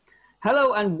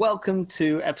Hello and welcome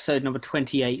to episode number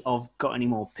 28 of Got Any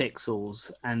More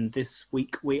Pixels. And this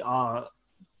week we are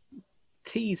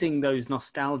teasing those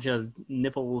nostalgia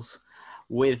nibbles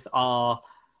with our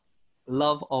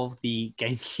love of the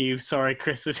GameCube. Sorry,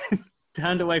 Chris has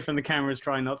turned away from the cameras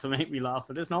trying not to make me laugh,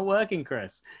 but it's not working,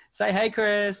 Chris. Say hey,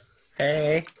 Chris.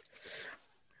 Hey.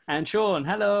 And Sean,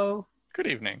 hello. Good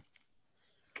evening.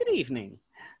 Good evening.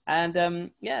 And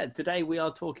today we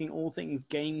are talking all things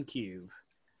GameCube.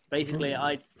 Basically,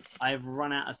 I've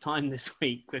run out of time this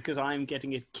week because I'm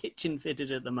getting a kitchen fitted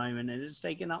at the moment, and it's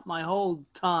taken up my whole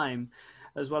time,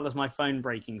 as well as my phone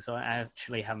breaking. So I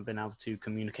actually haven't been able to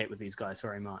communicate with these guys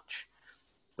very much.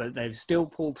 But they've still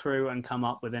pulled through and come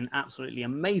up with an absolutely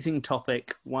amazing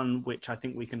topic, one which I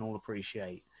think we can all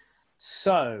appreciate.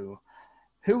 So,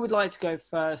 who would like to go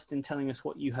first in telling us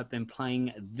what you have been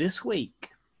playing this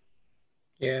week?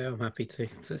 Yeah, I'm happy to.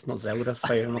 It's not Zelda,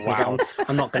 so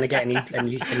I'm not going to get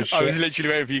any shit. I was literally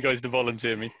waiting for you guys to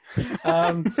volunteer me.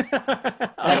 I'll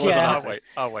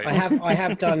wait. I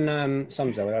have done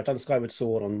some Zelda. I've done Skyward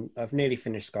Sword. I've nearly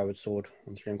finished Skyward Sword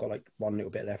on stream. Got like one little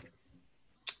bit left.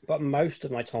 But most of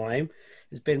my time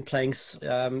has been playing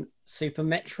Super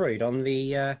Metroid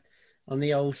on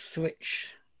the old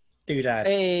Switch doodad.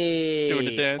 Hey, Doing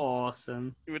the dance.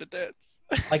 Awesome. Doing the dance.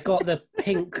 I got the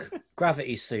pink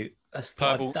gravity suit.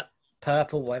 Purple.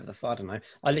 Purple, whatever the fuck, I don't know.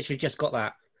 I literally just got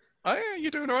that. Oh, yeah,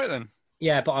 you're doing all right then.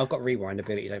 Yeah, but I've got rewind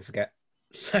ability, don't forget.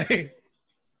 So,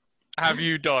 Have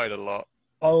you died a lot?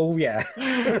 oh yeah.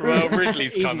 Well,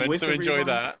 Ridley's Even coming, with so the enjoy rewind?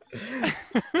 that.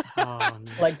 Oh,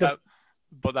 no. Like But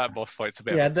that boss fight's a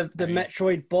bit... the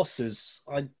Metroid bosses,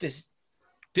 I just...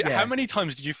 yeah. How many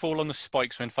times did you fall on the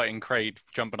spikes when fighting Kraid,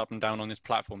 jumping up and down on his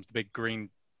platforms, the big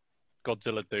green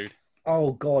Godzilla dude?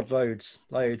 Oh god, loads.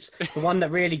 The one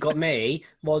that really got me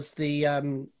was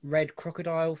the red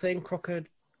crocodile thing.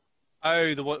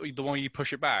 Oh, the one you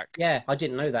push it back? Yeah, I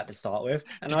didn't know that to start with.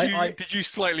 And Did you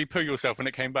slightly poo yourself when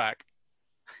it came back?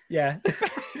 yeah.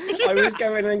 I was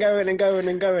going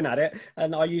at it,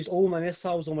 and I used all my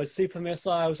missiles, all my super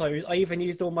missiles. I even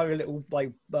used all my little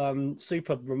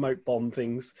super remote bomb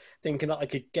things, thinking that I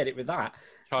could get it with that.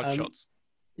 Charge shots.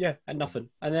 Yeah, and nothing.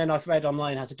 And then I've read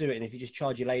online how to do it, and if you just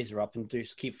charge your laser up and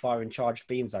keep firing charged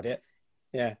beams at it,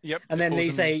 yeah. Yep. And then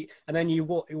they say, and then you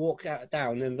walk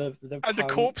down, and the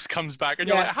corpse comes back, and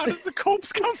you're like, how does the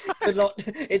corpse come back?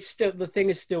 It's still, the thing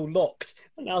is still locked,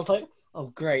 and I was like, oh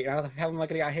great, how am I going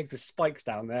to get out here? 'Cause there's spikes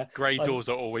down there. Grey doors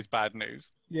are always bad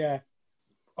news. Yeah,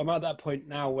 I'm at that point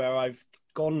now where I've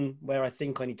gone where I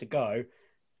think I need to go.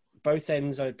 Both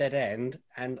ends are dead end,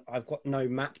 and I've got no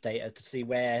map data to see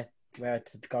where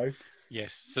to go.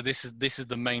 Yes, so this is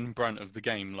the main brunt of the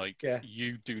game. Like,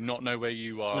 you do not know where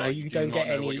you are. No, you don't get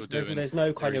any. What you're doing. There's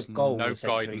no kind of goal. No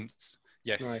guidance.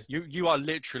 Yes, No. you are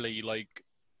literally like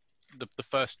the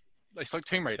first. It's like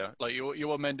Tomb Raider. Like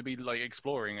you are meant to be like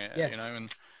exploring it. Yeah. You know.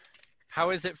 And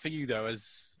how is it for you though,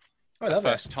 as I love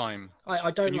first it. time?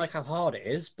 I don't like how hard it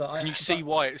is, but Can you see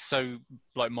why it's so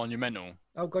like monumental?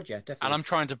 Oh god, yeah, definitely. And I'm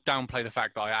trying to downplay the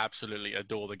fact that I absolutely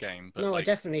adore the game. But no, like, I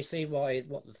definitely see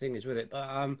what the thing is with it,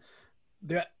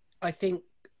 but I think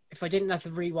if I didn't have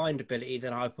the rewind ability,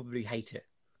 then I would probably hate it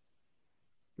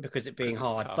because it being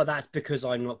hard. Tough. But that's because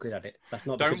I'm not good at it. That's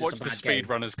not. Don't because watch it's a the bad game.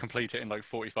 speedrunners complete it in like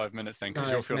 45 minutes then, because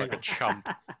No, you'll it's feel like a mental. chump.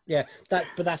 Yeah,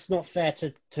 that's not fair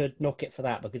to knock it for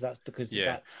that because that's because Yeah.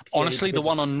 that's purely Honestly, the because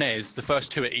one on NES, the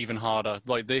first two are even harder.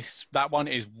 Like that one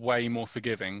is way more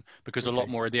forgiving because a lot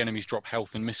Okay. more of the enemies drop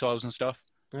health and missiles and stuff.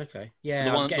 Okay, yeah,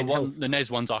 The NES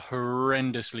ones are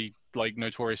horrendously like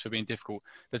notorious for being difficult.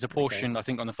 There's a portion I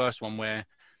think on the first one where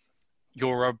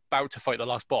you're about to fight the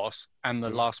last boss, and the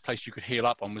last place you could heal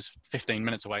up on was 15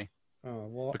 minutes away Oh,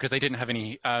 what? because they didn't have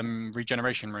any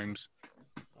regeneration rooms.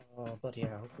 Oh, bloody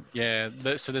hell. Yeah,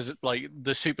 so there's like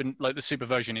the super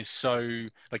version is so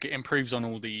like it improves on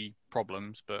all the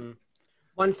problems, but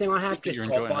One thing I have that just you're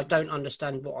got, but enjoying I it. don't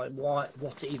understand what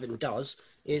it even does,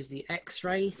 is the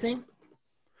X-ray thing.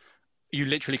 you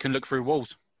literally can look through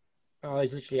walls. Oh,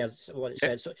 it's literally as what it Yeah.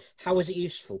 says. So how is it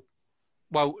useful?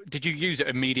 Well, did you use it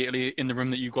immediately in the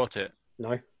room that you got it?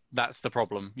 No. That's the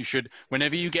problem. You should,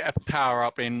 whenever you get a power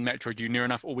up in Metroid, you near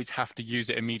enough always have to use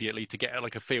it immediately to get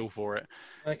like a feel for it.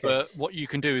 Okay. But what you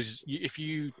can do is, if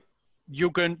you're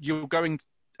going.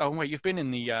 Oh wait, you've been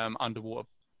in the underwater.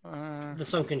 The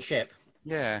sunken ship.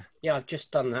 Yeah. Yeah, I've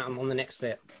just done that. I'm on the next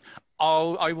bit.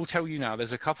 I will tell you now.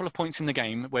 There's a couple of points in the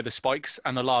game where the spikes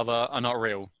and the lava are not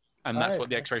real, and that's what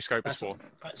the okay. X-ray scope is for.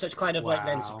 So it's kind of like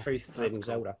Lens Wow. of Truth That's in cool.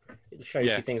 Zelda. It shows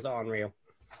Yeah. you things that aren't real.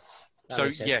 That So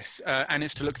makes sense. yes, and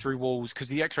it's to look through walls because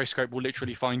the X-ray scope will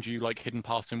literally find you like hidden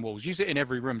paths in walls. Use it in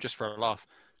every room just for a laugh.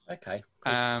 Okay.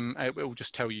 Cool. It will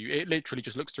just tell you. It literally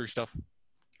just looks through stuff.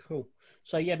 Cool.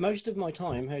 So yeah, most of my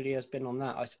time really has been on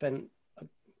that. I spent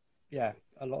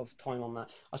a lot of time on that.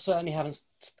 I certainly haven't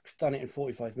done it in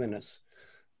 45 minutes.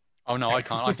 Oh no, I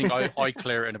can't. I think I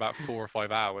clear it in about 4 or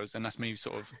 5 hours, and that's me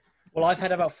sort of. Well, I've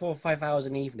had about 4 or 5 hours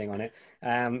an evening on it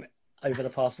over the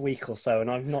past week or so, and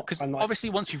I'm not. Because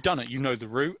obviously, once you've done it, you know the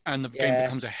route, and the game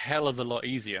becomes a hell of a lot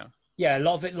easier. Yeah, a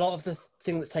lot of the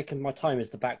thing that's taken my time is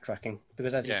the backtracking,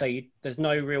 because as you say, there's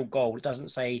no real goal. It doesn't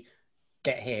say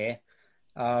get here.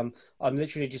 I'm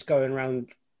literally just going around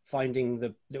finding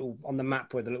the little on the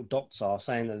map where the little dots are,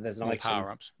 saying that there's an item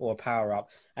power-ups or a power up,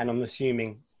 and I'm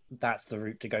assuming that's the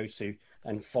route to go to,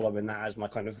 and following that as my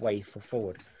kind of way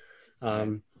forward.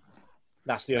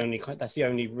 That's the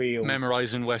only real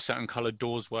memorizing where certain coloured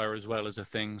doors were as well as a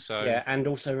thing. So yeah, and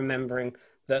also remembering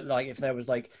that like if there was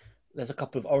like there's a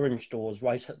couple of orange doors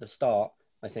right at the start,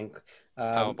 I think.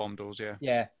 Power bomb doors, yeah.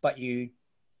 Yeah, but you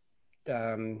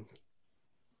forget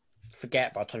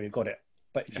by the time you've got it.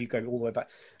 But if you go all the way back,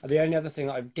 the only other thing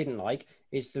that I didn't like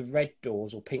is the red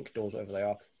doors or pink doors, whatever they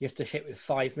are. You have to hit with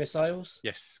 5 missiles.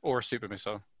 Yes, or a super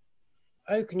missile.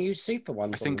 Oh, can you use super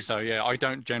ones? I think so. Yeah, I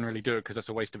don't generally do it because that's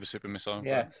a waste of a super missile.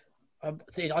 Yeah,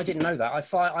 see, I didn't know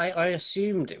that. I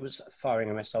assumed it was firing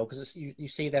a missile because you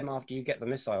see them after you get the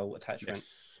missile attachment.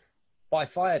 Yes. But I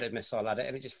fired a missile at it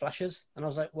and it just flashes, and I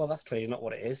was like, "Well, that's clearly not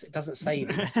what it is. It doesn't say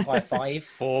that you have to fire 5.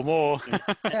 4 more."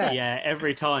 Yeah,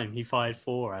 every time he fired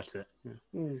 4 at it.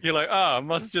 You're like, it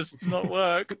must just not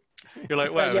work. You're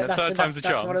like, well, the third time's the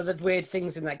charm. That's one of the weird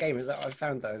things in that game is that I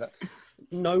found though that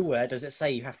nowhere does it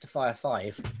say you have to fire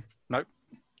 5. Nope.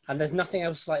 And there's nothing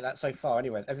else like that so far.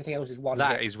 Anyway, everything else is 1.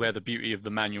 That is where the beauty of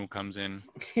the manual comes in.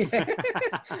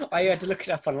 I had to look it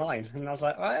up online, and I was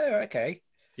like, oh, okay.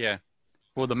 Yeah.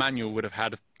 Well, the manual would have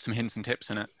had some hints and tips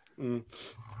in it.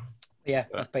 Yeah,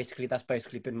 that's basically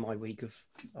been my week of.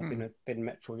 I've been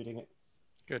Metroiding it.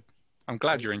 Good. I'm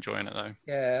glad you're enjoying it though.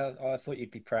 Yeah, I thought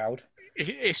you'd be proud.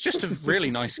 It's just a really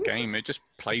nice game. It just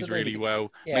plays really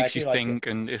well, makes you think,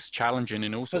 and it's challenging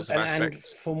in all sorts of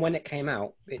aspects. And from when it came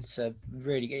out, it's a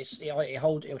really it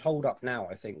would hold up now.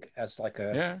 I think as like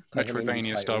a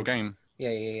Metroidvania style game.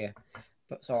 Yeah.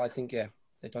 But so I think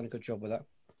they've done a good job with that.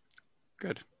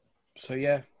 Good. So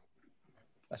yeah,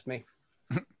 that's me.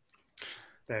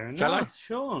 Very nice.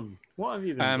 Sean, what have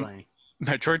you been playing?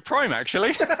 Metroid Prime,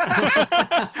 actually.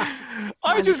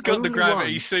 I just got the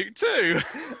gravity suit too.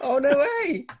 Oh no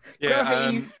way!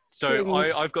 Yeah. So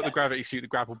I've got the gravity suit, the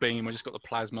grapple beam. I just got the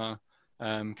plasma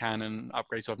cannon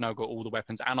upgrade, so I've now got all the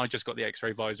weapons, and I just got the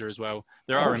X-ray visor as well.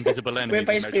 There are invisible enemies.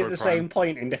 We're basically in at the Prime. Same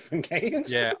point in different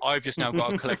games. Yeah, I've just now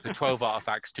got to collect the 12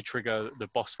 artifacts to trigger the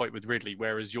boss fight with Ridley,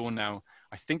 whereas you're now,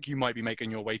 I think you might be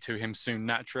making your way to him soon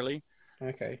naturally.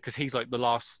 Okay. Because he's like the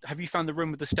last. Have you found the room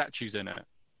with the statues in it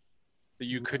that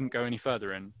you couldn't go any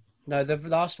further in? No, the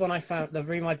last one I found, the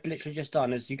room I'd literally just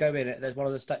done, is you go in it. There's one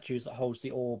of the statues that holds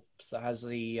the orbs that has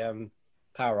the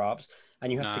power ups,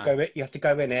 and you have to go. You have to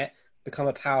go in it, become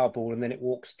a power ball, and then it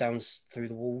walks down through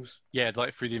the walls. Yeah,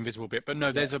 like through the invisible bit. But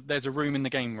no, there's a room in the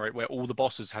game where all the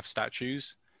bosses have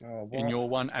statues. In your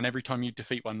one, and every time you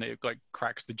defeat one, it like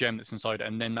cracks the gem that's inside it,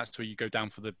 and then that's where you go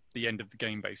down for the end of the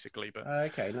game, basically. But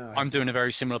okay, no. I'm doing a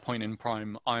very similar point in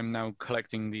Prime. I'm now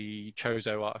collecting the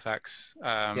Chozo artifacts.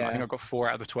 I think I've got 4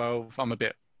 out of the 12. I'm a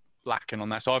bit lacking on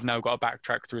that, so I've now got to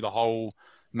backtrack through the whole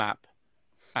map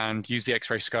and use the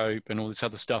X-ray scope and all this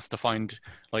other stuff to find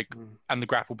and the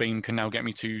grapple beam can now get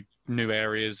me to new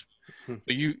areas.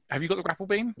 But have you got the grapple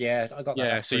beam? Yeah, I got that.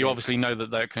 Yeah, so you obviously know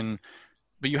that can.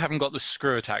 But you haven't got the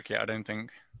screw attack yet, I don't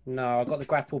think. No, I got the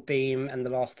grapple beam, and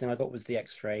the last thing I got was the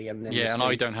X-ray, and then and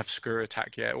I don't have screw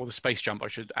attack yet, or the space jump. I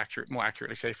should more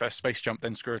accurately say first space jump,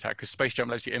 then screw attack, because space jump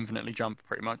lets you infinitely jump,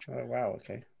 pretty much. Oh wow,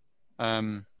 okay.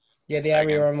 Yeah, the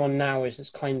area I'm on now is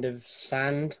this kind of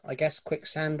sand, I guess,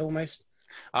 quicksand almost.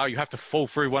 Oh, you have to fall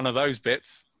through one of those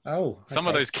bits. Oh, okay. Some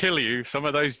of those kill you, some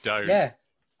of those don't. Yeah.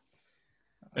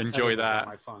 Enjoy that.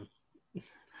 My fun.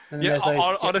 Yeah,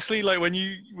 honestly, like when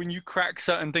you crack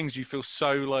certain things, you feel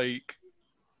so like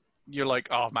you're like,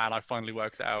 oh man, I finally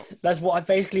worked it out. That's what I've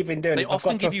basically been doing. They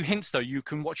often give you hints though. You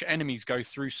can watch enemies go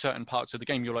through certain parts of the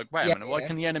game. You're like, wait a minute, why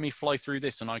can the enemy fly through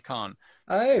this and I can't?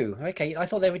 Oh, okay. I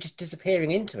thought they were just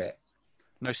disappearing into it.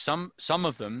 No, some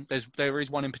of them. There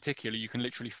is one in particular. You can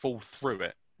literally fall through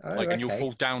it, and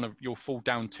you'll fall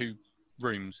down 2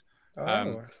 rooms.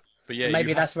 Oh. But yeah,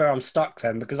 maybe that's where I'm stuck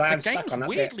then, because I am stuck on that. The game's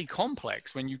weirdly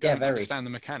complex when you don't understand the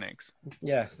mechanics.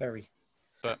 Yeah, very.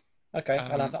 But okay,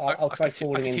 I'll try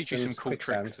falling in. I can teach you some cool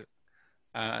tricks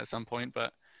at some point.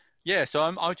 But yeah, so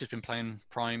I've just been playing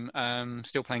Prime,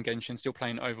 still playing Genshin, still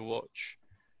playing Overwatch.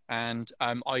 and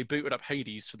I booted up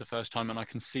Hades for the first time, and I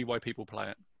can see why people play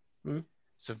it. Mm.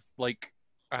 So like,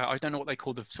 I don't know what they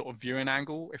call the sort of viewing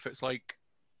angle. If it's like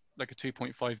a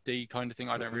 2.5D kind of thing,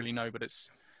 I don't really know, but it's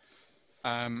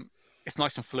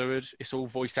nice and fluid. It's all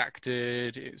voice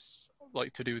acted. It's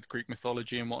like to do with Greek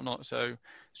mythology and whatnot. So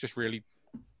it's just really,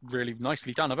 really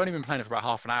nicely done. I've only been playing it for about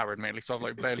half an hour, admittedly, so I've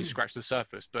like barely scratched the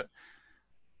surface, but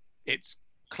it's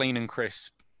clean and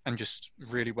crisp and just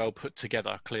really well put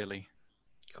together, clearly.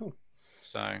 Cool.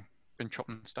 So been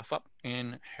chopping stuff up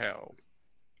in hell.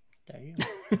 Damn.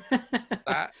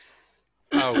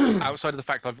 Outside of the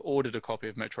fact I've ordered a copy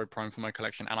of Metroid Prime for my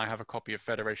collection, and I have a copy of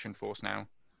Federation Force now.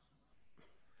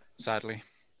 Sadly,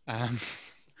 I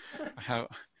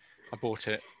bought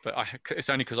it, but it's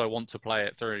only because I want to play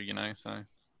it through, you know. So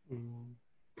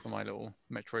for my little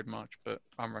Metroid march, but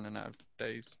I'm running out of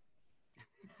days.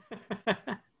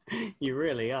 You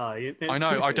really are. I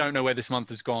know. I don't know where this month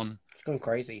has gone. It's gone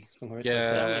crazy.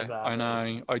 Yeah, I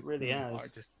know. It really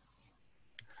has.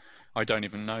 I don't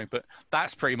even know, but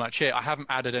that's pretty much it. I haven't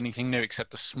added anything new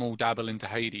except a small dabble into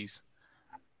Hades.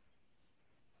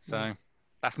 So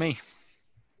that's me.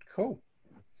 Cool.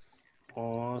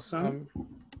 Awesome.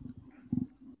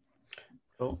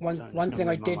 One thing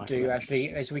I did do actually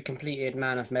is we completed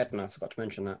Man of Medan. I forgot to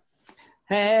mention that.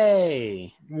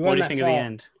 Hey, what do you think of the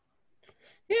end?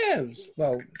 Yeah, it was,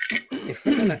 well,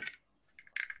 different, isn't it?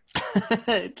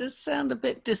 It does sound a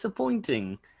bit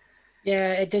disappointing.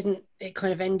 Yeah, it didn't. It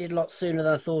kind of ended a lot sooner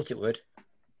than I thought it would.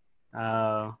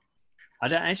 I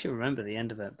don't actually remember the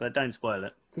end of it, but don't spoil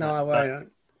it. No, I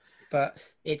won't. But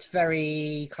it's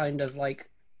very kind of like,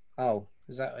 oh,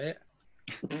 is that it?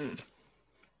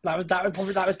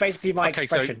 that was basically my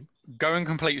expression. So go and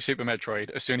complete Super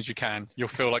Metroid as soon as you can. You'll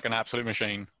feel like an absolute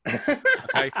machine.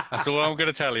 Okay, that's all I'm going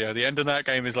to tell you. The end of that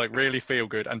game is like really feel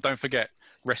good, and don't forget,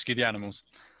 rescue the animals.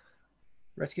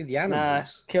 Rescue the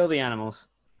animals. Kill the animals.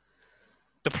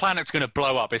 The planet's going to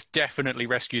blow up. It's definitely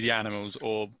rescue the animals,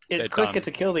 or it's quicker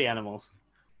to kill the animals.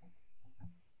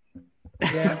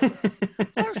 Yeah.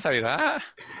 Don't say that.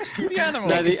 Rescue the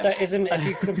animals. No, isn't if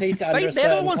you complete it under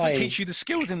they're the ones time. that teach you the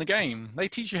skills in the game. They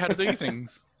teach you how to do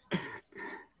things.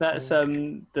 That's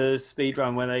the speed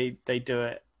run where they do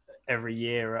it every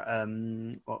year.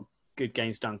 What Good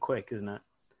Games Done Quick, isn't it?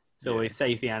 So always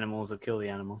save the animals or kill the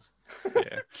animals.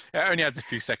 Yeah, it only adds a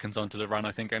few seconds onto the run,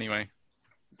 I think. Anyway.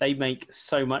 They make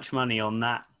so much money on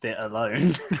that bit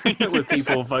alone with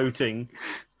people voting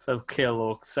for kill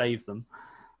or save them.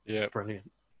 Yeah, it's brilliant.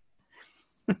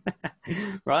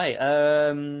 Right.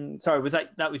 Sorry, was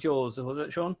that was yours? Was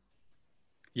it, Sean?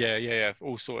 Yeah.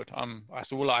 All sorted.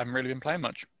 That's all. I haven't really been playing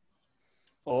much.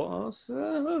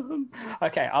 Awesome.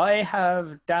 Okay, I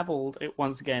have dabbled it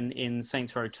once again in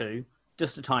Saints Row 2,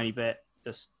 just a tiny bit,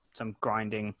 just some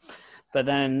grinding, but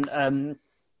then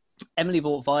Emily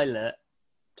bought Violet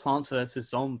Plants vs.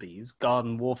 Zombies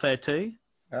Garden Warfare 2.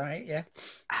 All right, yeah.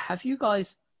 Have you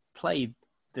guys played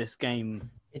this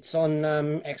game? It's on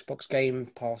Xbox Game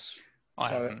Pass. I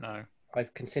haven't, no.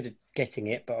 I've considered getting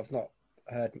it, but I've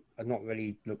not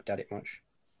really looked at it much.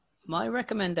 My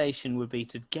recommendation would be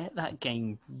to get that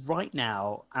game right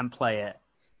now and play it.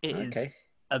 It is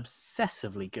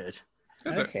obsessively good.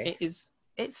 Is it? It is.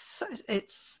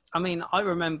 It's. I mean, I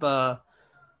remember.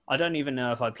 I don't even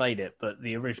know if I played it, but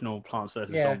the original Plants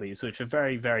vs. Zombies, which are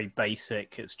very, very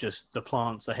basic. It's just the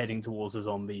plants are heading towards the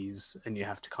zombies and you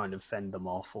have to kind of fend them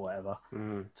off or whatever.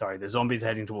 Sorry, the zombies are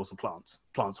heading towards the plants.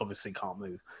 Plants obviously can't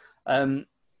move.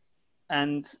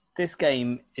 And this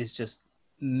game is just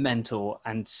mental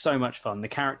and so much fun. The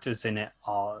characters in it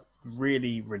are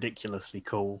really ridiculously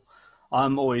cool.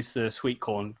 I'm always the sweet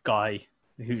corn guy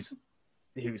who's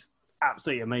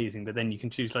absolutely amazing, but then you can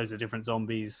choose loads of different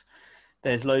zombies.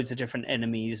 There's loads of different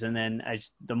enemies, and then as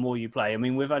the more you play, I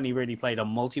mean, we've only really played on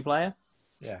multiplayer,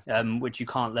 which you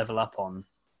can't level up on.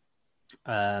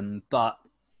 But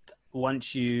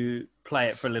once you play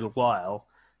it for a little while,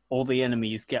 all the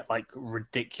enemies get like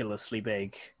ridiculously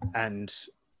big, and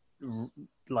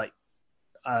like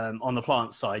on the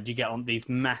plant side, you get on these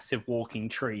massive walking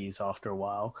trees after a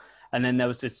while. And then there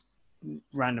was this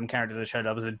random character that showed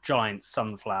up as a giant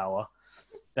sunflower.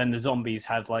 Then the zombies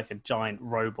have like a giant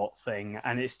robot thing,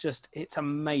 and it's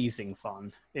amazing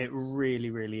fun. It really,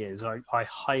 really is. I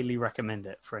highly recommend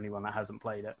it for anyone that hasn't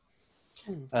played it.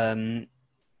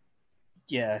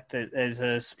 There's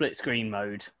a split screen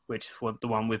mode, which was the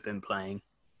one we've been playing,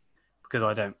 because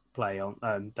I don't play on,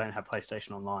 don't have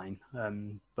PlayStation Online.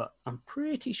 But I'm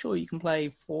pretty sure you can play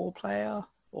 4-player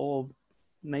or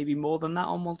maybe more than that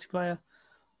on multiplayer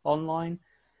online.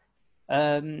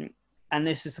 And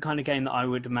this is the kind of game that I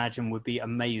would imagine would be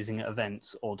amazing at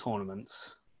events or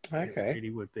tournaments. It Okay.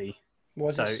 really would be.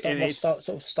 What So sort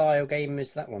of style game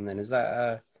is that one then? Is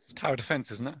that It's tower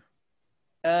defense, isn't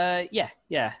it?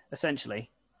 Yeah,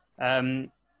 essentially. Well,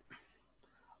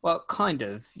 kind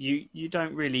of. You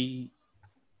don't really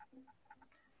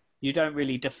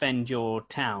defend your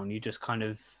town. You just kind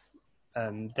of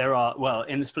there are, well,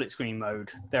 in the split screen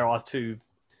mode there are two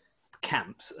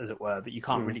camps, as it were, but you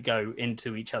can't really go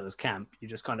into each other's camp. You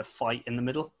just kind of fight in the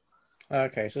middle.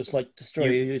 okay? So it's like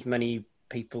destroy as many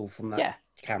people from that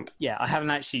camp. Yeah,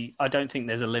 I don't think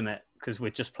there's a limit because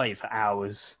we've just played for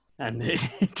hours and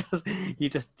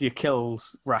your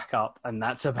kills rack up and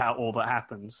that's about all that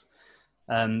happens.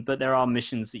 But there are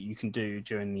missions that you can do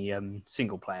during the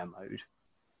single player mode.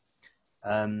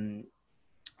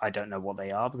 I don't know what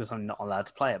they are because I'm not allowed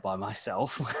to play it by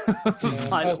myself.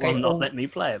 Pilot will not let me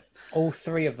play it. All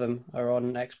three of them are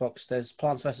on Xbox. There's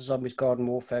Plants vs Zombies, Garden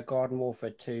Warfare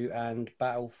 2, and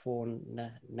Battle for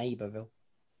Neighborville.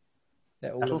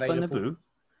 They're all available.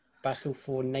 Battle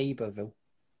for Neighborville.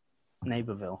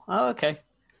 Oh, okay.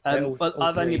 But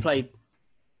I've only played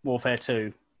Warfare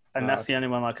 2, and that's the only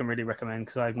one I can really recommend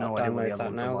because I have no idea what the other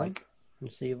ones are like.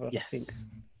 And see what I think.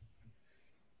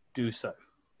 Do so.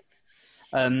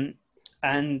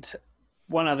 And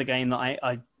one other game that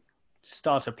I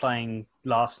started playing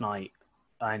last night,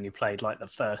 I only played like the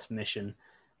first mission,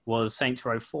 was Saints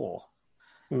Row 4.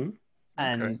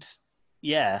 And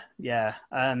yeah.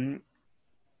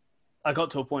 I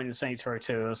got to a point in Saints Row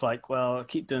 2, I was like, well, I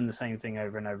keep doing the same thing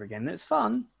over and over again. It's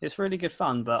fun. It's really good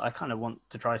fun, but I kind of want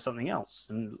to try something else.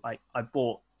 And like, I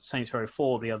bought Saints Row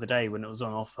 4 the other day when it was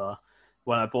on offer.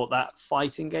 When I bought that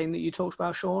fighting game that you talked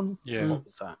about, Sean. Yeah. What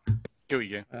was that? Guilty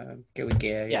Gear. Guilty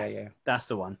Gear, yeah. That's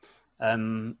the one.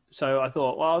 So I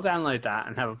thought, well, I'll download that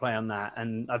and have a play on that.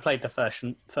 And I played the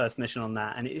first mission on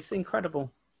that, and it's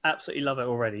incredible. Absolutely love it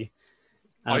already.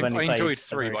 I enjoyed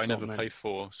 3, but I never played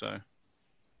 4, so...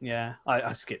 Yeah,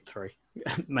 I skipped 3,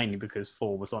 mainly because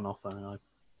 4 was on offer, and I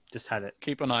just had it.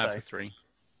 Keep an eye out for 3.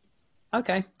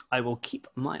 Okay, I will keep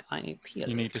my eye peeled.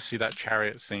 You need to see that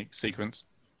chariot sequence.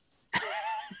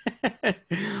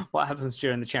 What happens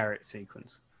during the chariot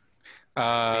sequence? You're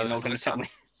not going to tell me.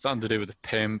 Something to do with a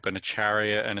pimp and a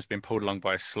chariot, and it's been pulled along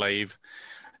by a slave.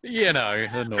 You know,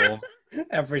 the norm.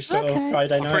 Every sort of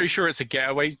Friday night. I'm pretty sure it's a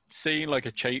getaway scene, like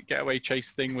a getaway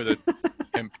chase thing with a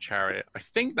pimp chariot. I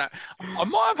think that I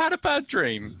might have had a bad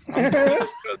dream.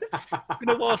 It's been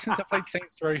a while since I played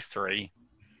Saints Row 3.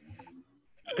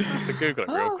 To Google it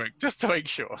real quick, just to make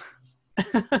sure.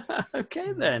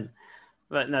 Okay then.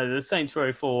 But no, the Saints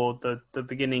Row 4, the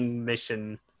beginning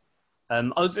mission, I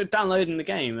was downloading the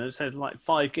game and it said like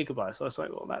 5 gigabytes. So I was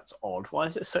like, well, that's odd. Why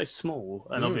is it so small?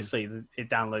 And obviously it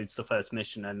downloads the first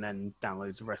mission and then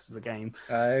downloads the rest of the game.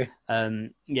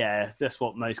 Yeah, that's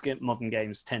what most modern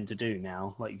games tend to do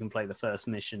now. Like you can play the first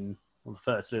mission or the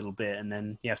first little bit and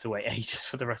then you have to wait ages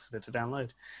for the rest of it to download.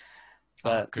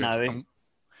 But no,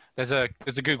 there's a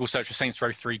Google search for Saints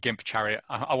Row 3 GIMP chariot.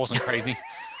 I wasn't crazy.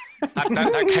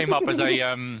 that came up as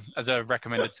a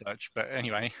recommended search, but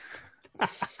anyway.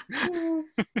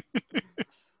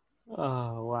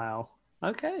 Oh wow.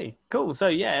 Okay, cool. So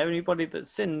yeah, anybody that's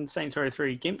seen Saints Row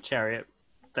 3 GIMP chariot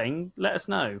thing, let us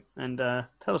know and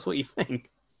tell us what you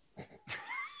think.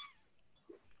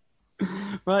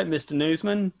 Right, Mr.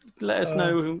 Newsman, let us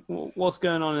know what's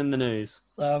going on in the news.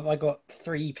 I got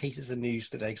 3 pieces of news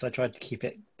today because I tried to keep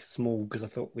it small because I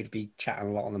thought we'd be chatting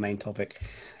a lot on the main topic.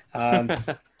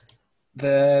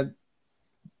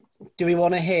 Do we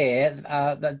want to hear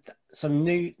some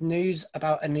new news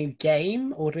about a new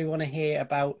game, or do we want to hear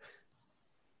about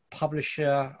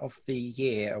Publisher of the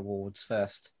Year awards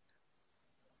first?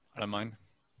 I don't mind.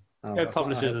 Go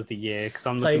Publishers of the Year, because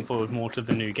I'm looking forward more to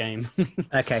the new game.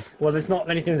 Okay, well, there's not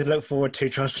anything to look forward to,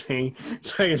 trust me.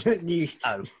 So you...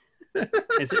 Oh,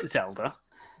 is it Zelda?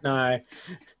 No.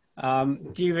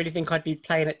 Do you really think I'd be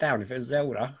playing it down if it was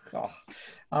Zelda?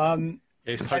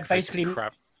 It's basically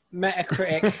crap.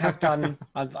 Metacritic have done.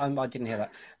 I didn't hear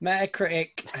that.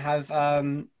 Metacritic have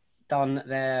done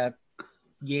their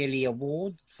yearly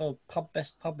award for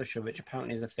best publisher, which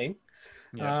apparently is a thing.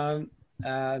 Yeah.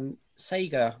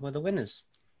 Sega were the winners.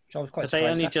 Which I was quite But surprised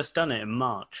they only at. just done it in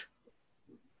March.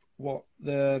 What,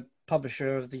 the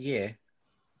publisher of the year?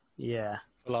 Yeah.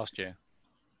 For last year.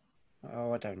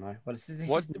 Oh, I don't know. Well,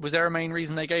 Was there a main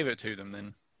reason they gave it to them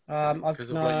then?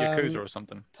 Because of like Yakuza or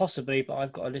something? Possibly, but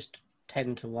I've got a list of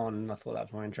 10 to 1, and I thought that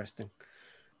was more interesting.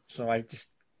 So I just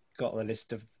got the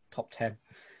list of top 10.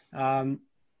 Go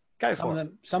for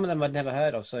it. Some of them I'd never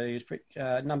heard of. So it was pretty,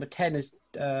 number 10 is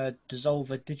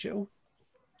Dissolver Digital.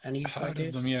 Any Heard ideas?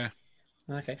 of them, yeah.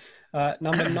 Okay.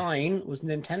 Number 9 was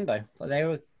Nintendo. So they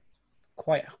were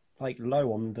quite like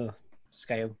low on the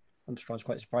scale. I'm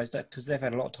quite surprised at because they've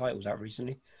had a lot of titles out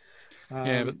recently.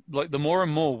 Yeah, but like the more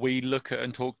and more we look at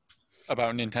and talk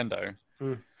about Nintendo,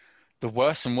 the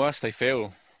worse and worse they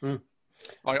feel.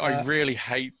 I really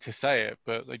hate to say it,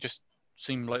 but they just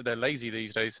seem like they're lazy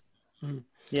these days.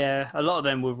 Yeah, a lot of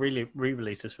them were really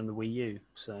re-releases from the Wii U.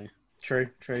 So true.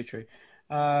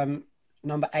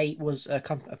 Number 8 was a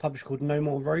publisher called No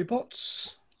More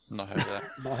Robots. Not heard of that.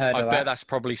 Not heard of I that. bet that's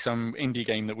probably some indie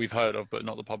game that we've heard of, but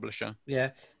not the publisher.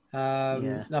 Yeah.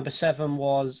 Number 7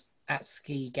 was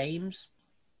Atsuki Games.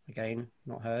 Again,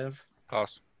 not heard of.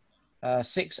 Pass.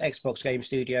 6 Xbox Game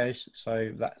Studios.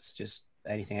 So that's just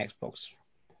anything Xbox.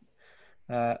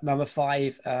 Number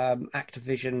 5,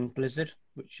 Activision Blizzard,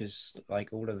 which is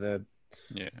like all of the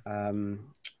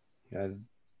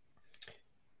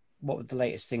what would the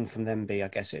latest thing from them be? I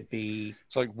guess it'd be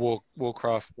it's like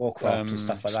Warcraft and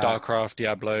stuff like that. StarCraft,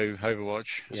 Diablo,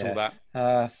 Overwatch. It's all that.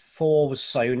 4 was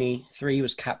Sony. 3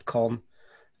 was Capcom.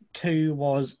 2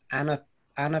 was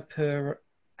Annapurna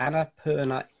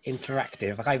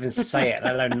Interactive. I can't even say it.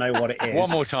 I don't know what it is.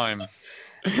 One more time.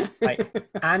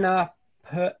 Like Purna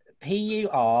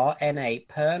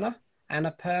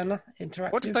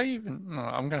Interactive. What did they even? No,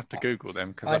 I'm gonna have to Google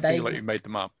them because I feel like you made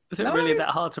them up. Is it really that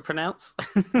hard to pronounce?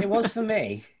 It was for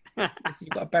me. You've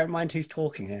got to bear in mind who's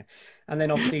talking here. And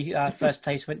then obviously first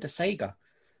place went to Sega.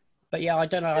 But yeah, I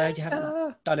don't know. I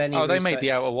haven't done any. Oh, they made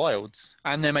the Outer Wilds,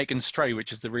 and they're making Stray,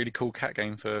 which is the really cool cat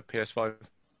game for PS5.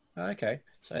 Okay,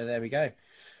 so there we go.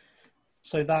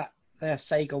 So that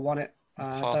Sega won it.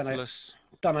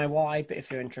 Don't know why, but if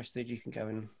you're interested, you can go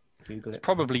and Google it. It's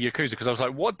probably Yakuza because I was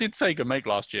like, what did Sega make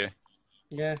last year?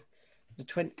 Yeah,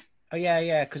 Oh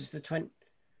yeah, because it's the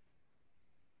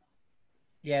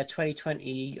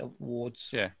 2020 awards.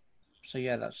 Yeah. So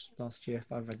yeah, that's last year.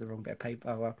 I read the wrong bit of paper.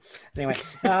 Oh well. Anyway,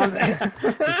 you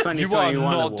are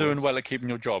not doing well at keeping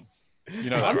your job. You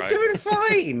know that, right? I'm doing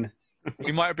fine.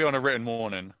 We might be on a written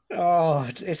warning. Oh,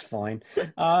 it's fine.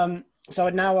 So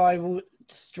now I will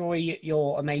destroy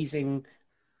your amazing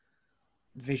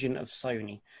vision of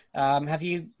Sony.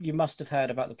 You must have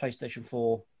heard about the PlayStation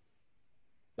 4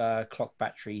 clock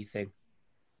battery thing.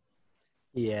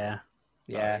 Yeah.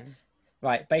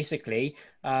 Right. Basically,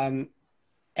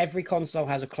 every console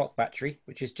has a clock battery,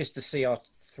 which is just a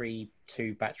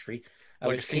CR32 battery.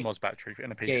 Like a CMOS battery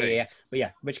in a PC.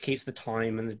 Yeah, which keeps the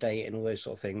time and the date and all those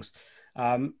sort of things.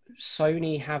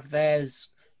 Sony have theirs.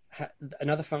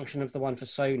 Another function of the one for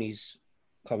Sony's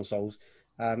consoles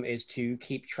is to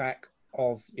keep track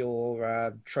of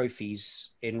your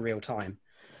trophies in real time,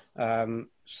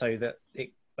 so that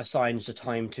it assigns the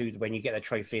time to when you get the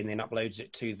trophy and then uploads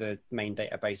it to the main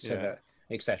database, so that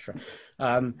etc.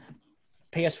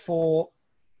 PS4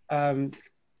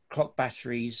 clock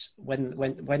batteries,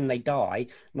 when they die,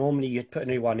 normally you'd put a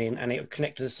new one in and it would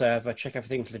connect to the server, check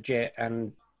everything's legit,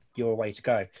 and you're away to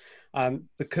go.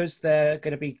 Because they're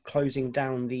going to be closing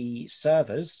down the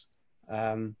servers,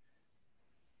 I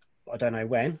don't know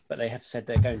when, but they have said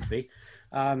they're going to be.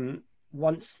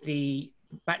 Once the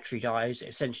battery dies, it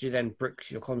essentially then bricks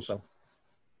your console.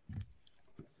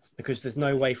 Because there's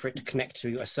no way for it to connect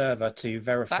to a server to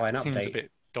verify an update. That seems a bit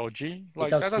dodgy.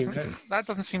 That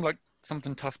doesn't seem like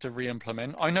something tough to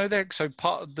re-implement. I know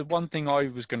the one thing I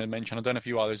was going to mention, I don't know if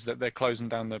you are, is that they're closing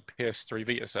down the PS3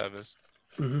 Vita servers.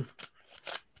 Mm-hmm.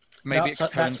 Maybe it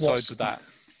coincides with that.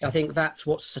 I think that's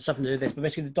what's something to do with this. But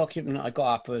basically, the document I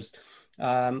got up was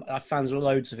I found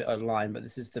loads of it online, but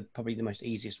this is probably the most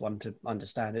easiest one to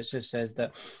understand. It just says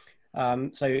that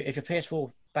so if your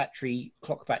PS4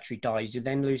 clock battery dies, you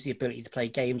then lose the ability to play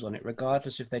games on it,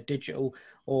 regardless if they're digital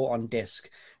or on disc.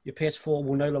 Your PS4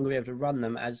 will no longer be able to run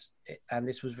them, and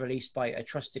this was released by a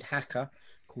trusted hacker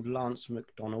called Lance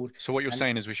McDonald. So what you're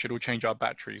saying is we should all change our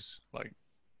batteries, like?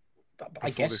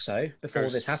 I guess so. Before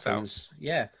this happens, south.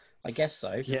 Yeah, I guess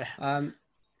so. Yeah.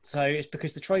 So it's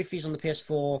because the trophies on the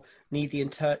PS4 need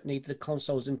the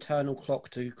console's internal clock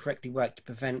to correctly work to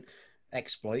prevent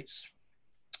exploits.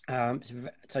 So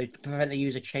to prevent the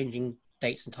user changing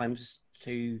dates and times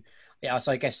so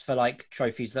I guess for like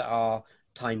trophies that are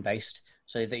time based,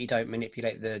 so that you don't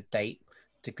manipulate the date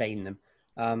to gain them.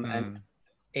 And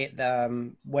it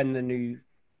when the new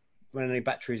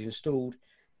battery is installed,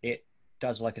 it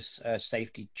does like a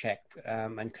safety check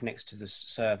and connects to the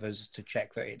servers to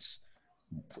check that it's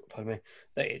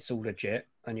all legit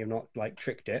and you're not like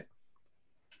tricked it.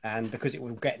 And because it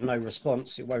will get no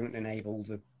response, it won't enable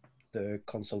the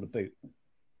console to boot,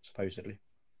 supposedly.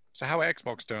 So how are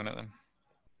Xbox doing it then?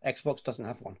 Xbox doesn't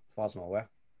have one, as far as I'm aware.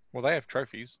 Well, they have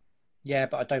trophies. Yeah,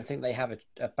 but I don't think they have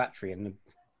a battery in them.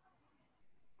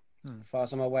 As far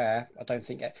as I'm aware, I don't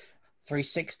think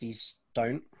 360s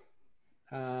don't.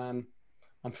 I'm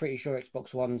pretty sure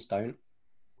Xbox Ones don't.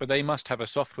 But they must have a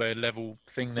software level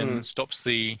thing then that stops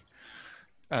the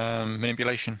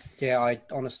manipulation. Yeah, I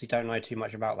honestly don't know too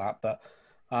much about that, but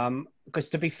because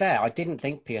to be fair, I didn't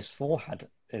think PS4 had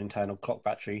an internal clock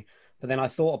battery, but then I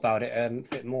thought about it a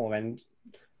bit more, and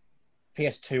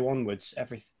PS2 onwards,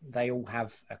 they all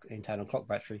have an internal clock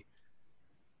battery,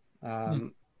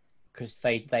 because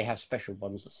they have special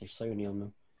ones that say Sony on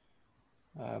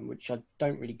them, which I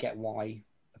don't really get why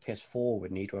a PS4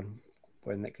 would need one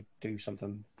when they could do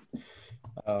something.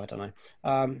 I don't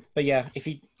know. But yeah, if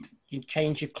you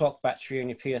change your clock battery on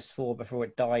your PS4 before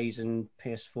it dies and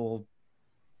PS4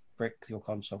 bricks your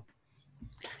console.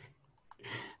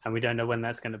 And we don't know when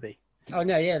that's going to be. Oh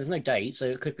no, yeah, there's no date, so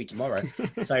it could be tomorrow.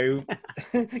 So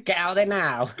get out there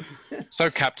now. So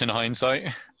Captain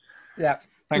Hindsight, Yeah,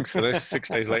 thanks for this. 6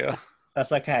 days later.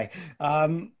 that's okay.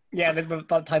 Yeah,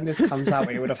 by the time this comes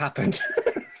out, it would have happened.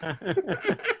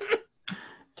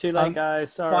 Too late,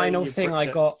 guys. Sorry. Final you thing bricked I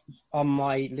it. got on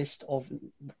my list of,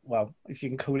 well, if you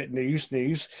can call it news,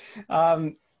 is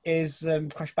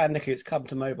Crash Bandicoot's come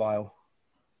to mobile.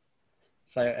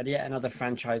 So yet another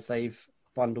franchise they've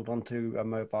bundled onto a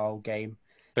mobile game.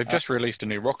 They've just released a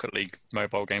new Rocket League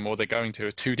mobile game, or they're going to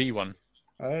a 2D one.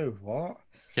 Oh, what?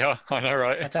 Yeah, I know,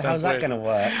 right? How's that going to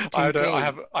work?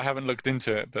 I haven't looked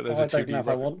into it, but there's a 2D. I don't know if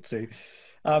I want to.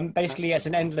 Basically, it's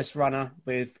an endless runner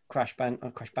with Crash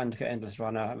Bandicoot Endless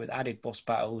Runner with added boss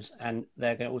battles, and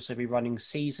they're going to also be running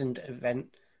season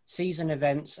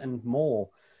events and more.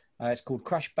 It's called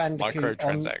Crash Bandicoot.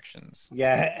 Microtransactions.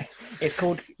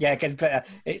 It gets better.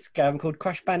 It's called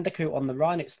Crash Bandicoot on the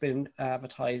Run. It's been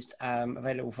advertised,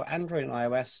 available for Android and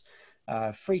iOS,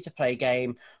 free-to-play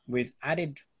game with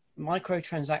added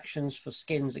microtransactions for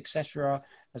skins, etc.,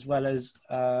 as well as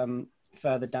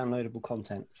further downloadable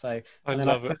content. So I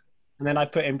love it. And then I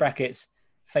put in brackets,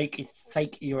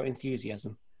 fake your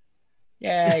enthusiasm.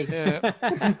 Yay! Yeah.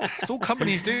 It's all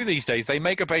companies do these days. They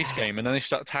make a base game and then they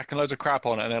start tacking loads of crap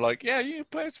on it, and they're like, "Yeah, you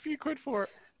pay us a few quid for it."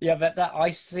 Yeah, but I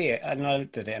see it, and I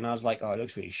looked at it, and I was like, "Oh, it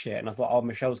looks really shit." And I thought, "Oh,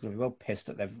 Michelle's gonna be well pissed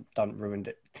that they've ruined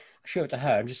it." I showed it to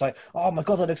her, and she's like, "Oh my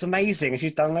god, that looks amazing!" And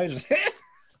she's downloaded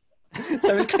it.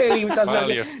 So it clearly does Well,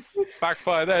 that. you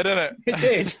backfired there, didn't it? It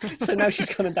did. So now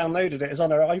she's gone and downloaded it. It's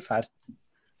on her iPad.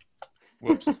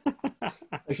 Whoops.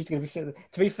 So she's going to be sitting.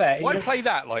 To be fair, Why play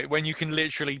that like when you can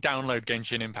literally download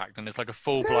Genshin Impact and it's like a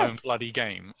full-blown bloody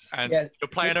game, and you're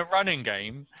playing a running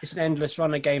game? It's an endless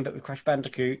runner game, but with Crash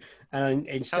Bandicoot, and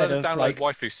instead of download like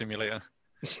Waifu Simulator.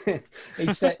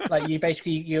 instead, like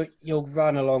you'll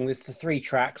run along. There's the 3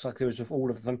 tracks, like there was with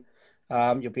all of them.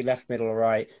 You'll be left, middle, or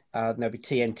right. There'll be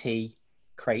TNT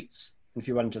crates. If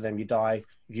you run to them, you die.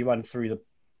 If you run through the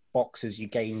boxes, you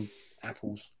gain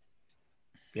apples.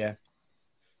 Yeah.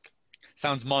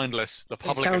 Sounds mindless. The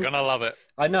public are gonna love it.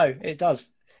 I know it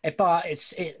does. But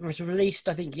it was released,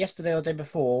 I think, yesterday or the day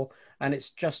before, and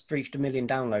it's just reached 1 million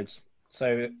downloads.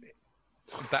 So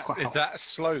Is that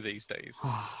slow these days?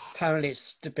 apparently,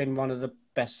 it's been one of the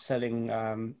best-selling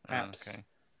apps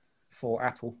for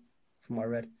Apple, from what I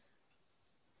read.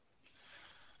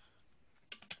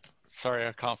 Sorry,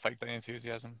 I can't fake the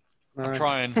enthusiasm. No. I'm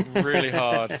trying really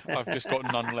hard. I've just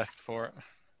got none left for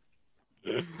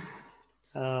it.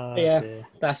 Oh, Yeah, dear.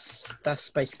 that's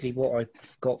basically what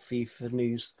I've got for you for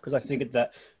news, because I figured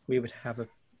that we would have a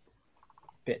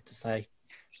bit to say.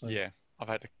 So. Yeah, I've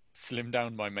had to slim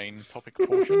down my main topic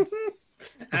portion.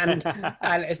 and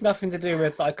it's nothing to do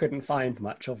with I couldn't find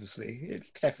much. Obviously, it's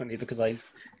definitely because I've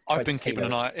been keeping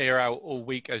an ear out all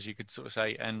week, as you could sort of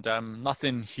say, and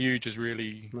nothing huge has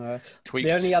really tweaked.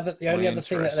 The only other thing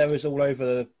interest. that there was all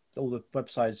over all the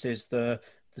websites is the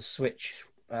Switch.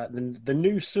 The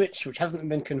new Switch, which hasn't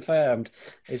been confirmed,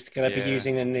 is going to be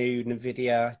using a new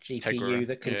NVIDIA GPU Tegra,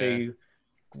 that can do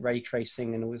ray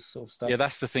tracing and all this sort of stuff. Yeah,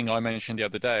 that's the thing I mentioned the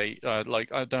other day.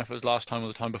 Like, I don't know if it was last time or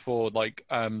the time before. Like,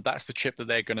 that's the chip that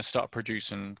they're going to start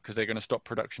producing, because they're going to stop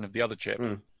production of the other chip.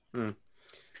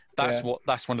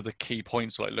 That's one of the key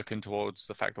points. Like, looking towards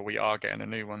the fact that we are getting a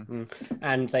new one.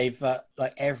 And they've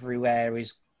like everywhere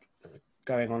is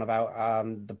going on about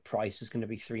the price is going to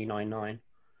be $399.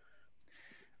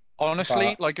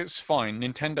 Honestly, like, it's fine.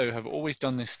 Nintendo have always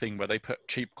done this thing where they put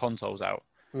cheap consoles out.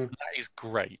 That is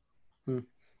great.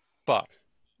 But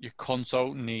your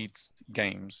console needs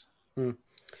games.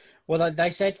 Well, they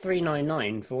said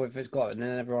 $399 for if it's got, and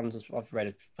then everyone's, I've read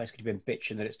it, basically been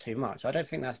bitching that it's too much. I don't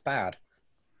think that's bad.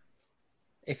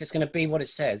 If it's going to be what it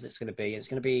says it's going to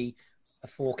be a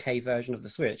 4K version of the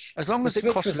Switch. As long as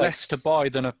it costs less to buy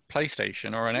than a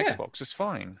PlayStation or an Xbox, it's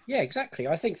fine. Yeah, exactly.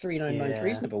 I think $399 is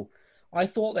reasonable. I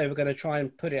thought they were going to try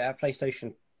and put it at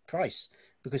PlayStation price,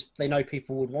 because they know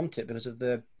people would want it because of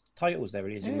the titles they're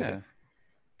releasing with Yeah. it.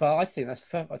 But I think that's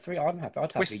three. I'm happy.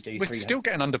 I'd happily do We're three. still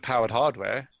getting underpowered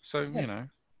hardware, so Yeah. you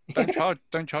know,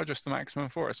 don't charge us the maximum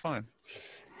for it. It's fine.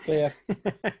 But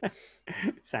yeah,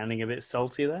 Sounding a bit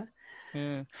salty there.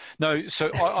 Yeah. No,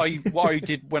 so I what I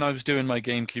did when I was doing my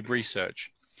GameCube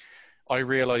research, I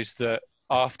realised that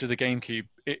after the GameCube,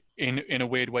 in a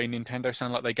weird way, Nintendo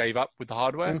sounded like they gave up with the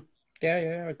hardware.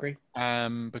 yeah, I agree.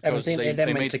 Because Everything they then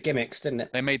went made to gimmicks, didn't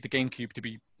it? they made the GameCube to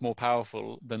be more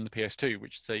powerful than the PS2,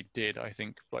 which they did. I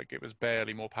think like it was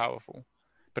barely more powerful,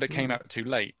 but it came out too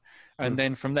late. And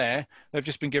then from there, they've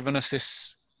just been giving us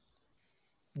this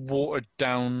watered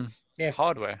down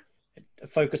hardware.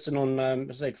 Focusing on,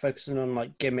 as I said, focusing on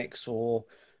like gimmicks or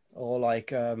like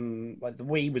the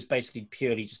Wii was basically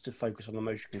purely just to focus on the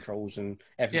motion controls and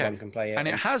everyone can play it. And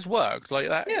it has worked like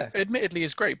that. Yeah. Admittedly,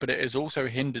 is great, but it has also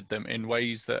hindered them in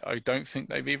ways that I don't think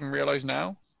they've even realised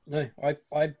now. No,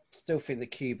 I still think the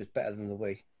Cube is better than the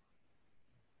Wii.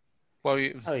 Well,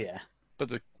 Oh yeah, but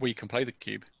the Wii can play the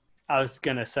Cube. I was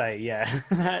gonna say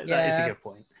that is Yeah. a good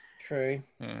point. True.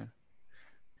 Yeah.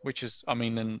 Which is, I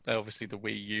mean, and obviously the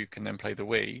Wii U can then play the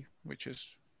Wii, which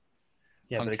is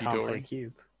Yeah, but it can't play Hunky-dory. the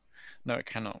Cube, no, it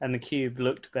cannot. and the Cube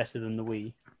looked better than the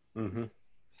Wii. Mm-hmm.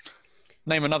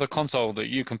 Name another console that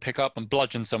you can pick up and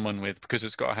bludgeon someone with because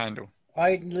it's got a handle.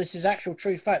 This is actual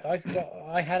true fact.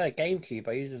 I had a GameCube.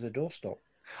 I used it as a doorstop.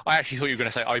 I actually thought you were going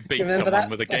to say I Do beat you remember someone that?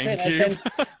 with a I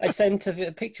GameCube. I sent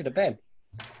a picture to Ben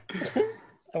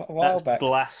a while That's back.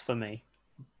 blasphemy.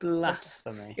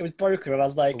 Blasphemy. It was broken, and I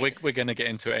was like, We're going to get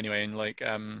into it anyway, and like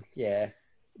yeah.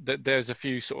 there's a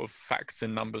few sort of facts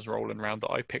and numbers rolling around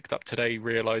that I picked up today,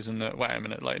 realizing that wait a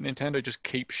minute, like Nintendo just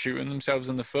keeps shooting themselves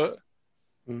in the foot.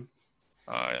 Mm.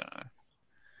 Yeah.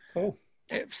 Cool.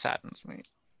 It saddens me.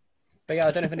 But yeah,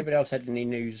 I don't know if anybody else had any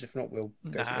news. If not, we'll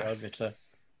go Nah. straight over to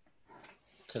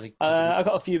the. I've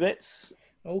got a few bits.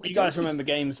 Okey You guys dokey. remember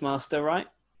Games Master, right?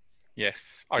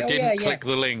 Yes, I Oh, didn't yeah. click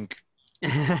the link.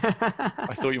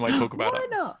 I thought you might talk about Why it.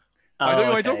 not? I thought you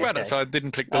Oh, might talk okay, about it, okay. so I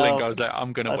didn't click the link. Oh, I was like,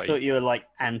 I'm gonna I wait. thought you were like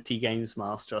anti-Games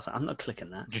Master or something. I'm not clicking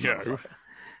that. No.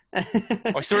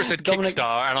 I saw it said Dominic-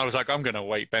 Kickstarter, and I was like, I'm gonna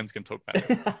wait. Ben's gonna talk about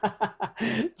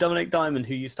it. Dominic Diamond,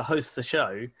 who used to host the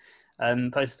show,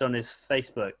 posted on his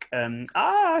Facebook.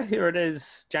 Here it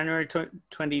is. January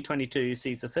 2022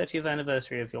 sees the 30th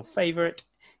anniversary of your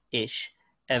favorite-ish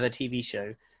ever TV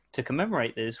show. To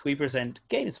commemorate this, we present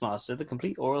Games Master, the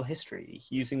complete oral history,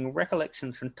 using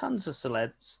recollections from tons of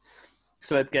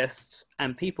celeb guests,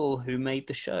 and people who made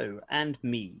the show, and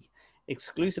me.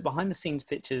 Exclusive behind-the-scenes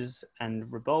pictures and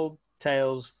ribald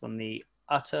tales from the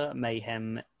utter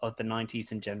mayhem of the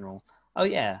 90s in general. Oh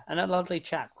yeah, and a lovely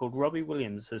chap called Robbie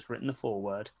Williams has written the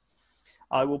foreword.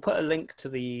 I will put a link to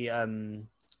the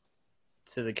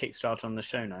Kickstarter on the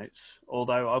show notes,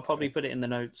 although I'll probably put it in the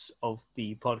notes of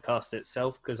the podcast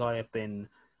itself because I have been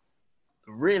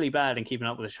really bad in keeping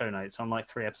up with the show notes. I'm like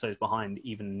 3 episodes behind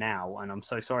even now, and I'm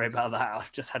so sorry about that.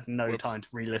 I've just had no Whoops. time to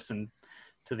re-listen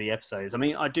to the episodes. I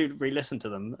mean, I do re-listen to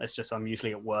them. It's just I'm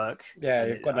usually at work. Yeah, and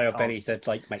you've got I no can't- ability to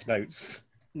like make notes.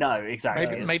 No,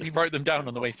 exactly. Maybe It's wrote them down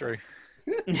on the way through.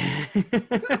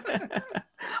 I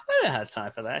don't have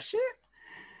time for that shit.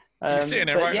 You're sitting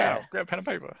there but right yeah. now. Grab pen and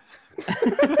paper.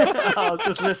 I'll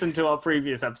just listen to our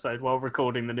previous episode while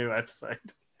recording the new episode.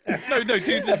 No, do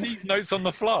these notes on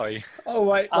the fly. Oh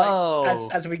right, Oh.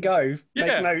 as we go,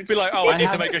 Yeah, make notes. be like, oh, I I need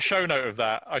have- to make a show note of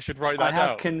that. I should write I that have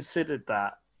down. considered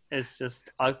that. It's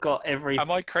just I've got every.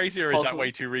 Am I crazy or is that Possible.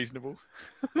 way too reasonable?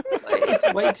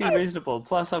 It's way too reasonable.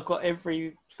 Plus, I've got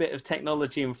every bit of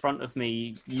technology in front of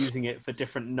me, using it for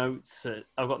different notes.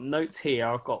 I've got notes here.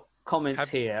 I've got comments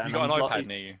here. Have you and got an I'm iPad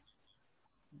near you?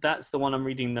 That's the one I'm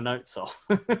reading the notes off.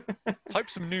 Type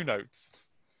some new notes.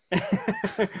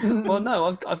 Well,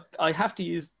 no, I have to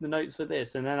use the notes for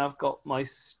this, and then I've got my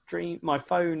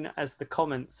phone as the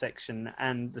comments section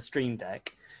and the stream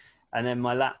deck, and then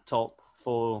my laptop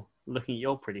for looking at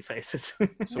your pretty faces.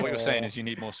 So what you're saying is you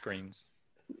need more screens.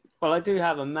 Well, I do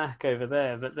have a Mac over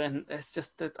there, but then it's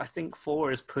just that I think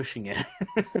 4 is pushing it.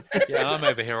 Yeah, I'm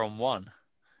over here on 1.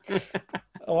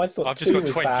 Oh, I thought I've just 2 got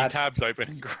was 20 bad. tabs open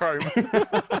in Chrome.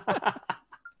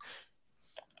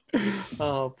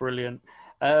 Oh, brilliant.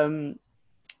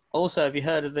 Also, have you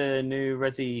heard of the new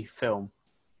Resi film?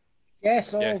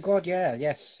 Yes. Oh Yes. God. Yeah.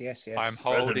 Yes. I'm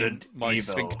holding Resident my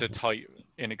Evil. sphincter tight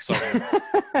in excitement.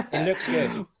 It looks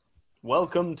good.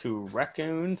 Welcome to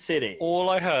Raccoon City. All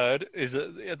I heard is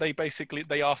that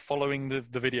they are following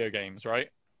the video games, right?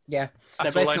 Yeah.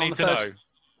 That's They're all I based on need the to first- know.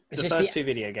 Is The this first the, 2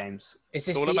 video games. is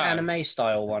this all the about. anime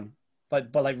style one?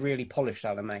 But like really polished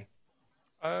anime.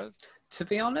 To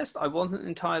be honest, I wasn't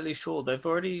entirely sure. They've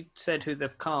already said who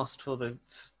they've cast for the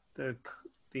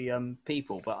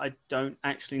people, but I don't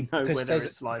actually know Because whether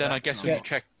it's live Then I action guess or when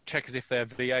not. you check as if they're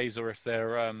VAs or if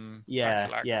they're actual Yeah.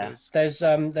 actors.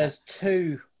 There's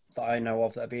two that I know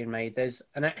of that are being made. There's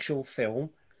an actual film,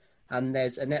 and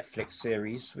there's a Netflix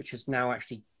series which is now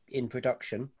actually in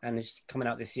production and is coming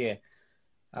out this year.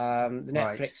 The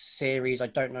Netflix Right. series, I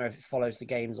don't know if it follows the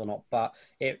games or not, but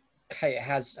it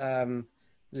has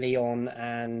Leon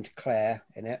and Claire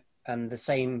in it, and the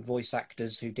same voice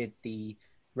actors who did the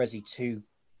Resi 2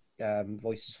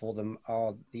 voices for them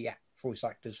are the voice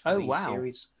actors for Oh, the wow.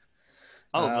 series.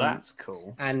 Oh, Um, that's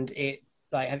cool. And it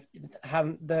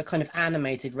have the kind of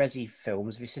animated Resi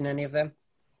films. Have you seen any of them?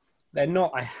 They're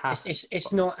not. I have.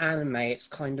 It's not anime. It's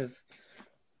kind of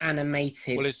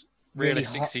animated. Well, it's really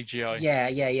realistic hot- CGI.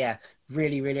 Yeah.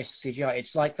 Really realistic CGI.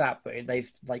 It's like that, but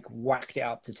they've like whacked it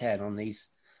up to 10 on these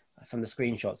from the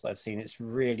screenshots that I've seen. It's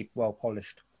really well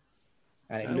polished,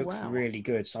 and it Oh, looks wow. really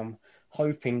good. So I'm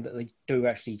hoping that they do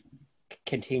actually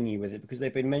continue with it, because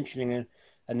they've been mentioning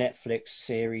a Netflix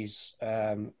series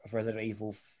of Resident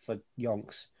Evil for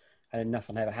yonks, and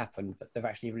nothing ever happened. But they've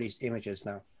actually released images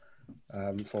now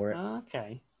for it.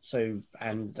 Okay. So,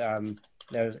 and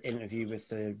there was an interview with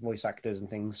the voice actors and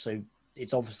things. So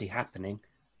it's obviously happening,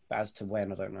 but as to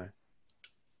when, I don't know.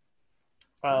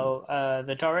 Well,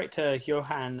 the director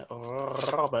Johan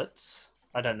Roberts.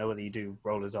 I don't know whether you do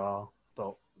Rollers R,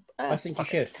 but I think you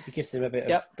fuck it. should. It gives them a bit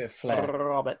Yep. of flair.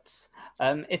 Roberts.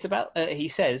 It's about. He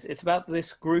says it's about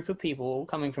this group of people all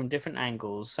coming from different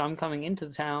angles. Some coming into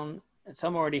the town, and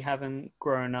some already having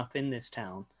grown up in this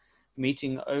town,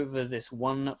 meeting over this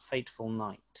one fateful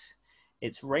night.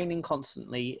 It's raining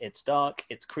constantly. It's dark.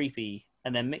 It's creepy,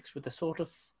 and then mixed with the sort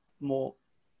of more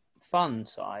fun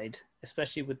side,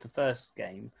 especially with the first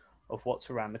game of what's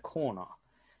around the corner.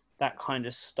 That kind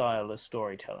of style of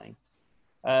storytelling.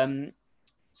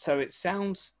 So it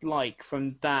sounds like,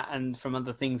 from that and from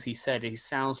other things he said, it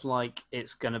sounds like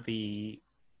it's going to be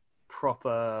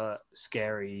proper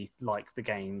scary like the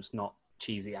games, not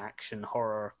cheesy action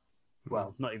horror.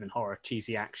 Well, not even horror,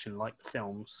 cheesy action like the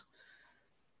films.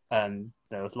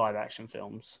 Those live action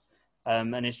films.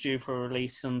 And it's due for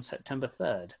release on September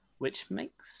 3rd, which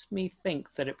makes me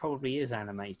think that it probably is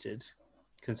animated,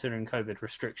 considering COVID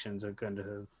restrictions are going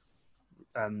to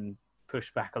have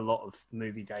pushed back a lot of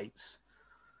movie dates.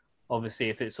 Obviously,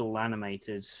 if it's all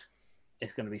animated,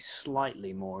 it's going to be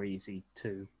slightly more easy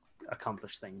to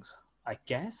accomplish things, I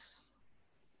guess.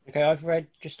 Okay, I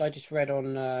just read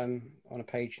on a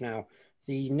page now.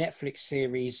 The Netflix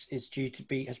series has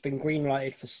been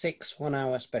greenlighted for 6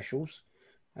 1-hour specials,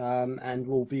 and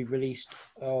will be released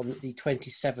on the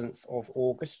 27th of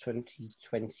August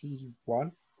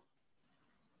 2021.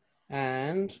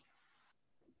 And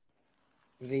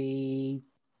the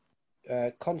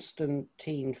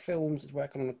Constantine Films is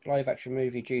working on a live action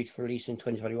movie due for release in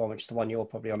 2021, which is the one you're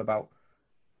probably on about.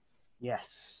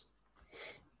 Yes.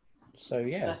 So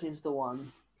yeah, That is the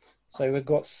one. so we've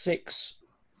got 6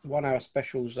 1-hour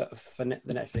specials for the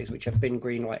Netflix, which have been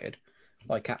greenlighted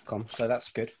by Capcom. So that's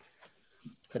good.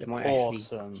 That it might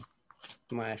Awesome.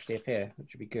 actually appear,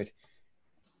 which would be good.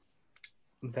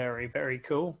 Very, very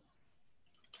cool.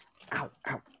 Ow.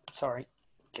 Sorry.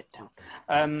 Get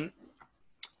down.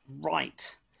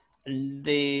 Right.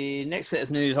 The next bit of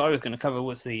news I was going to cover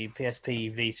was the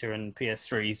PSP, Vita, and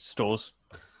PS3 stores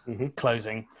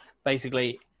closing.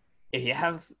 Basically, if you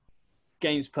have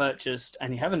games purchased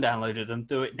and you haven't downloaded them,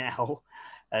 do it now.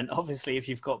 And obviously, if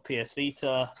you've got PS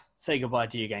Vita, say goodbye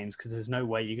to your games, because there's no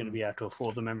way you're going to be able to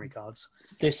afford the memory cards.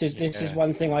 This is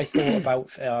one thing I thought about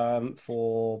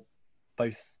for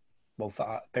both, well,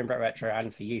 for Ben Brett Retro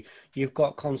and for you. You've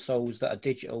got consoles that are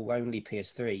digital only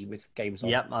PS3 with games on.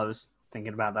 Yep, I was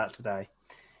thinking about that today.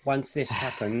 Once this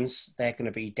happens, they're going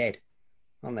to be dead,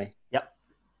 aren't they? Yep.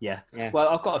 Yeah. Yeah. Well,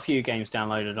 I've got a few games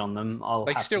downloaded on them.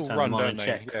 They have still to turn run, them on don't and they?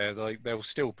 check. Yeah, they'll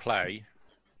still play.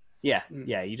 Yeah.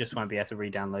 You just won't be able to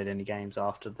re-download any games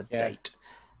after the Yeah. date.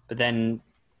 But then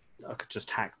I could just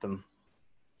hack them.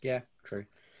 Yeah, true.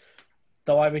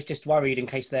 Though I was just worried in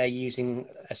case they're using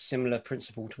a similar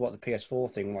principle to what the PS4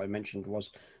 thing what I mentioned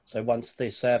was. So once the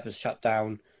servers shut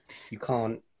down, you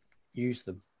can't use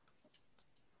them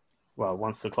Well,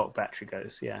 once the clock battery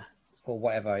goes, yeah. or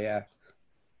whatever. Yeah,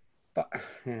 but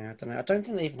yeah, I don't know. I don't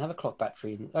think they even have a clock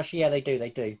battery. Actually, yeah, they do. They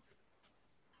do.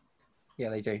 Yeah,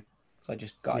 they do. I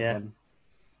just got one.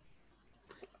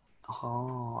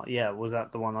 Oh, yeah. Was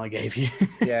that the one I gave you?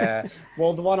 Yeah.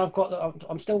 Well, the one I've got,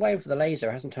 I'm still waiting for the laser.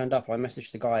 It hasn't turned up. I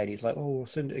messaged the guy and he's like, "Oh, I'll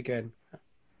send it again."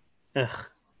 Ugh.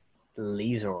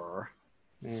 Laser.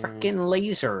 Yeah. Freaking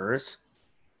lasers.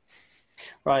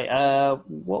 Right.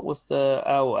 What was the?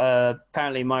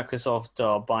 Apparently Microsoft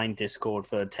are buying Discord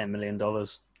for $10 million.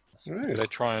 They're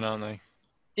trying, aren't they?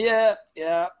 Yeah.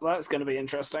 That's going to be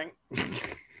interesting.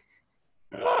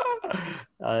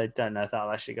 I don't know if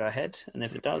that'll actually go ahead, and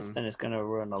if it does, then it's going to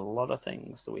ruin a lot of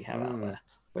things that we have out there,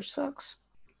 which sucks.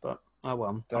 But oh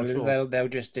well. I'm sure. They'll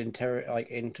just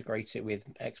integrate it with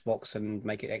Xbox and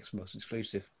make it Xbox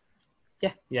exclusive.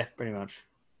 Yeah, pretty much.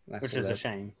 Which is a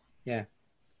shame. Yeah.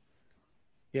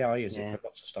 Yeah, I use it for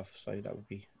lots of stuff, so that would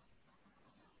be...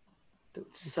 That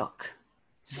would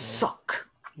suck.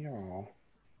 Yeah.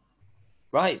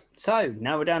 Right, so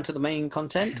now we're down to the main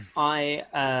content. We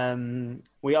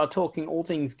are talking all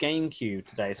things GameCube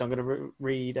today, so I'm going to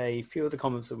read a few of the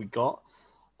comments that we got.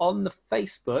 On the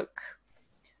Facebook,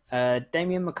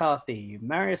 Damien McCarthy,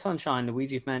 Mario Sunshine,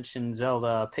 Luigi's Mansion,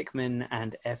 Zelda, Pikmin,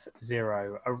 and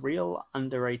F-Zero, a real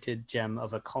underrated gem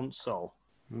of a console.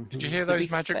 Did you hear those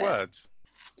magic words?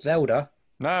 Zelda?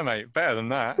 No, mate, better than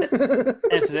that.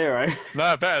 F-Zero?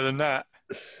 No, better than that.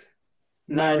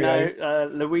 No,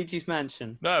 Luigi's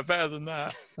Mansion. No, better than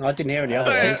that. I didn't hear any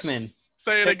other ones. Pikmin.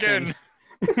 Say it again.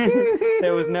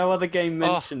 There was no other game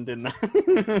mentioned in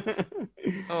that.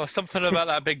 Something about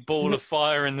that big ball of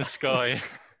fire in the sky.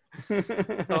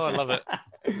 Oh, I love it.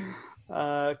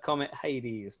 Comet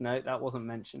Hades. No, that wasn't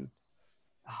mentioned.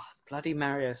 Bloody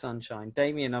Mario Sunshine.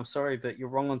 Damien, I'm sorry, but you're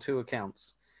wrong on two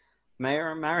accounts.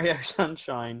 Mario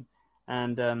Sunshine,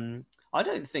 and I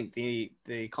don't think the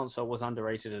console was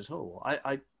underrated at all.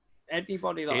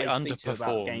 Anybody that I speak to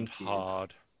about GameCube,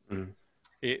 hard.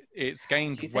 It's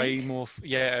gained way more.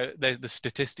 The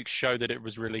statistics show that it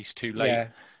was released too late. Yeah,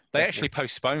 they actually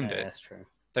postponed it. That's true.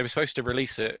 They were supposed to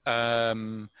release it,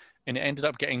 and it ended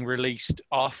up getting released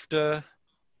after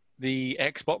the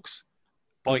Xbox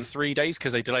by 3 days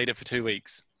because they delayed it for 2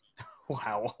 weeks.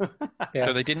 Wow.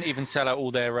 So they didn't even sell out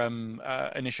all their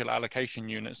initial allocation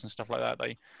units and stuff like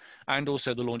that. And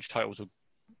also the launch titles were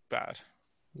bad.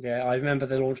 Yeah, I remember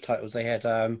the launch titles. They had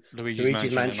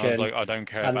Luigi's Mansion, and I was like, I don't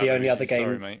care. And about the only other game,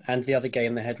 sorry, mate. And the other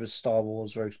game they had was Star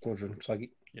Wars Rogue Squadron.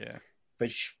 Yeah,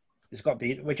 which it's got to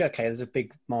be. Which okay, there's a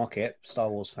big market, Star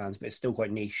Wars fans, but it's still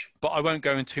quite niche. But I won't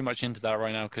go in too much into that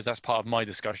right now because that's part of my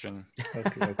discussion.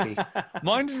 Okay.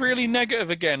 Mine's really negative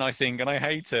again, I think, and I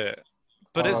hate it.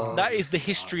 But that is the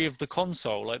history of the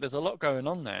console. Like, there's a lot going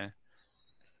on there.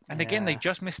 And again, they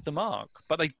just missed the mark.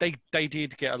 But they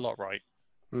did get a lot right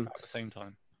at the same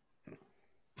time.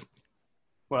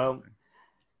 Well,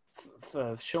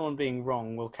 for Sean being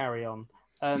wrong, we'll carry on.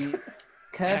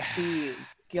 Kirsty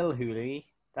Gilhooly,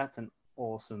 that's an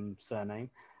awesome surname,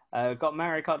 got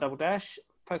Mario Kart Double Dash,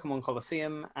 Pokemon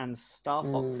Colosseum, and Star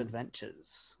Fox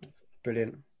Adventures.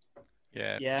 Brilliant.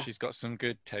 Yeah, she's got some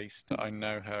good taste. I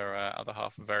know her other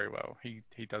half very well.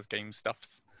 He does game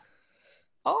stuffs.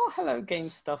 Oh, hello, game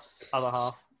stuff's other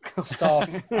half.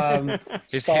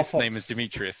 His name is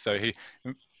Demetrius, so he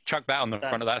chuck that on the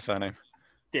front of that surname.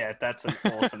 Yeah, that's an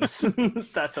awesome.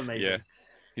 That's amazing. Yeah,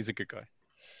 he's a good guy.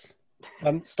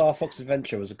 Star Fox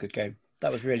Adventure was a good game.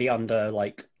 That was really under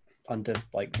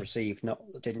received.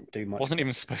 Didn't do much. Wasn't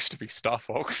even supposed to be Star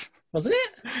Fox. Wasn't it?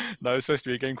 No, it was supposed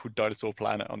to be a game called Dinosaur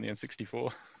Planet on the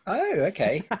N64. Oh,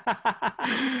 okay.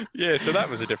 Yeah, so that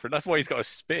was a different. That's why he's got a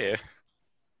spear.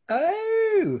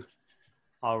 Oh,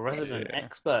 our resident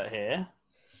expert here.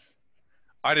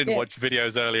 I didn't watch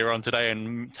videos earlier on today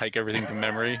and take everything from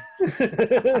memory.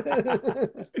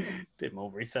 Did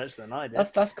more research than I did.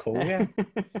 That's cool. Yeah.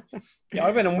 Yeah,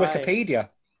 I went on Wikipedia.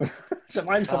 So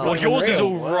mine's probably yours is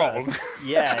all wrong.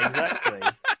 Yeah, exactly.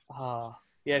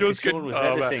 Yeah, because Sean was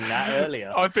editing that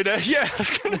earlier. I've been, I was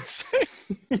going to say.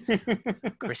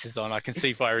 Chris is on. I can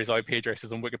see via his IP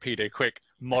addresses on Wikipedia. Quick,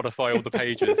 modify all the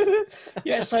pages.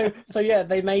 Yeah, so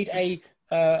they made a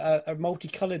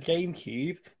multicolored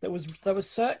GameCube that was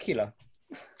circular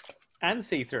and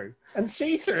see-through.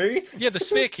 Yeah, the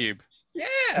Sphere Cube.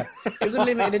 Yeah, it was a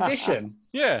limited edition.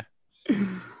 Yeah.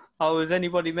 Oh, has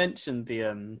anybody mentioned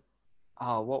the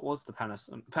what was the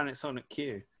Panasonic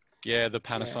Q? Yeah, the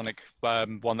Panasonic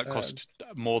one that cost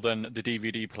more than the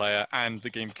DVD player and the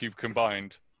GameCube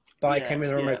combined. But it came with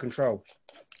a remote control.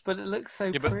 But it looks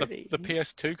so pretty. But the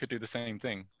PS2 could do the same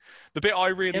thing. The bit I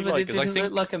really like is I think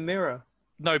look like a mirror.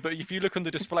 No, but if you look on the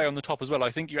display on the top as well,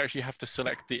 I think you actually have to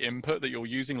select the input that you're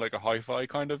using, like a hi-fi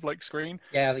kind of like screen.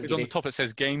 Yeah, I think because on the top it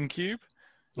says GameCube,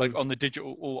 like on the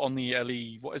digital or on the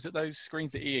LE. What is it? Those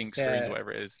screens, the e-ink screens,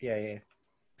 whatever it is. Yeah.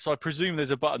 So I presume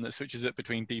there's a button that switches it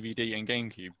between DVD and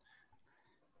GameCube.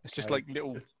 It's just like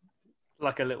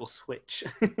a little switch.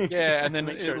 Yeah, and then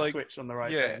make sure it switched on the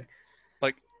right thing.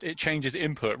 Like it changes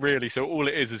input really. So all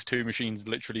it is two machines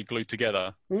literally glued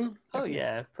together. Oh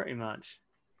yeah, pretty much.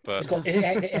 But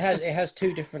it has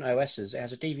two different OSs. It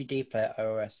has a DVD player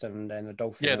OS and then a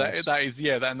Dolphin yeah, OS.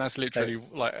 and that's literally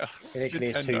like It literally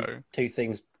is Nintendo. two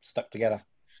things stuck together.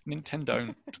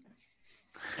 Nintendo.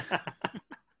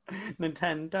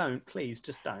 Nintendo, don't. Please,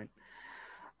 just don't.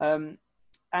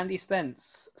 Andy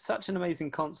Spence, such an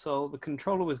amazing console. The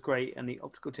controller was great, and the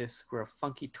optical discs were a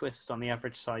funky twist on the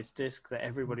average size disc that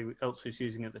everybody else was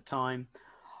using at the time.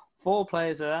 4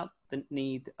 players without the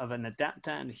need of an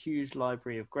adapter and a huge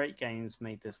library of great games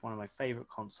made this one of my favorite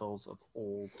consoles of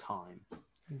all time.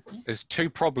 There's 2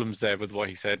 problems there with what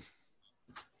he said.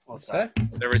 What's that?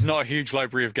 There is not a huge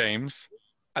library of games,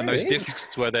 and those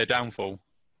discs were their downfall.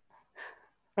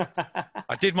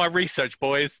 I did my research,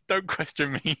 boys. Don't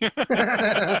question me.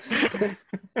 I've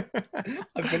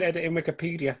been editing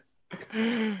Wikipedia.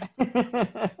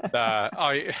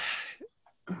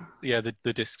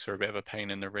 The discs are a bit of a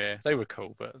pain in the rear. They were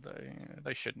cool, but they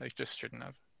just shouldn't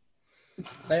have.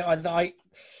 They were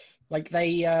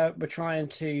trying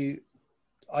to.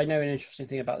 I know an interesting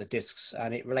thing about the discs,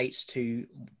 and it relates to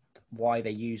why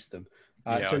they use them.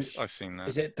 I've seen that.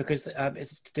 Is it because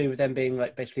it's to do with them being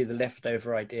like basically the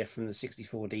leftover idea from the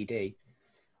 64 DD?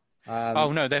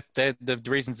 No, they're the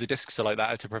reasons the discs are like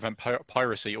that are to prevent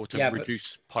piracy or to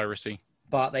reduce piracy.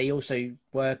 But they also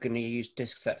were going to use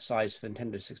discs that size for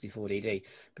Nintendo 64 DD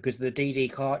because the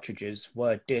DD cartridges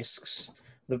were discs.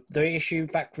 The issue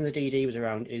back from the DD was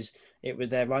around is it was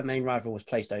their main rival was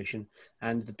PlayStation,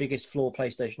 and the biggest flaw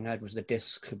PlayStation had was the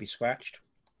discs could be scratched.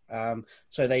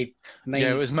 So they made...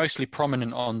 Yeah, it was mostly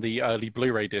prominent on the early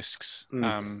Blu-ray discs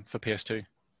for PS2.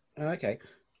 Okay.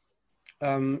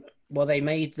 Well,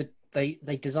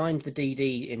 they designed the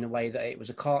DD in a way that it was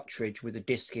a cartridge with a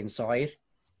disc inside.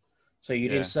 So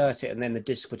you'd insert it, and then the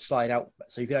disc would slide out.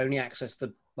 So you could only access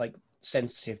the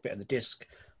sensitive bit of the disc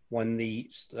when the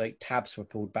tabs were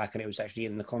pulled back, and it was actually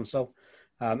in the console.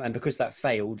 And because that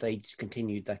failed, they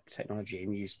discontinued that technology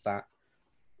and used that.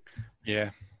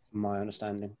 Yeah, from my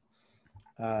understanding.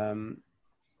 But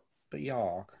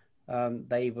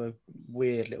they were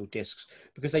weird little discs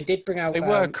because they did bring out. They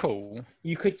were cool.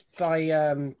 You could buy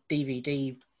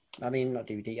DVD. I mean, not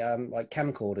DVD. Like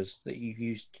camcorders that you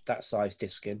used that size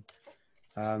disc in.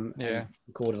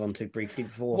 Recorded onto briefly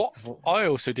before. What I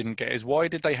also didn't get is why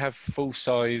did they have full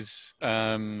size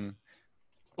DVD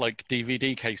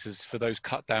cases for those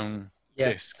cut down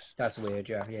discs? That's weird.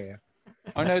 Yeah.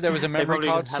 I know there was a memory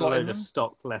card slot. Had a load of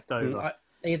stock left over.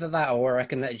 Either that, or I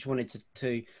reckon they just wanted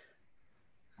to.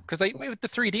 Because with the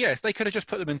 3DS, they could have just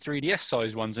put them in 3DS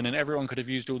size ones, and then everyone could have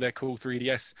used all their cool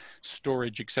 3DS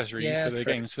storage accessories for their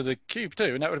games for the Cube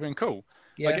too, and that would have been cool.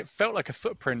 Yeah. It felt like a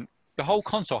footprint. The whole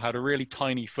console had a really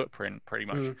tiny footprint, pretty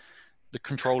much. The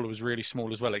controller was really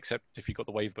small as well, except if you got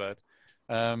the Wavebird.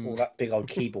 Or that big old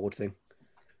keyboard thing.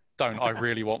 I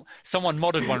really want. Someone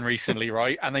modded one recently,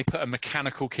 right? And they put a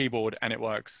mechanical keyboard, and it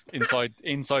works inside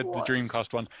the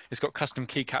Dreamcast one. It's got custom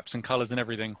keycaps and colors and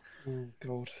everything. Oh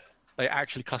God! They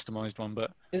actually customized one,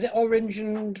 but is it orange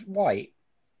and white?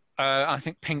 I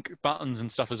think pink buttons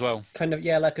and stuff as well. Kind of,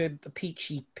 like a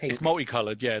peachy pink. It's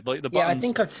multicolored, like the buttons. Yeah, I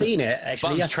think I've seen it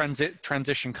actually. Buttons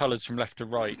transition colors from left to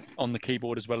right on the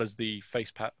keyboard as well as the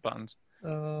facepad buttons.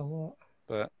 What?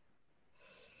 But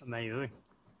amazing.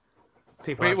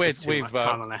 People have too much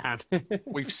time on their hand.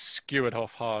 We've skewered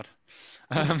off hard.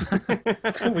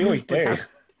 We always do.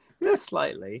 Just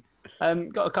slightly.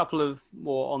 Got a couple of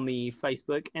more on the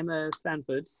Facebook. Emma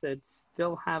Stanford said,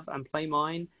 still have and play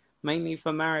mine, mainly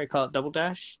for Mario Kart Double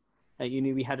Dash. You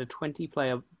knew we had a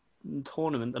 20-player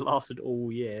tournament that lasted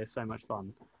all year. So much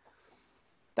fun.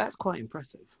 That's quite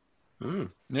impressive.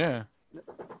 Yeah.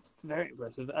 Very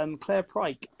impressive. Claire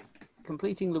Pryke.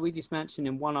 Completing Luigi's Mansion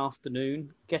in one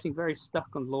afternoon, getting very stuck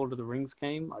on Lord of the Rings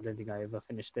game. I don't think I ever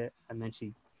finished it. And then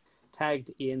she tagged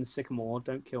Ian Sycamore,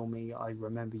 don't kill me. I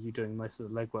remember you doing most of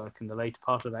the legwork in the later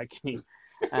part of that game.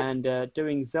 And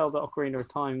doing Zelda Ocarina of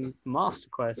Time Master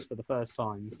Quest for the first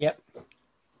time. Yep.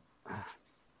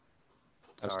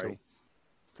 Sorry. Cool.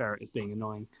 Ferret is being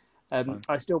annoying.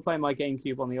 I still play my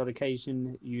GameCube on the odd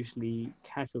occasion, usually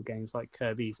casual games like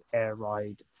Kirby's Air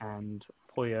Ride and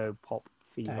Puyo Pop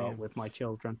Fever with my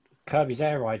children. Kirby's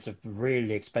Air Ride's a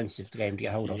really expensive game to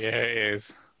get hold of. Yeah, it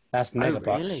is. That's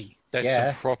megabucks. Really? There's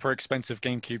some proper expensive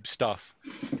GameCube stuff.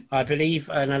 I believe,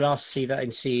 and I last see that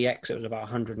in CEX, it was about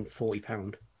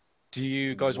 £140. Do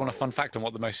you guys want a fun fact on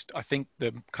what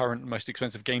the current most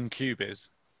expensive GameCube is?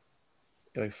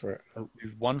 Go for it.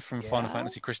 One from Final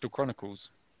Fantasy Crystal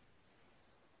Chronicles.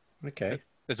 Okay.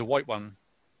 There's a white one.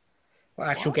 Well,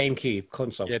 actual GameCube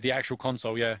console. Yeah, the actual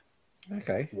console, yeah.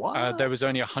 Okay. What? There was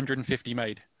only 150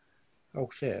 made. Oh,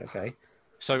 shit, okay.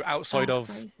 So outside of...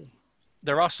 crazy.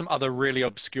 there are some other really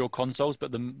obscure consoles,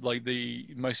 but the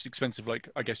most expensive, like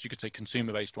I guess you could say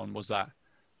consumer-based one was that.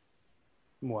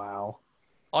 Wow.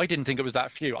 I didn't think it was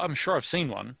that few. I'm sure I've seen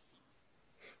one.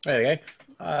 There we go.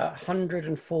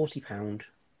 £140.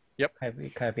 Yep.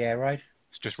 Kirby Air Ride.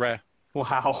 It's just rare.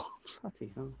 Wow.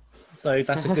 Bloody hell. So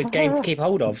that's a good game to keep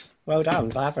hold of. Well done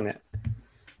for having it.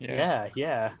 Yeah.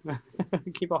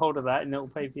 Keep a hold of that, and it'll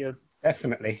pay for your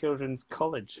Definitely. children's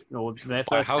college or their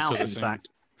Buy a first house house, with it in soon. fact.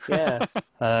 Yeah.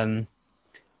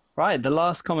 Right. The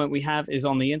last comment we have is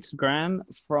on the Instagram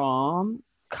from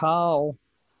Carl.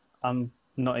 I'm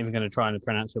not even going to try and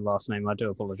pronounce your last name. I do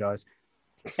apologize.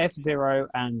 F-Zero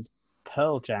and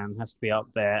Pearl Jam has to be up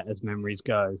there as memories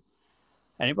go.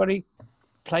 Anybody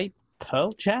play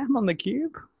Pearl Jam on the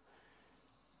Cube?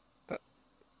 I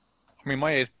mean,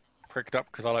 my ears pricked up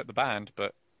because I like the band,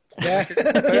 but Yeah.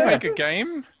 they make a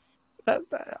game.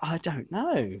 I don't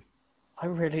know. I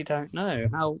really don't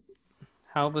know.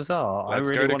 How bizarre. Let's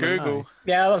I go really to want to Google. know.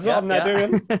 Yeah, that's what I'm now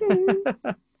doing.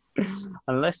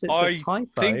 Unless it's I a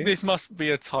typo. think this must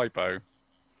be a typo.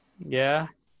 Yeah.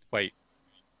 Wait.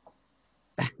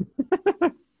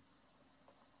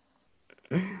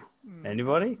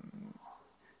 Anybody?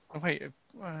 Oh, wait.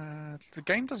 The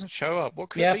game doesn't show up. What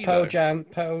could Yeah, it be, Pearl though? Jam.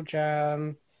 Pearl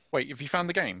Jam. Wait, have you found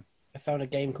the game? I found a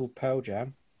game called Pearl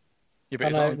Jam. Yeah, but Oh,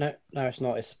 it's no, on... no, it's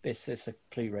not. It's a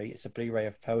Blu-ray. It's a Blu-ray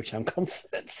of Pearl Jam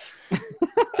concerts.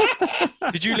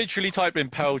 Did you literally type in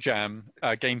Pearl Jam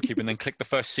GameCube and then click the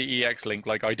first CEX link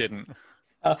like I didn't?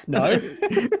 No.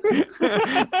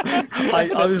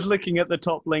 I was looking at the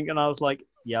top link and I was like,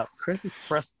 yep, Chris has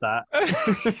pressed that.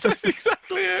 That's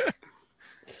exactly it.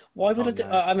 Why would Oh, I do? no.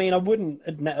 I mean, I wouldn't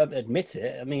admit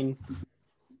it. I mean,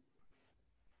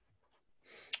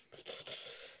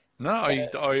 No,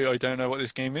 I don't know what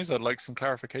this game is. I'd like some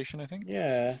clarification, I think.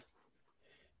 yeah.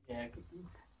 Yeah.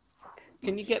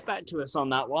 Can you get back to us on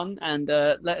that one and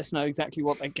let us know exactly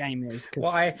what that game is? Because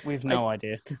Well, we've no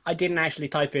idea. I didn't actually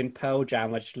type in Pearl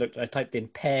Jam. I typed in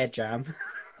Pear Jam,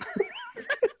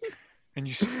 And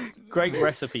you... Great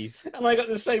recipes. and I got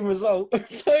the same result.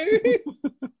 So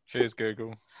Cheers,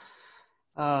 Google.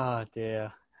 Oh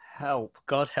dear. Help.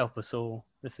 God help us all.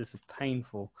 This is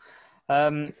painful.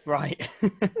 Right.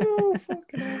 Oh,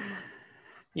 fucking hell.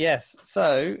 Yes.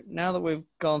 So now that we've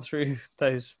gone through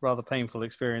those rather painful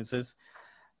experiences,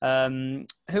 who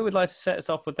would like to set us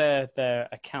off with their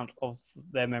account of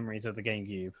their memories of the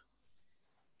GameCube?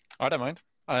 I don't mind.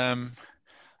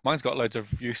 Mine's got loads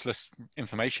of useless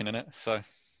information in it, so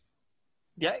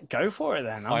Yeah, go for it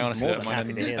then. I'm I honestly more don't than mind.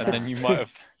 happy to hear And that. then you might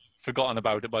have forgotten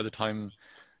about it by the time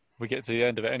we get to the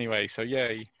end of it anyway, so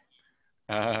yay.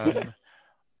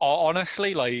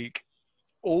 Honestly, like,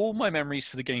 all my memories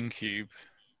for the GameCube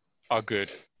are good.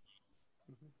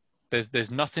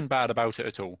 There's nothing bad about it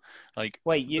at all. Like,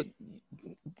 Wait,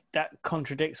 that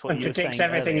contradicts what you were saying Contradicts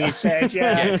everything earlier. you said.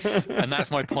 Yeah. yes, and that's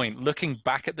my point. Looking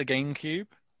back at the GameCube,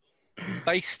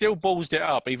 they still ballsed it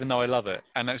up, even though I love it,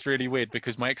 and that's really weird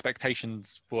because my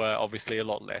expectations were obviously a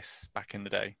lot less back in the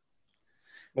day.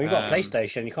 Well, you've got a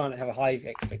PlayStation. You can't have a high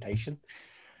expectation.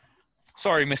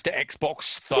 Sorry, Mr.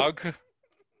 Xbox thug.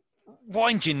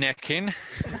 Wind your neck in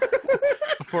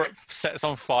before it sets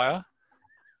on fire.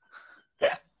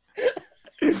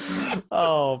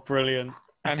 Oh, brilliant.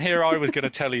 And here I was going to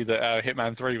tell you that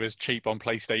Hitman 3 was cheap on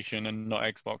PlayStation and not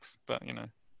Xbox, but you know.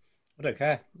 I don't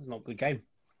care. It's not a good game.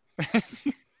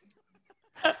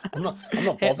 I'm not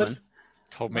bothered. Hitman.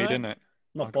 Told me, No. didn't it?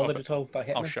 Not bothered at all about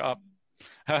I'll Hitman. shut up.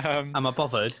 Am I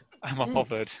bothered? Am I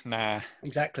bothered? Nah.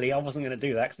 Exactly. I wasn't going to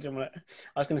do that because I didn't want to.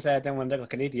 I was going to say I don't want to look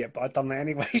like an idiot, but I've done that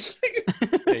anyway. So.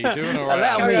 Yeah, you're doing all right.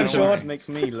 Allow Carry on, me Sean. to make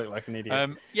me look like an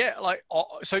idiot. Yeah, like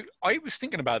so. I was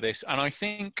thinking about this, and I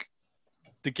think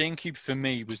the GameCube for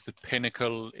me was the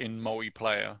pinnacle in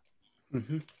multiplayer.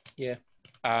 Mm-hmm. Yeah.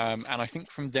 And I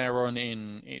think from there on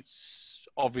in, it's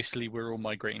obviously we're all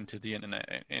migrating to the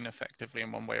internet ineffectively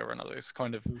in one way or another. It's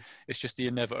kind of it's just the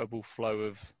inevitable flow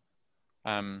of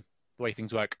the way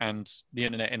things work, and the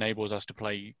internet enables us to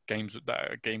play games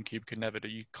that a GameCube could never do.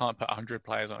 You can't put 100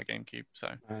 players on a GameCube, so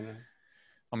I know.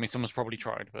 I mean, someone's probably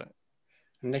tried, but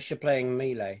Unless you're playing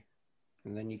Melee,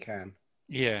 and then you can.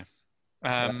 yeah.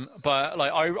 But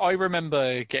like I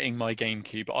remember getting my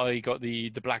GameCube. I got the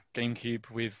black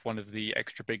GameCube with one of the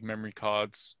extra big memory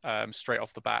cards straight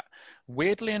off the bat.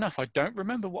 Weirdly enough, I don't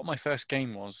remember what my first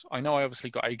game was. I know I obviously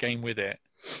got a game with it.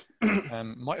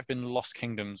 Might have been Lost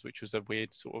Kingdoms, which was a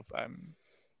weird sort of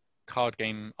card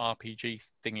game RPG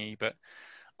thingy. But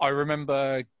I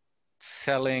remember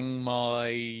selling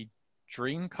my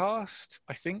Dreamcast,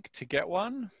 I think, to get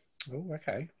one. Oh,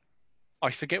 okay. I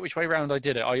forget which way round I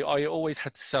did it. I always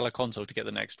had to sell a console to get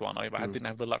the next one. I didn't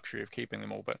have the luxury of keeping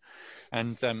them all.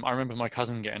 I remember my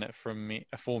cousin getting it for me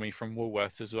from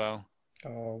Woolworths as well.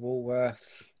 Oh,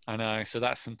 Woolworths. I know. So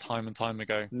that's some time and time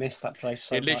ago. Miss that place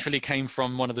so It literally much. came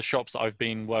from one of the shops that I've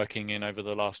been working in over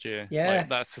the last year. Yeah. Like,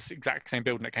 that's the exact same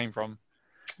building it came from.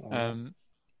 Oh.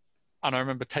 And I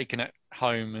remember taking it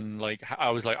home and like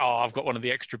I was like, oh, I've got one of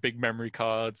the extra big memory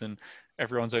cards, and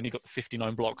everyone's only got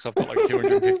 59 blocks. I've got like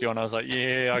 250 on. I was like,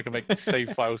 yeah, I can make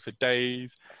save files for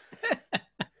days.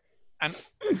 And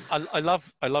I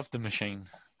love the machine.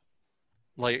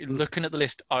 Like looking at the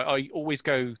list, I always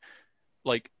go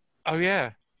like, oh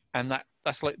yeah, and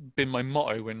that's like been my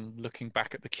motto when looking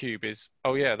back at the cube is,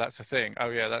 oh yeah, that's a thing. Oh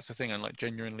yeah, that's a thing, and like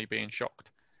genuinely being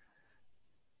shocked.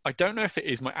 I don't know if it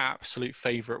is my absolute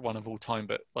favorite one of all time,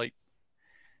 but like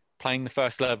playing the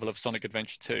first level of Sonic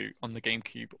Adventure 2 on the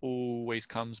GameCube always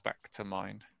comes back to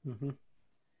mind. Mm-hmm.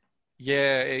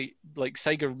 Yeah, like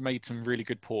Sega made some really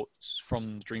good ports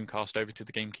from the Dreamcast over to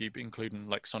the GameCube, including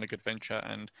like Sonic Adventure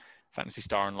and Phantasy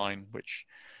Star Online, which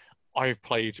I've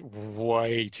played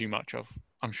way too much of.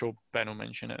 I'm sure Ben will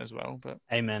mention it as well, but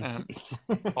Amen.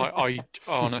 I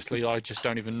honestly, I just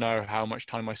don't even know how much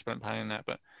time I spent playing that,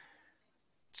 but.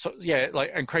 So yeah,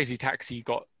 like, and Crazy Taxi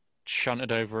got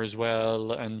shunted over as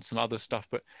well, and some other stuff.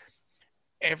 But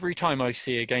every time I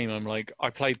see a game, I'm like,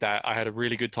 I played that. I had a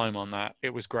really good time on that.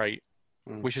 It was great,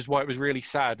 which is why it was really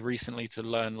sad recently to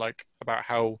learn like about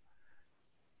how,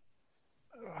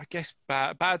 I guess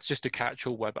bad's just a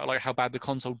catch-all word, but like how bad the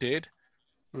console did,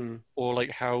 or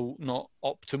like how not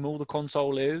optimal the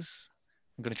console is.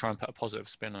 I'm going to try and put a positive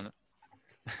spin on it.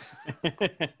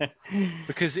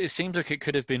 Because it seems like it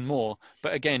could have been more,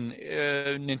 but again,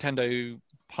 Nintendo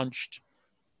punched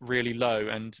really low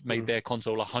and made their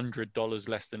console $100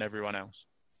 less than everyone else.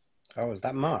 Oh, is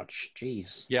that much?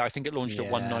 Jeez. Yeah, I think it launched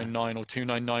at $199 or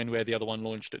 $299, where the other one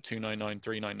launched at $299,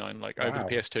 $399, like over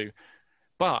the PS2.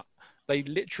 But they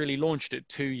literally launched it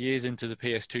 2 years into the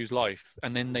PS2's life,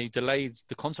 and then the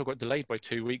console got delayed by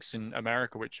 2 weeks in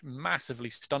America, which massively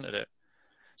stunted it.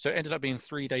 So it ended up being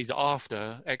 3 days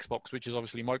after Xbox, which is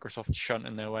obviously Microsoft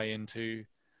shunting their way into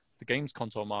the games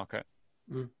console market.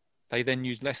 They then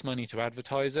used less money to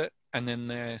advertise it, and then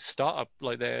their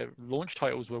their launch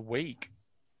titles were weak.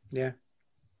 Yeah.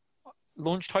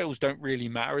 Launch titles don't really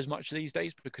matter as much these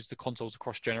days because the console's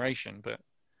across generation, but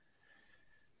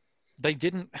they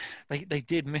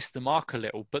did miss the mark a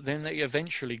little, but then they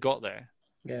eventually got there.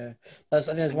 Yeah. I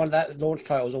think there's one of that launch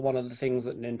titles are one of the things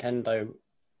that Nintendo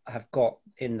have got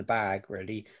in the bag,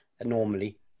 really.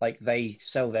 Normally, like they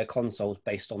sell their consoles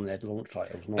based on their launch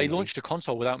titles. Normally. They launched a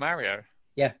console without Mario.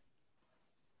 Yeah,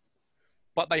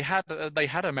 but they had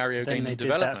a Mario game in development. They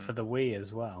did that for the Wii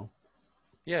as well.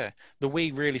 Yeah, the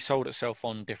Wii really sold itself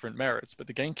on different merits, but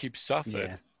the GameCube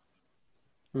suffered.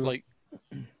 Yeah. Like,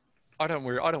 I don't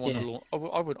want to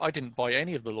launch. I didn't buy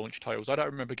any of the launch titles. I don't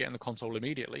remember getting the console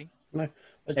immediately. No,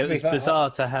 it was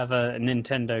bizarre to have a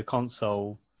Nintendo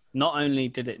console. Not only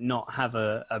did it not have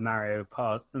a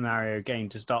Mario game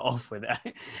to start off with,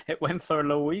 it went for a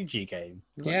Luigi game.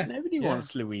 Yeah, nobody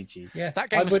wants Luigi. Yeah, that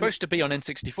game was supposed to be on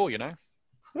N64. You know?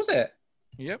 Was it?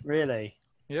 Yep. Really?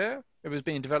 Yeah, it was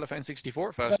being developed for N64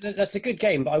 at first. That's a good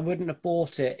game, but I wouldn't have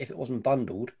bought it if it wasn't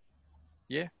bundled.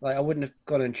 Yeah. Like I wouldn't have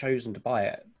gone and chosen to buy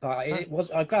it, but it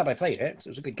was. I'm glad I played it. 'Cause it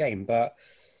was a good game, but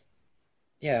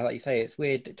yeah, like you say, it's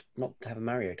weird not to have a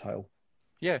Mario title.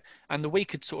 Yeah, and the Wii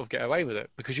could sort of get away with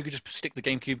it because you could just stick the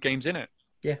GameCube games in it.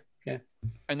 Yeah, yeah.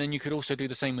 And then you could also do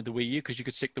the same with the Wii U because you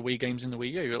could stick the Wii games in the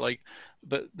Wii U. Like,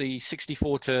 but the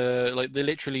 64 to like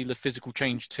the physical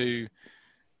change to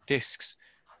discs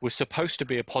was supposed to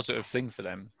be a positive thing for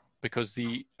them because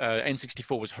the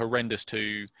N64 was horrendous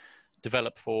to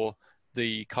develop for.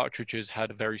 The cartridges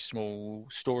had very small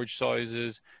storage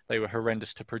sizes. They were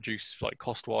horrendous to produce, like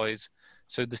cost-wise.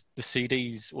 So the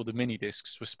CDs or the mini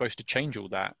discs were supposed to change all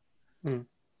that.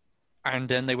 And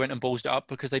then they went and ballsed it up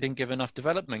because they didn't give enough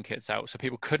development kits out, so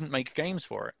people couldn't make games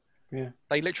for it. Yeah.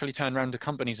 They literally turned around to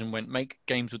companies and went, make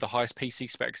games with the highest PC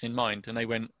specs in mind. And they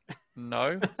went,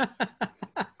 no.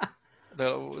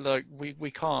 They're like,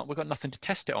 we can't. We've got nothing to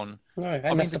test it on. No,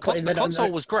 I mean, the console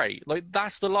was great. Like,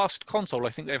 that's the last console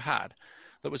I think they've had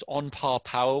that was on par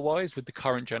power-wise with the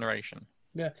current generation.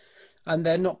 Yeah, and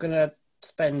they're not going to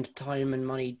spend time and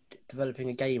money developing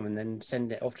a game and then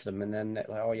send it off to them, and then they're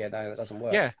like, oh yeah, no, that doesn't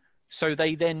work. Yeah, so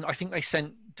I think they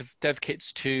sent dev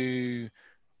kits to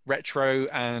Retro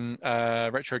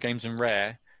Games and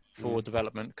Rare for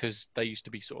development because they used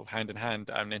to be sort of hand in hand,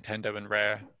 Nintendo and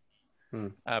Rare.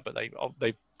 But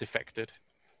they defected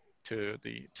to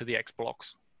the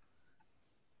Xbox.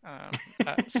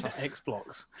 X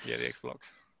blocks. Yeah, the X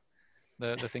blocks.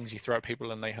 The things you throw at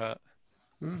people and they hurt.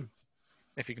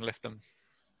 If you can lift them.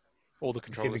 Or the See,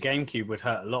 controllers. the GameCube would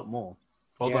hurt a lot more.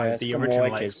 Although Yeah, it's the got more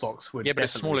original edges. Xbox would Yeah, but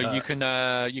it's definitely smaller.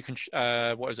 hurt. You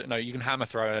can what is it? No, you can hammer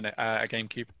throw a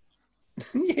GameCube.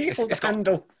 Yeah, the It's got-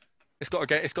 handle. It's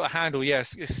got a handle.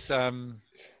 Yes, it's I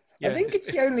think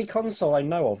it's the only console I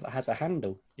know of that has a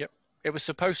handle. Yep. It was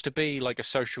supposed to be like a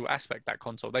social aspect, that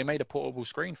console. They made a portable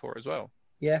screen for it as well.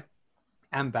 Yeah.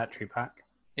 And battery pack.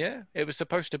 Yeah, it was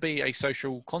supposed to be a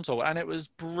social console, and it was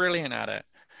brilliant at it.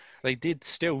 They did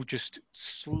still just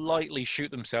slightly shoot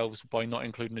themselves by not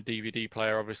including a DVD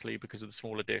player, obviously, because of the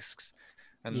smaller discs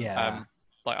and Yeah.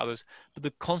 like others. But the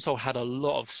console had a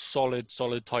lot of solid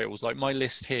titles. Like my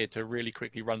list here, to really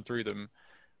quickly run through them,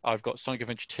 I've got Sonic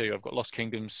Adventure 2, I've got Lost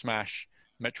Kingdom, Smash,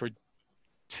 Metroid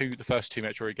 2, the first 2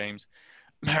 Metroid games,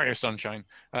 Mario Sunshine,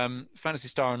 Phantasy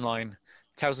Star Online,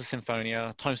 Tales of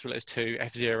Symphonia, Time Splitters 2,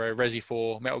 F-Zero, Resi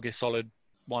 4, Metal Gear Solid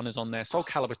 1 is on there, Soul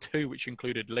Calibur 2, which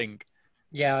included Link.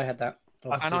 Yeah, I had that.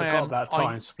 I And I forgot am- about I-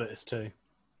 Time Splitters too.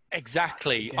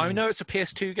 Exactly. Such a good I game. know it's a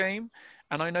PS2 game,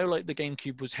 and I know like the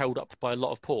GameCube was held up by a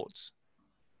lot of ports.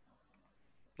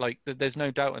 Like, there's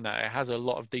no doubt in that. It has a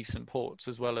lot of decent ports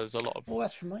as well as a lot of Oh,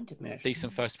 that's reminded me. Actually.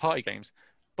 decent first-party games.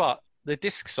 But the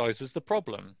disc size was the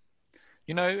problem.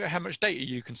 You know how much data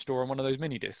you can store on one of those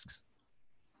mini discs?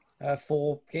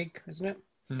 4 gig, isn't it?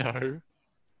 No.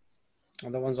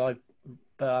 And the ones I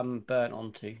burnt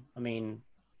onto. I mean,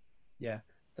 yeah,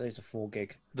 those are 4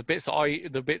 gig. The bits that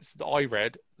I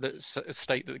read that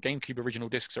state that the GameCube original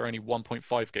discs are only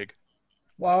 1.5 gig.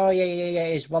 Well, yeah.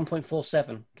 It's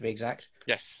 1.47 to be exact.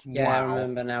 Yes. Yeah, I Wow.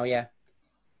 remember now. Yeah,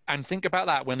 And think about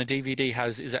that when a DVD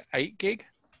is it 8 gig?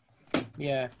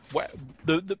 yeah. But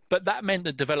that meant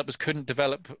that developers couldn't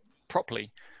develop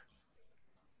properly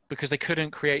because they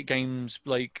couldn't create games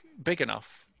like big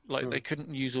enough. Like they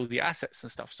couldn't use all the assets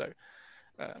and stuff. So,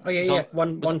 Oh yeah, so- yeah.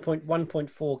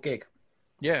 1.4 gig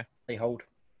yeah, they hold.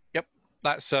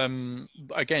 that's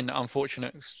again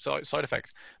unfortunate side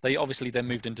effect. They obviously then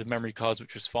moved into memory cards,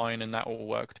 which was fine, and that all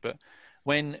worked. But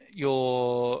when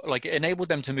you're like, it enabled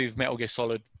them to move Metal Gear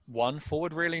Solid 1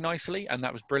 forward really nicely, and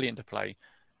that was brilliant to play.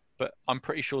 But I'm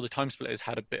pretty sure the Time Splitters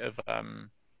had a bit of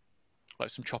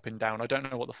like some chopping down. I don't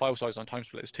know what the file size on Time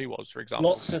Splitters 2 was, for example.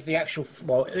 Lots of the actual,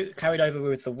 well, it carried over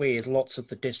with the Wii is lots of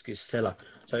the disc is filler,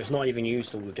 so it's not even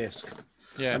used all the disc.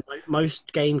 Yeah, And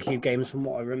most GameCube games, from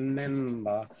what I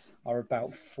remember, are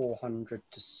about 400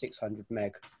 to 600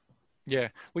 meg. yeah,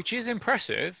 which is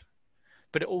impressive,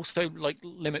 but it also like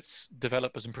limits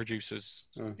developers and producers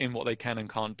in what they can and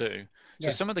can't do. So Yeah.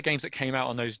 some of the games that came out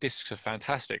on those discs are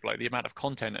fantastic. Like the amount of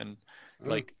content and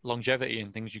like longevity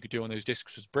and things you could do on those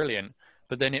discs was brilliant.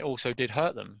 But then it also did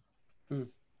hurt them.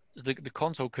 The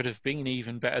console could have been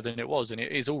even better than it was, and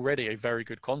it is already a very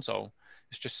good console.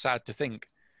 It's just sad to think.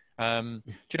 Do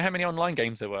you know how many online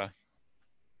games there were?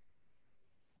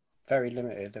 Very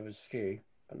limited. There was few.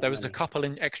 But not There was a many. couple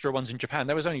in extra ones in Japan.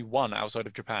 There was only one outside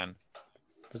of Japan.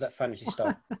 Was that Fantasy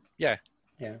Star? Yeah,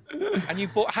 Yeah. and you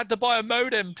had to buy a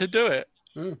modem to do it.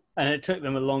 And it took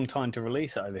them a long time to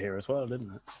release it over here as well,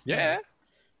 didn't it? Yeah.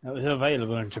 It was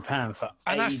available in Japan for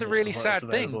And that's the ages really before it was sad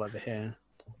thing. available over here.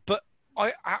 But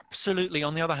I absolutely,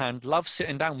 on the other hand, love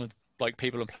sitting down with like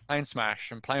people and playing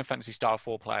Smash and playing Fantasy Star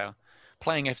 4 player,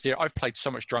 playing F-Zero. I've played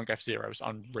so much drunk F-Zero, it's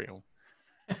unreal.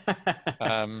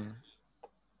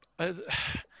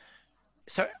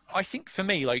 So I think for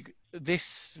me, like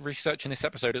this research in this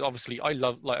episode, is obviously I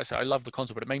love, like I said, I love the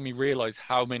console, but it made me realize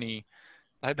how many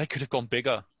they could have gone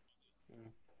bigger.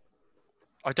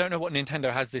 I don't know what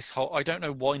Nintendo has this whole. I don't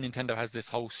know why Nintendo has this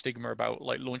whole stigma about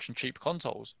like launching cheap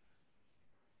consoles.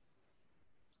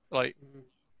 Like,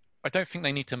 I don't think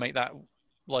they need to make that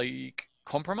like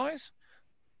compromise.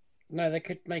 No, they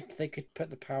could put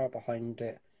the power behind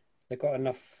it. They've got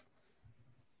enough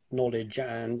knowledge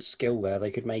and skill there.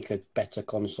 They could make a better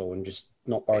console and just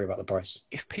not worry about the price.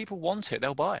 If people want it,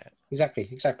 they'll buy it. Exactly.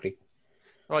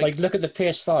 Like, Like, look at the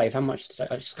PS5. How much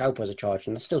scalpers are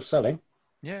charging? They're still selling.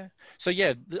 yeah. So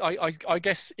yeah, I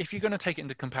guess if you're going to take it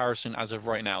into comparison as of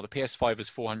right now, the PS5 is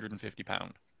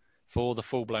 £450 for the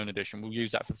full blown edition. We'll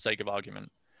use that for the sake of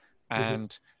argument.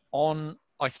 And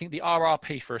I think the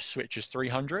RRP for a Switch is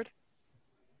 300.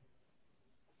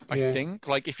 I Yeah. think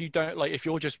like if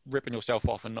you're just ripping yourself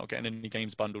off and not getting any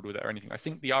games bundled with it or anything, I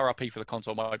think the RRP for the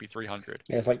console might be 300.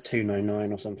 Yeah, it's like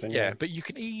 299 or something. Yeah, but you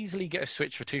can easily get a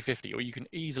Switch for 250, or you can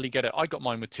easily get it. I got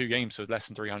mine with 2 games for less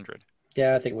than 300.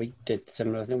 Yeah, I think we did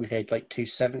similar. I think we paid like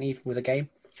 270 with a game.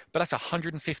 But that's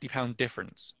 £150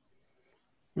 difference,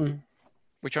 Mm.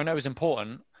 which I know is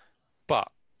important. But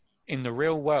in the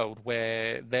real world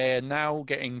where they're now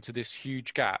getting to this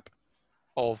huge gap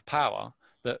of power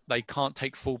that they can't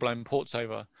take full-blown ports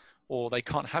over, or they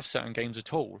can't have certain games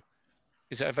at all,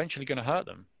 is it eventually going to hurt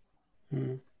them?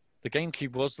 The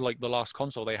GameCube was like the last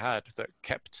console they had that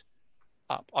kept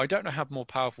up. I don't know how more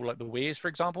powerful like the Wii is, for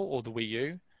example, or the Wii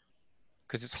U,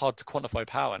 because it's hard to quantify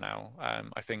power now,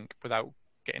 I think, without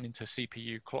getting into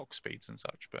CPU clock speeds and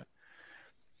such. But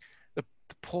the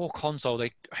poor console,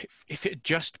 if it had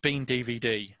just been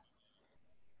DVD,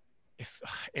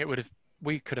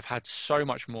 we could have had so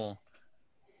much more.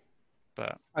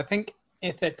 But I think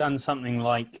if they'd done something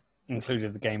like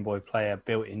included the Game Boy player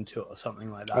built into it or something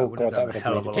like that, Oh, would have God, done that a would have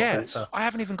hell of a made lot a better. I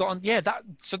haven't even gotten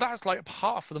that's like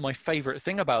half of my favorite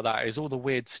thing about that is all the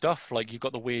weird stuff. Like, you've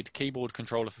got the weird keyboard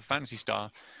controller for Phantasy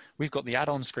Star. We've got the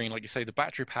add-on screen, like you say, the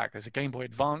battery pack. There's a Game Boy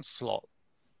Advance slot.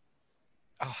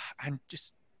 And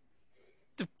just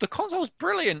the console's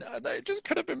brilliant. It just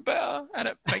could have been better, and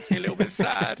it makes me a little bit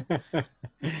sad.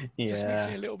 Just makes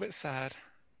me a little bit sad.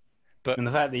 But And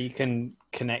the fact that you can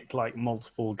connect like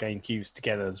multiple GameCubes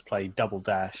together to play Double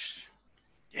Dash,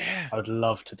 yeah, I would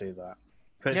love to do that.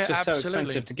 But Yeah, it's just so absolutely.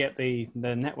 expensive to get the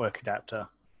network adapter.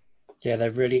 Yeah, they're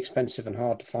really expensive and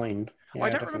hard to find. Yeah, I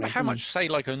don't remember definitely. how much, say,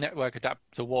 like a network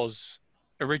adapter was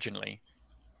originally,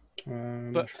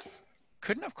 but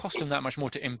couldn't have cost them that much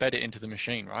more to embed it into the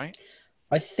machine, right?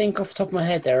 I think off the top of my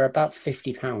head, they're about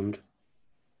 £50. Yeah,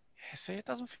 see, it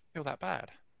doesn't feel that bad.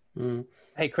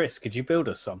 Hey, Chris, could you build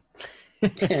us some?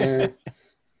 Yeah.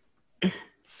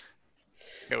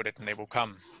 Build it and they will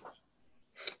come.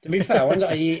 To be fair, I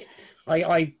wonder, you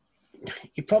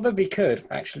probably could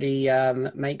actually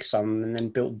make some and then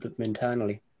build them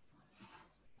internally.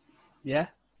 Yeah.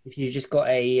 If you just got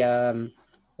a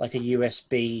like a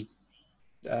USB,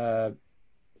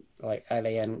 like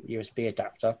LAN USB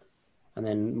adapter, and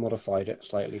then modified it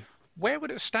slightly. Where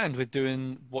would it stand with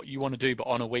doing what you want to do, but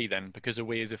on a Wii then? Because a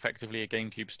Wii is effectively a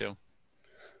GameCube still.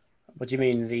 What do you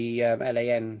mean, the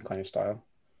LAN kind of style?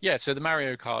 Yeah, so the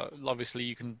Mario Kart, obviously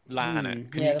you can LAN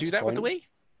it. Can yeah, you that's do that with the fine.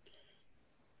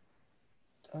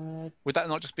 Wii? Would that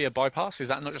not just be a bypass? Is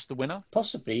that not just the winner?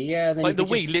 Possibly, yeah. Then Like, you the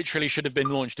could Wii just- literally should have been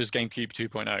launched as GameCube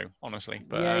 2.0, honestly.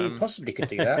 But, yeah, you possibly could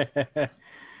do that.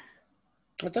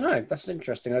 I don't know. That's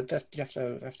interesting. You have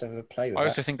to play with I that.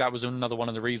 also think that was another one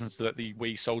of the reasons that the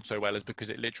Wii sold so well, is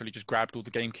because it literally just grabbed all the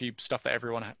GameCube stuff that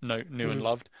everyone knew and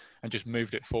loved and just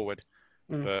moved it forward.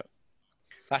 But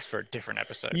that's for a different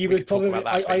episode. You We would could talk probably.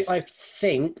 about that I based.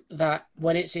 think that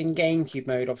when it's in GameCube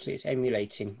mode, obviously it's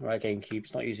emulating GameCube.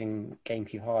 It's not using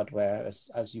GameCube hardware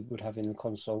as you would have in the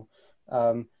console,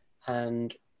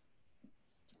 and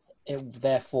it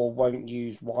therefore won't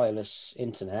use wireless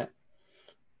internet.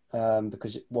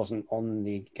 Because it wasn't on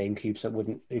the GameCube, so it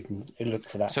wouldn't even look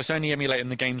for that. So it's only emulating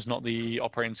the games, not the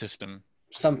operating system.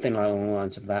 Something along the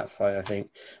lines of that, I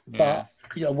think. Yeah.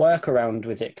 But a workaround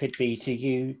with it could be to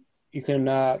you can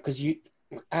because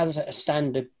as a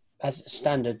standard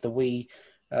the Wii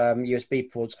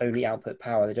USB ports only output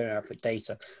power; they don't output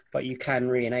data. But you can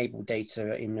re-enable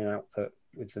data in and output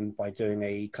with them by doing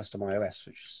a custom iOS,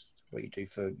 which is what you do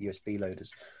for USB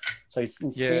loaders. So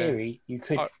in theory, you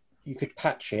could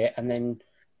patch it and then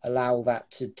allow that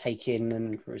to take in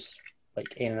and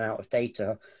like in and out of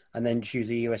data, and then choose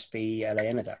a USB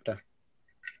LAN adapter.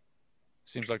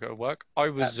 Seems like it'll work. I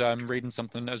was reading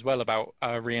something as well about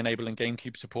re-enabling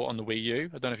GameCube support on the Wii U.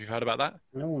 I don't know if you've heard about that.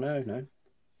 No.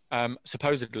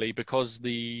 Supposedly, because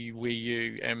the Wii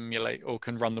U emulate or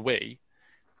can run the Wii,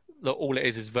 all it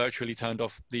is virtually turned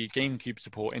off the GameCube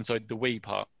support inside the Wii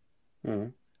part.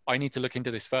 I need to look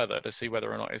into this further to see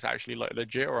whether or not it's actually like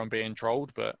legit or I'm being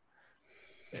trolled. But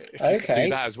if you could do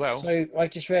that as well. So I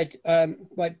just read,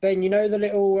 like Ben, you know the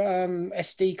little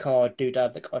SD card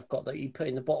doodad that I've got that you put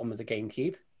in the bottom of the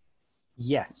GameCube.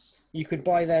 Yes. You could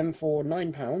buy them for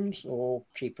 £9 or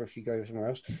cheaper if you go somewhere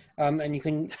else. And you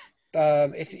can,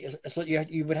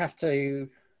 you would have to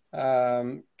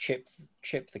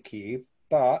chip the cube,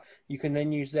 but you can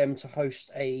then use them to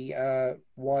host a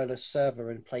wireless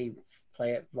server and play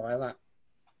it via that.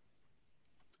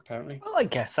 Apparently. Well, I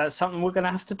guess that's something we're going to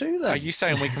have to do then. Are you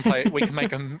saying we can play? We can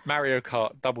make a Mario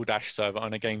Kart Double Dash server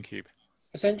on a GameCube?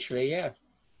 Essentially, yeah.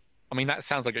 I mean, that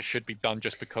sounds like it should be done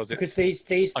just because it's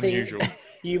these unusual. things,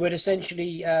 you would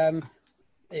essentially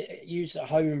use a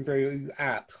homebrew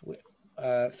app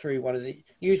through one of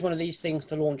these things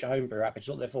to launch a homebrew app. It's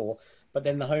what they're for, but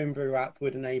then the homebrew app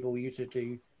would enable you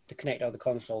to connect other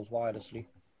consoles wirelessly.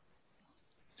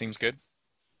 Seems good.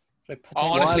 So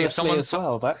Honestly, if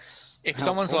Wirelessly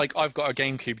someone's like, I've got a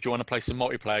GameCube, do you want to play some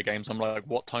multiplayer games? I'm like,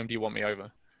 what time do you want me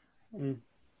over?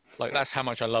 Like, that's how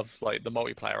much I love like the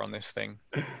multiplayer on this thing.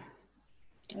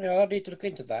 Yeah, I need to look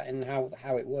into that and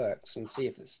how it works and see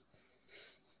if it's.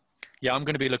 Yeah, I'm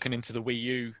going to be looking into the Wii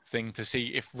U thing to see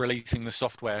if releasing the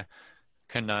software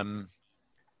can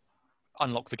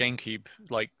unlock the GameCube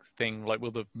thing. Like,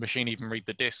 will the machine even read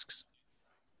the discs?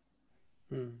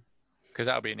 Because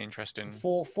that'll be an interesting.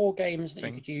 Four games that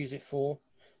you could use it for.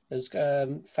 There's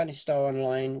Phantasy Star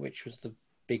Online, which was the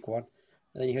big one.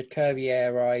 And then you had Kirby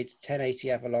Air Ride, 1080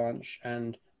 Avalanche,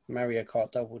 and Mario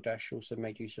Kart Double Dash also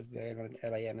made use of the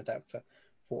LAN adapter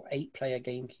for 8-player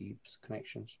GameCube's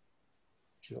connections.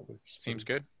 Seems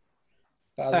good.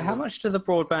 So how much do the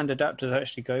broadband adapters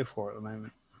actually go for at the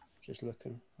moment? Just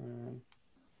looking.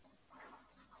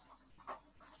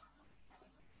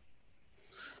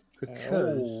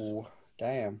 Because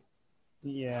damn.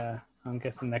 Yeah, I'm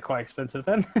guessing they're quite expensive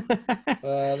then.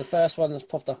 The first one that's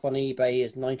popped up on eBay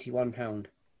is £91.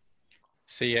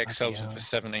 CEX sells them for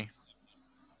 70.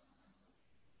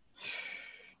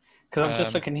 Because I'm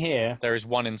just looking here. There is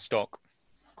one in stock.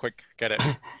 Quick, get it.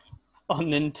 On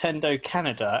Nintendo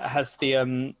Canada, it has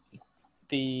the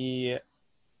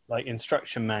like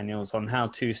instruction manuals on how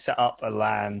to set up a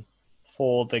LAN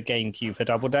for the GameCube for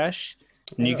Double Dash,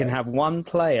 and you can have one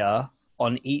player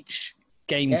on each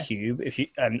GameCube if you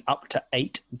and up to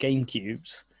 8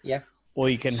 GameCubes. Yeah. Or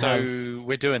you can have. So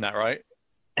we're doing that, right?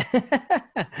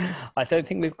 I don't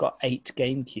think we've got 8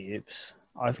 GameCubes.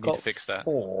 I've got to fix that.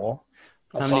 4.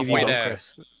 How I'm many have you halfway got, there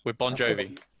Chris? with Bon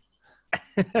Jovi.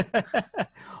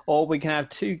 Or we can have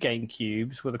 2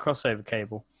 GameCubes with a crossover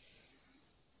cable.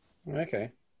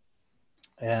 Okay.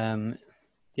 Yeah,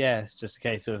 it's just a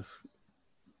case of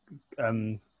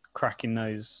cracking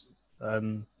those,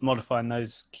 modifying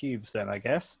those cubes. Then I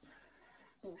guess.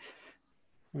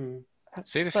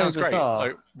 See, this sounds great.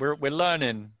 Like, we're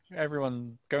learning.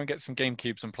 Everyone, go and get some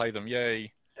GameCubes and play them.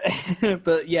 Yay!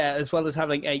 But yeah, as well as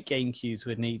having 8 GameCubes,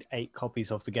 we'd need 8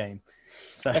 copies of the game.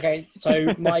 So... Okay,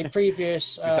 so my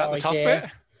previous Is that the tough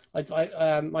idea, bit?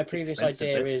 my previous Expensive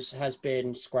idea bit. has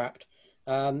been scrapped.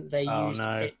 They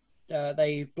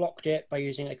blocked it by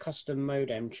using a custom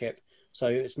modem chip, so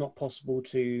it's not possible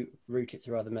to route it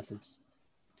through other methods.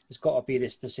 It's got to be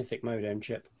this specific modem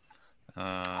chip.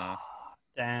 Damn.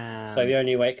 So the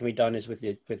only way it can be done is with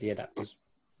the adapters.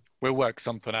 We'll work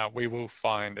something out. We will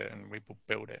find it and we will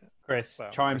build it. Chris,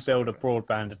 try and build a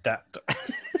broadband adapter.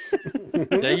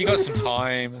 Yeah, you got some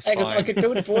time. It's fine. I could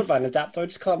build a broadband adapter. I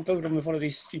just can't build them with one of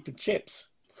these stupid chips.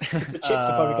 The chips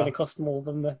are probably going to cost more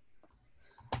than the.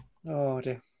 Oh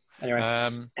dear.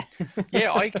 Anyway.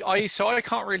 Yeah, I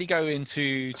can't really go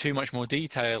into too much more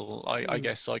detail. I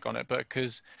guess like on it, but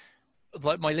because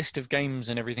like my list of games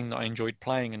and everything that I enjoyed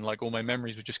playing and like all my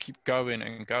memories would just keep going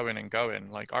and going and going.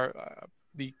 Like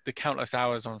the countless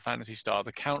hours on Phantasy Star,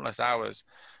 the countless hours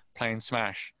playing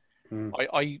Smash.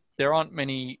 There aren't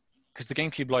many because the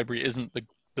GameCube library isn't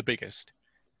the biggest,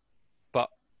 but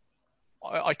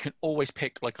I can always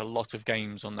pick like a lot of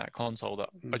games on that console that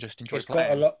I just enjoy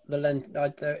playing. Got a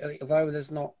lot. Although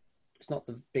it's not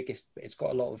the biggest, but it's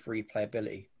got a lot of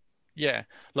replayability. Yeah,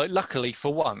 like luckily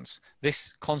for once,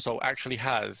 this console actually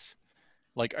has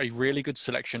like a really good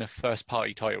selection of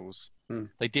first-party titles.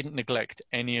 They didn't neglect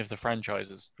any of the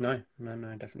franchises. No,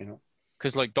 definitely not.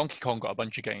 Because like Donkey Kong got a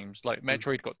bunch of games, like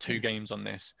Metroid got 2 games on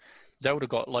this, Zelda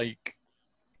got like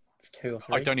 2 or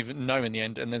 3. I don't even know in the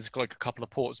end, and there's like a couple of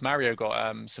ports. Mario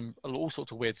got all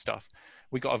sorts of weird stuff.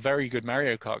 We got a very good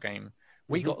Mario Kart game.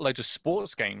 We got loads of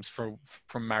sports games from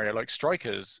Mario, like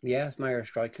Strikers. Yeah, Mario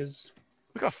Strikers.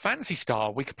 We got Phantasy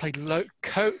Star. We could play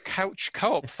couch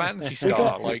co-op Phantasy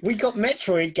Star. We got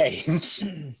Metroid games.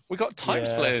 We got Time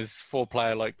Splitters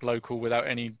 4-player like local without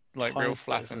any like real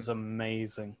flapping. It was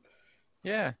amazing.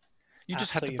 Yeah, you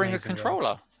just had to bring a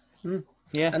controller.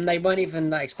 Yeah, and they weren't even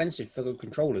that expensive for the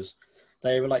controllers.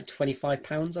 They were like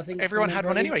 £25, I think. Everyone had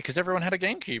one anyway because everyone had a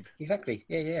GameCube. Exactly.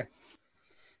 Yeah.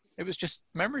 It was just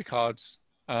memory cards.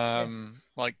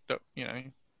 Like you know.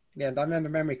 Yeah, I remember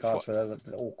memory cards were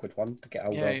the awkward one to get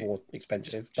hold of or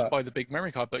expensive. Just buy the big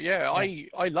memory card. But yeah,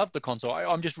 I love the console.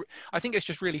 I think it's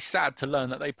just really sad to learn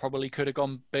that they probably could have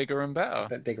gone bigger and better. A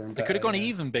bit bigger and better. They could have gone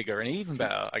even bigger and even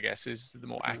better, I guess, is the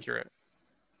more accurate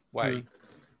way.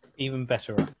 Even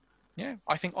better. Yeah,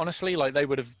 I think honestly, like they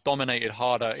would have dominated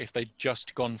harder if they'd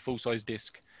just gone full-size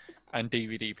disc and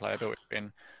DVD player built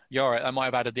in. Yeah, all right, I might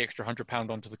have added the extra £100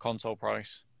 onto the console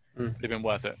price. Would have been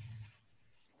worth it.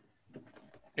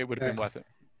 It would have been worth it.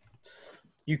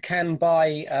 You can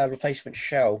buy a replacement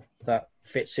shell that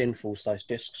fits in full-size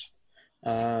discs.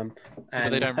 But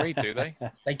they don't read, do they?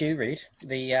 They do read.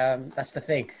 That's the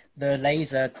thing. The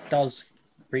laser does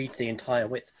read the entire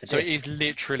width for So disc. it is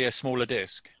literally a smaller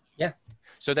disc? Yeah.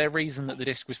 So their reason that the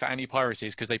disc was for anti-piracy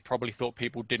is because they probably thought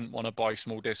people didn't want to buy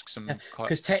small discs and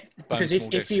Because burn small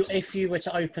discs. if you were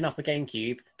to open up a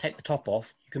GameCube, take the top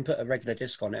off, you can put a regular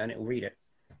disc on it and it will read it.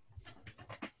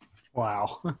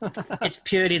 Wow. It's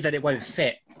purely that it won't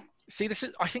fit. See,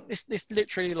 I think this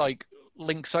literally like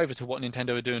links over to what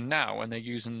Nintendo are doing now, and they're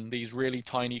using these really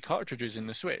tiny cartridges in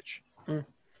the Switch. Mm.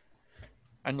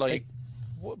 And like,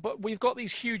 but we've got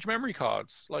these huge memory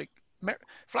cards. Like,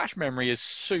 flash memory is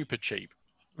super cheap.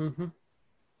 Mm-hmm.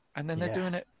 And then they're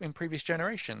doing it in previous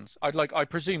generations. I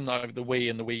presume that the Wii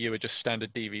and the Wii U are just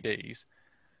standard DVDs.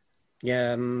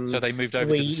 Yeah. So they moved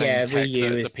over to the same tech. Wii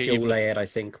U is the dual layered, I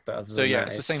think. But other than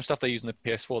it's the same stuff they use in the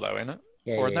PS4, though, isn't it?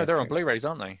 Yeah. Or no, they're on Blu-rays,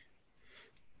 aren't they?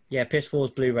 Yeah, PS4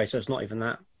 is Blu-ray, so it's not even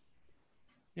that.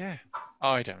 Yeah,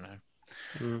 I don't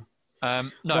know. No.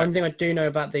 One thing I do know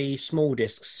about the small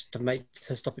discs to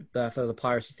stop it for the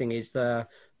piracy thing is the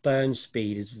burn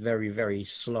speed is very, very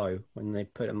slow when they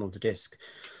put them onto disc.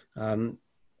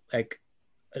 Like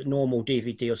a normal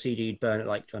DVD or CD, you'd burn at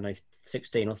like, I don't know,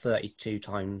 16 or 32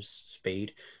 times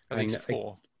speed. At least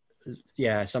 4.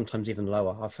 Yeah, sometimes even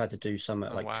lower. I've had to do some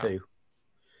at 2.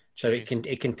 So Jeez.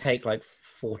 it can take like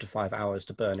 4 to 5 hours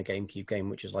to burn a GameCube game,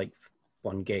 which is like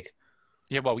 1 gig.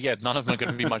 Yeah, well, none of them are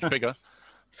going to be much bigger.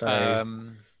 So,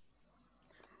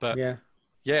 but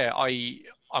yeah,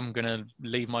 I'm going to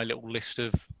leave my little list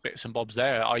of bits and bobs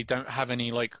there. I don't have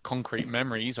any like concrete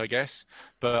memories, I guess,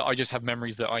 but I just have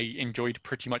memories that I enjoyed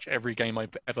pretty much every game I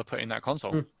ever put in that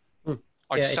console.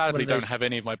 I sadly don't have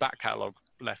any of my back catalogue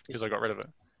left because I got rid of it.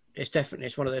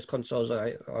 It's one of those consoles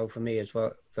for me as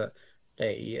well that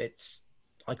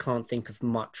I can't think of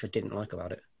much I didn't like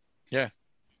about it. Yeah.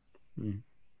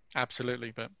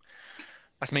 Absolutely, but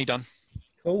that's me done.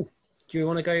 Cool. Do you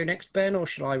want to go next, Ben, or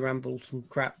should I ramble some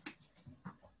crap?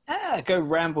 Go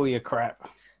ramble your crap.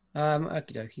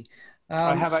 Okie dokie.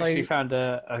 I have actually found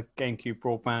a GameCube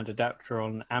broadband adapter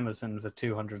on Amazon for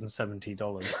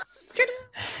 $270.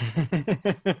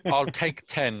 I'll take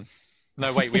 10.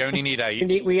 No, wait, we only need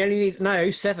 8. We only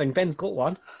need 7. Ben's got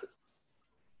one.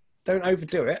 Don't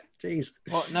overdo it. Jeez.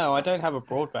 Well, no, I don't have a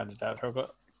broadband adapter.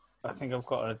 I think I've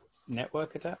got a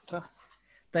network adapter.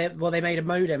 They made a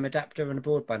modem adapter and a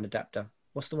broadband adapter.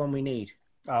 What's the one we need?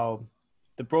 Oh,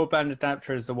 the broadband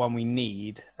adapter is the one we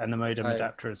need, and the modem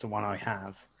adapter is the one I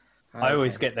have. Okay. I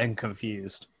always get them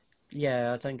confused.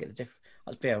 Yeah, I don't get the difference.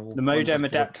 The modem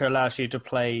adapter allows you to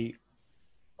play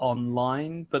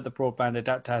online, but the broadband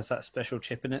adapter has that special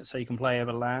chip in it, so you can play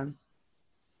over LAN.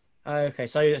 Okay,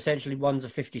 so essentially one's a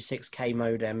 56k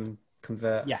modem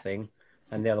converter thing,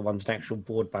 and the other one's an actual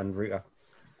broadband router.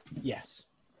 Yes.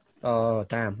 Oh,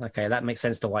 damn. Okay, that makes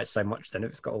sense to why it's so much then if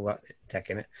it's got all that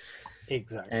tech in it.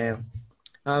 Exactly.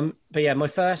 But yeah, my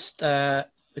first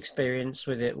experience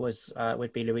with it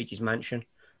would be Luigi's Mansion.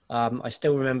 I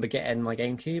still remember getting my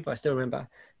GameCube. I still remember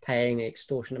paying an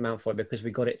extortionate amount for it because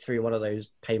we got it through one of those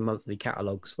pay monthly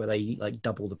catalogs where they like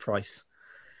double the price.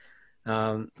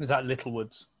 Was that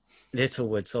Littlewoods?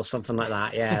 Littlewoods or something like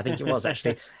that. Yeah, I think it was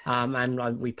actually.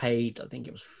 And we paid, I think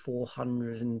it was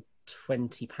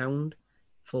 £420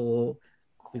 for.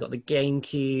 We got the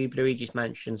GameCube, Luigi's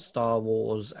Mansion, Star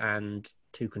Wars, and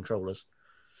 2 controllers.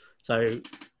 So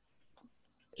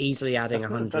easily adding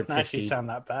 150. Doesn't actually sound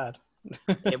that bad.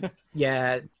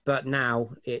 Yeah, but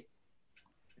now they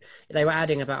were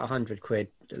adding about 100 quid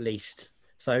at least.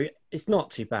 So it's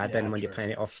not too bad then when you're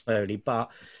paying it off slowly,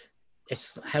 but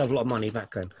it's a hell of a lot of money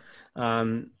back then.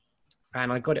 And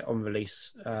I got it on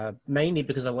release, mainly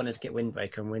because I wanted to get Wind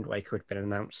Waker, and Wind Waker had been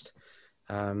announced.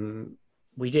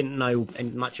 We didn't know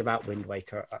much about Wind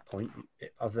Waker at that point,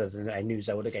 other than a new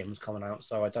Zelda game was coming out.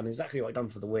 So I'd done exactly what I'd done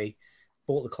for the Wii,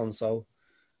 bought the console,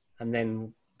 and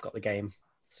then got the game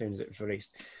as soon as it was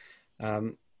released.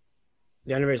 The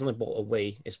only reason I bought a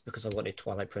Wii is because I wanted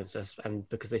Twilight Princess, and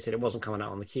because they said it wasn't coming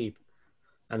out on the Cube,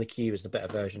 and the Cube is the better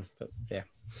version. But yeah,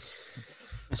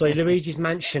 so Luigi's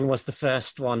Mansion was the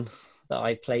first one that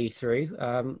I played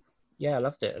through. Yeah, I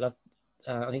loved it.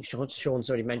 I think Sean's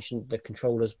already mentioned the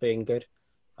controllers being good.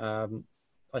 I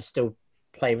still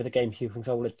play with the GameCube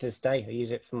controller to this day. I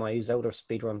use it for my Zelda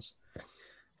speedruns.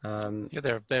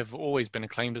 They've always been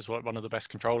acclaimed as one of the best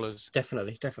controllers.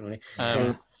 Definitely.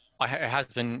 It has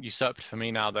been usurped for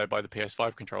me now, though, by the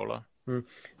PS5 controller.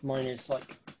 Mine is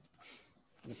like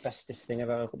the bestest thing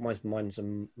ever. Mine's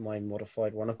my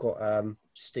modified one. I've got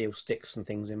steel sticks and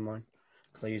things in mine.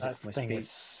 I use it for my thing is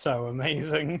so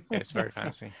amazing. Yeah, it's very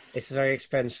fancy. It's very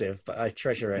expensive, but I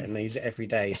treasure it and I use it every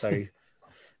day. So,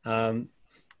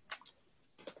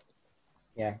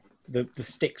 yeah, the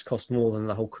sticks cost more than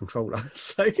the whole controller.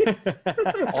 So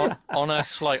On a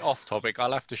slight off topic,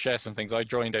 I'll have to share some things. I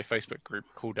joined a Facebook group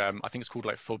called I think it's called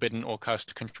like Forbidden or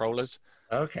Cursed Controllers.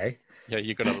 okay. Yeah,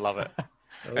 you're gonna love it.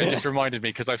 It just reminded me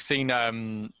because I've seen a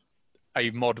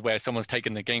mod where someone's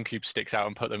taken the GameCube sticks out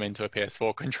and put them into a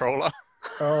PS4 controller.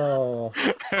 Oh,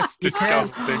 It's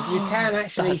disgusting. you can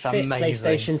actually That's fit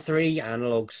amazing. PlayStation 3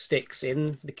 analog sticks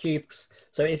in the cubes.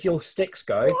 So if your sticks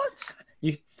go,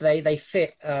 they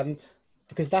fit.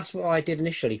 Because that's what I did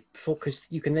initially. Because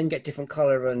you can then get different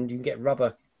color and you can get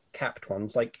rubber capped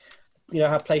ones. Like, you know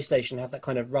how PlayStation have that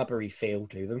kind of rubbery feel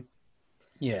to them.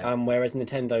 Yeah. Whereas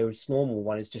Nintendo's normal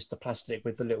one is just the plastic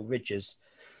with the little ridges.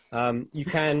 You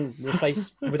can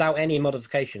replace without any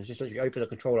modifications. Just literally open the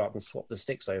controller up and swap the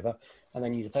sticks over, and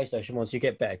then use the PlayStation one so you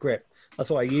get better grip. That's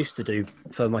what I used to do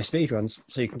for my speedruns,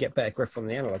 so you can get better grip on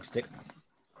the analog stick.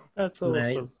 That's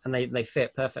awesome. And they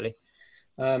fit perfectly.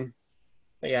 But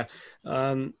yeah,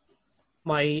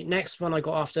 my next one I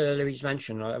got after Luigi's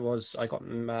Mansion, I got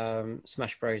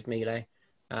Smash Bros. Melee,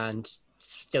 and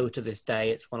still to this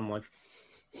day, it's one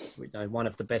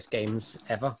of the best games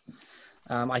ever.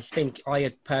 I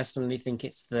personally think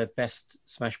it's the best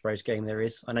Smash Bros. Game there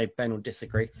is. I know Ben will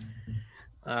disagree.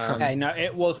 Okay, no,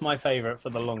 it was my favourite for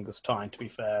the longest time, to be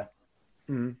fair.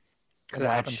 Mm. Because it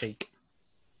had Sheik.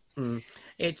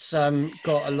 It's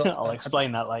got a lot. I'll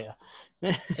explain that later.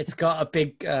 It's got a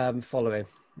big following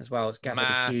as well. It's gathered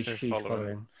a huge Massive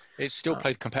following. It's still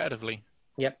played competitively.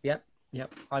 Yep.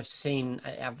 I've seen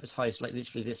it advertised like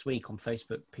literally this week on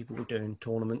Facebook. People were doing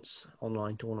tournaments,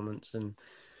 online tournaments, and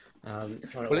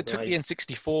Well, it took the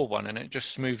N64 one and it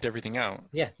just smoothed everything out.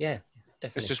 Yeah,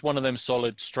 definitely. It's just one of them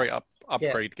solid, straight up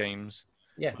upgrade games.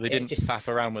 Yeah, They didn't faff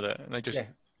around with it, and they just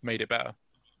made it better.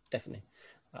 Definitely.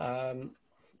 Trying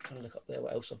to look up there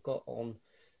what else I've got on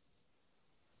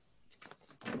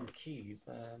Cube.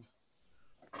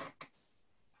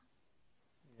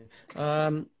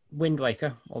 Wind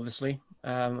Waker, obviously,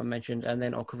 I mentioned, and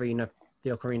then the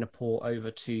Ocarina port over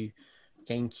to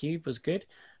GameCube was good.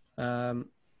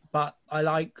 But I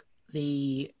like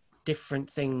the different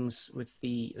things with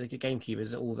the GameCube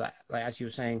is all that, like as you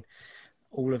were saying,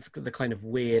 all of the kind of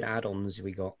weird add-ons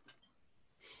we got.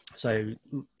 So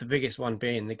the biggest one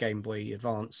being the Game Boy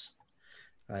Advance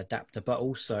adapter, but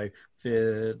also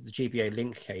the GBA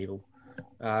link cable,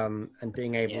 and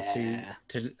being able to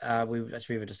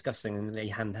we were discussing in the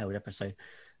handheld episode,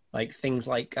 like things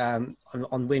like on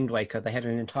Wind Waker they had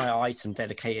an entire item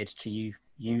dedicated to you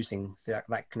using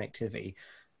that connectivity,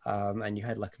 and you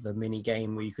had like the mini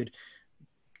game where you could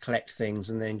collect things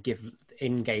and then give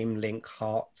in-game link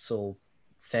hearts or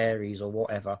fairies or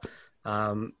whatever,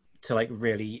 to like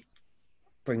really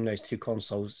bring those two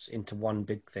consoles into one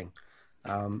big thing.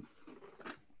 I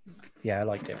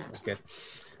liked it. It was good.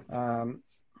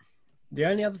 The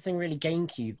only other thing really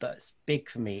GameCube that's big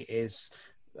for me is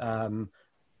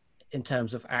in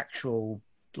terms of actual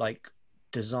like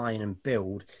design and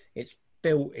build, it's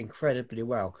built incredibly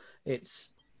well.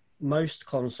 Most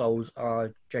consoles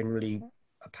are generally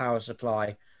a power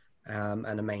supply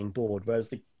and a main board, whereas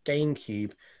the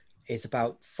GameCube is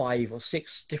about 5 or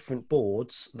 6 different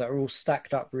boards that are all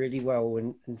stacked up really well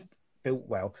and built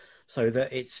well, so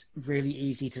that it's really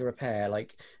easy to repair.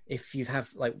 Like if you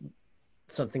have like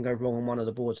something go wrong on one of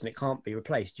the boards and it can't be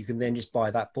replaced, you can then just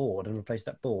buy that board and replace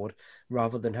that board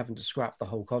rather than having to scrap the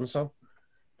whole console.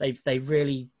 They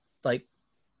really like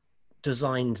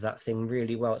designed that thing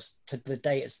really well. To the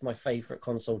day, it's my favorite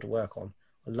console to work on.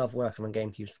 I love working on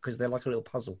GameCubes because they're like a little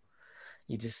puzzle.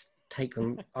 You just take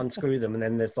them, unscrew them, and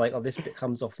then there's like, this bit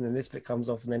comes off, and then this bit comes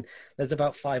off, and then there's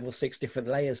about 5 or 6 different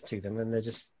layers to them, and they're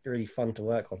just really fun to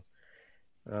work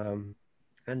on.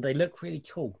 And they look really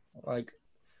cool. Like,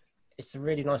 it's a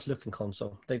really nice looking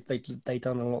console. They've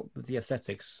done a lot with the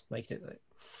aesthetics, make it.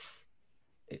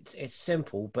 It's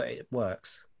simple, but it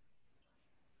works.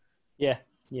 Yeah.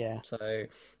 So,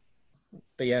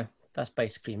 but yeah, that's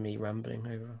basically me rambling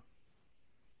over.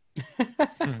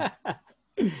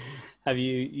 Have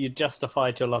you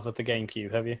justified your love of the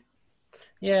GameCube, have you?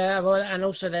 Yeah, well, and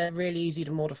also they're really easy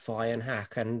to modify and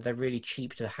hack, and they're really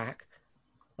cheap to hack.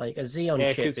 Like a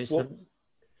Xeon chip is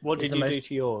what did you do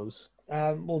to yours?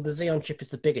 Well, the Xeon chip is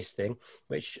the biggest thing,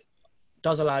 which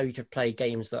does allow you to play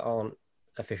games that aren't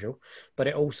official, but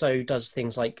it also does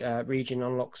things like region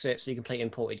unlocks it, so you can play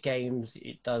imported games.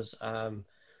 It does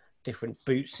different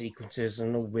boot sequences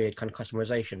and all weird kind of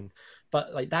customization.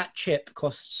 But like that chip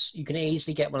costs, you can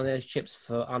easily get one of those chips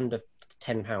for under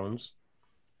 £10,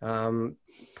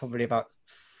 probably about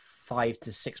 £5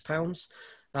 to £6.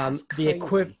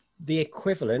 The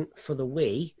equivalent for the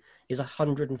Wii is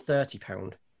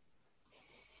 £130.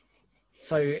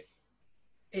 So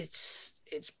it's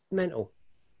mental.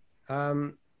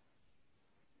 And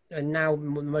now the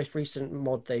most recent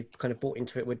mod they kind of brought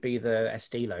into it would be the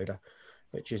SD loader,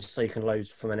 which is so you can load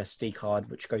from an SD card,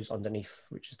 which goes underneath,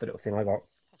 which is the little thing I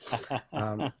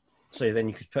got. So then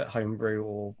you could put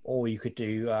homebrew, or you could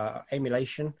do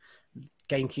emulation.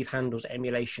 GameCube handles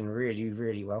emulation really,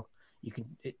 really well. You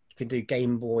can do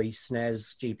Game Boy,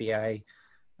 SNES, GBA,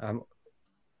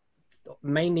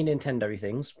 mainly Nintendo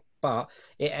things, but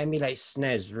it emulates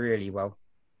SNES really well,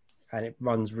 and it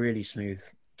runs really smooth.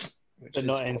 But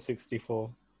not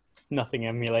N64. Nothing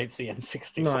emulates the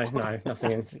N64. No,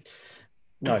 nothing.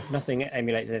 No, nothing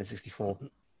emulates N64.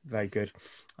 Very good.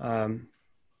 But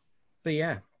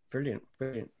yeah, brilliant.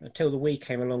 Until the Wii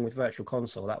came along with Virtual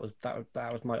Console, that was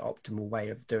my optimal way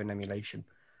of doing emulation.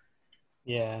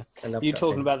 Yeah, you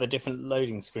talking about the different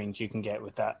loading screens you can get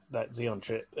with that Xeon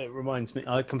chip? It reminds me,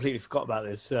 I completely forgot about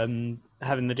this.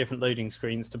 Having the different loading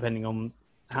screens depending on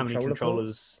how many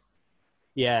controllers.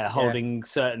 Yeah, holding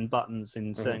certain buttons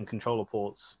in certain controller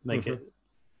ports make it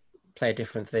play a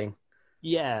different thing.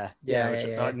 Yeah.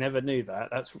 I never knew that.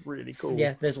 That's really cool.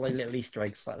 Yeah, there's like little Easter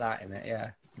eggs like that in it.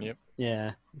 Yeah. Yep.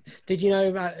 Yeah. Did you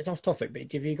know? It's off topic,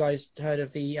 but have you guys heard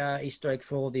of the Easter egg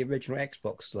for the original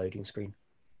Xbox loading screen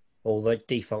or the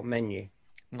default menu?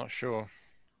 I'm not sure.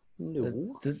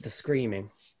 No. The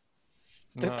screaming.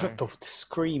 No. The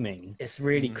screaming. It's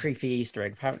really creepy Easter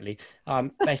egg. Apparently,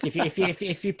 basically,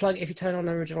 if you turn on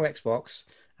the original Xbox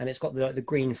and it's got the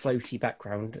green floaty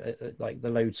background, like the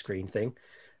load screen thing.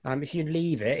 If you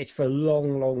leave it, it's for a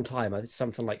long time. It's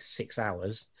something like 6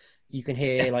 hours. You can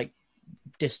hear like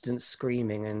distant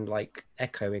screaming and like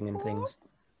echoing and things.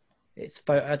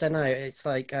 I don't know. It's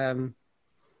like I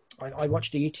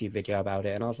watched a YouTube video about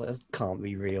it and I was like, this can't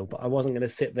be real. But I wasn't going to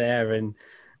sit there and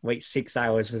wait 6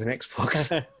 hours with an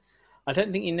Xbox. I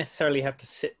don't think you necessarily have to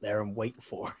sit there and wait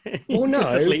for it. Well, no,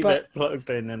 just leave but it plugged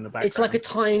in the background. It's like a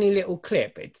tiny little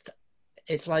clip.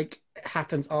 It's like it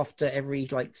happens after every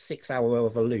like 6 hour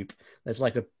of a loop. There's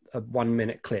like a 1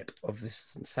 minute clip of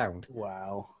this sound.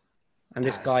 Wow. And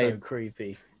this guy, so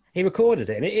creepy. He recorded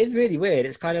it, and it is really weird.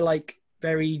 It's kind of like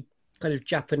very kind of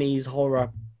Japanese horror,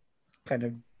 kind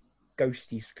of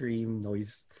ghosty scream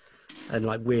noise, and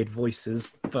like weird voices.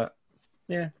 But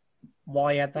yeah,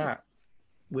 why add that?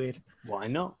 Weird. Why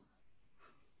not?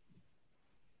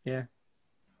 Yeah,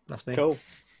 that's me. Cool.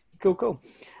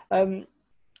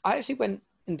 I actually went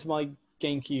into my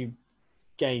GameCube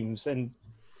games and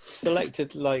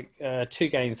selected like 2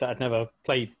 games that I'd never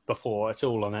played before at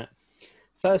all on it.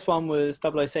 First one was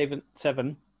 007,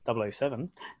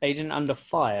 Agent Under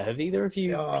Fire. Have either of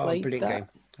you played that? Game.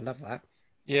 I love that.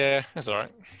 Yeah, that's all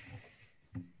right.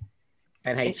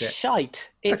 And hates it's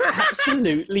shite. It's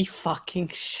absolutely fucking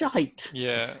shite.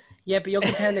 Yeah. Yeah, but you're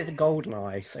comparing it to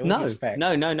GoldenEye, so what do you expect?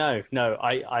 No.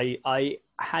 I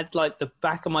had like the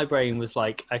back of my brain was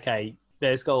like, okay,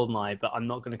 there's GoldenEye, but I'm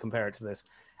not going to compare it to this.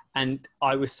 And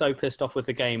I was so pissed off with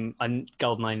the game, and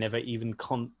GoldenEye never even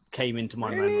came into my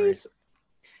memories.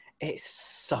 It's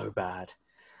so bad.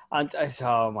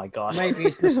 Oh my god. Maybe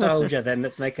it's nostalgia then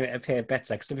that's making it appear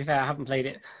better. Because to be fair, I haven't played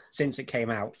it since it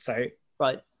came out. So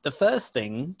right, the first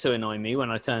thing to annoy me when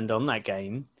I turned on that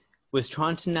game was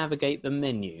trying to navigate the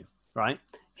menu. Right,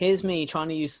 here's me trying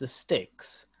to use the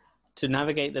sticks to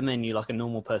navigate the menu like a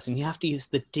normal person. You have to use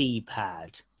the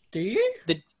D-pad. Do you?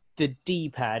 The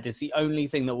D-pad is the only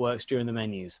thing that works during the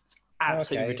menus.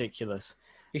 Absolutely ridiculous.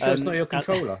 You sure it's not your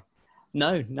controller?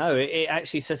 No, it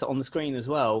actually says it on the screen as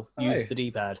well. Use the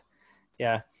D-pad.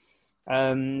 Yeah.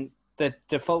 The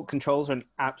default controls are an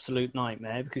absolute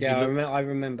nightmare because I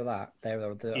remember that.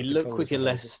 You look with your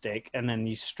left stick and then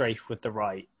you strafe with the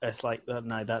right. It's like,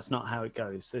 no, that's not how it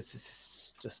goes.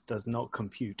 This just does not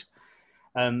compute.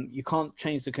 You can't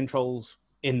change the controls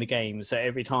in the game. So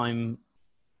every time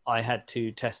I had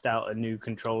to test out a new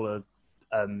controller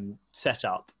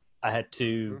setup, I had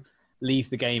to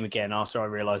leave the game again after I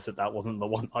realized that wasn't the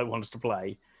one I wanted to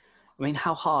play. I mean,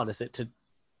 how hard is it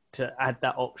to add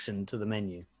that option to the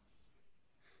menu?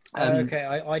 Okay,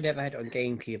 I never had it on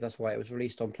GameCube. That's why it was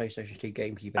released on PlayStation 2,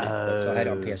 GameCube, and Xbox. So I had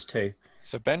it on PS2.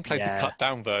 So Ben played the cut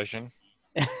down version.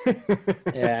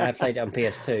 Yeah, I played it on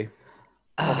PS2.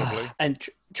 Probably. And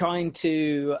trying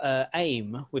to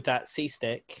aim with that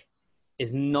C-stick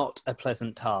is not a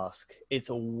pleasant task. It's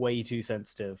way too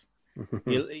sensitive.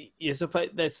 You're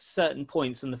supposed, there's certain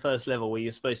points in the first level where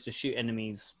you're supposed to shoot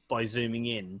enemies by zooming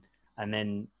in and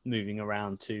then moving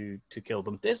around to kill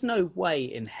them. There's no way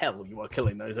in hell you are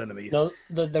killing those enemies. No,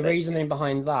 the reasoning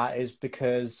behind that is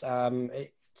because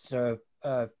it's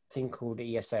a thing called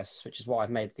ESS, which is what I've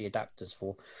made the adapters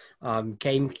for.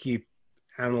 GameCube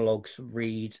analogs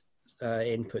read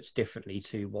inputs differently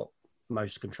to what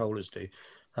most controllers do.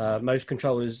 Most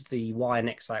controllers, the Y and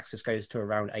X axis goes to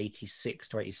around 86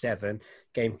 to 87.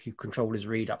 GameCube controllers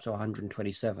read up to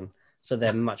 127, so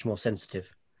they're much more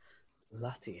sensitive.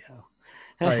 Bloody hell.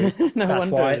 So No that's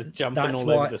wonder why- it's jumping that's all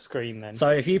why- over the screen then. So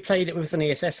if you played it with an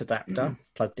ESS adapter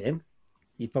plugged in,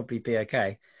 you'd probably be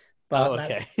okay. But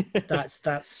okay.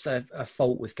 that's a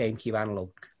fault with GameCube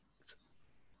analog.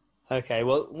 Okay,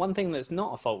 well, one thing that's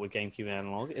not a fault with GameCube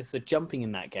Analog is the jumping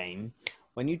in that game.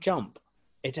 When you jump,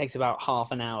 it takes about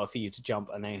half an hour for you to jump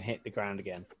and then hit the ground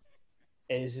again.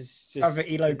 It's just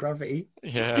Gravity, low gravity.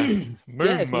 Yeah. yeah,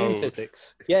 Moon it's moon mode.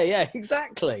 physics. Yeah,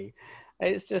 exactly.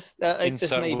 It's just it just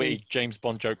Insert made witty me James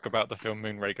Bond joke about the film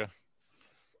Moonraker.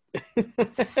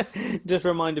 just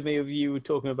reminded me of you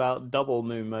talking about double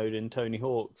moon mode in Tony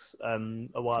Hawk's a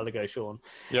while ago, Sean.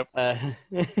 Yep.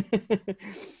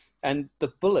 And the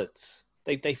bullets,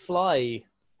 they fly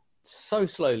so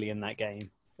slowly in that game.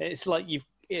 It's like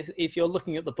if you're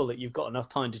looking at the bullet, you've got enough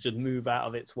time to just move out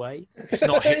of its way. It's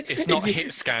not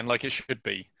hit scan like it should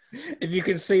be. If you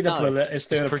can see the No, bullet, it's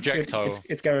still projectile.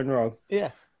 It's going wrong.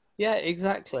 Yeah,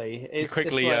 exactly. You It's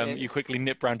quickly just like you quickly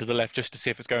nip round to the left just to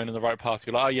see if it's going in the right path.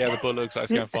 You're like, oh yeah, the bullet looks like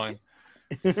it's going fine.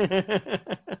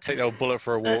 Take the old bullet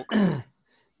for a walk.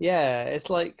 Yeah, it's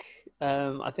like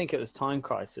I think it was Time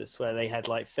Crisis where they had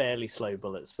like fairly slow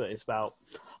bullets, but it's about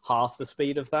half the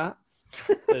speed of that.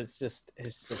 So it's just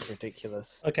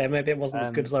ridiculous. Okay, maybe it wasn't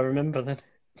as good as I remember then.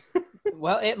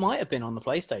 Well, it might have been on the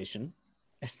PlayStation.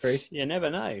 It's true. You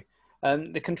never know.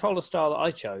 The controller style that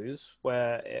I chose,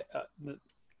 where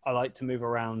I like to move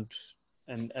around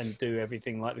and do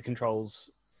everything like the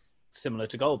controls similar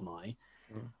to GoldenEye,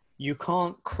 you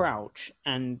can't crouch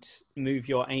and move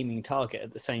your aiming target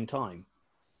at the same time.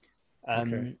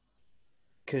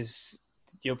 Because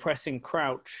you're pressing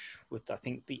crouch with, I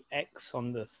think, the X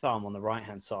on the thumb on the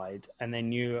right-hand side, and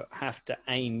then you have to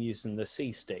aim using the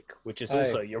C stick, which is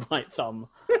also your right thumb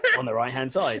on the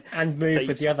right-hand side. And move So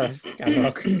with the other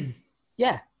analog.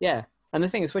 Yeah. And the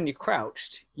thing is, when you're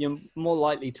crouched, you're more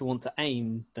likely to want to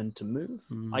aim than to move,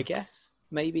 I guess.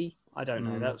 Maybe. I don't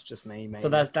know. That's just me. Maybe. So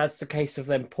that's the case of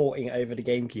them porting it over to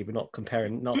GameCube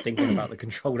and not thinking about the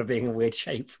controller being a weird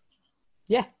shape.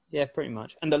 Yeah, pretty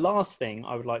much. And the last thing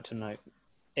I would like to note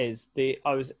is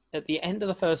I was at the end of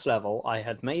the first level. I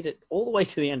had made it all the way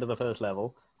to the end of the first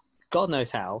level, God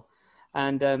knows how.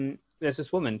 And there's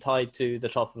this woman tied to the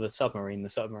top of a submarine. The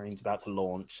submarine's about to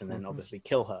launch and then obviously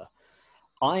kill her.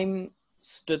 I'm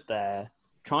stood there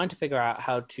trying to figure out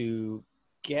how to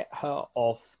get her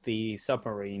off the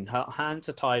submarine. Her hands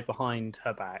are tied behind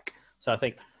her back. So I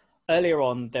think earlier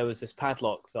on there was this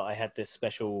padlock that I had this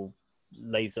special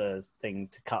laser thing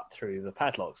to cut through the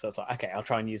padlock. So I was like, okay, I'll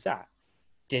try and use that.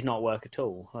 Did not work at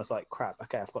all. I was like, crap,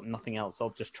 okay, I've got nothing else. I'll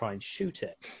just try and shoot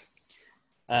it.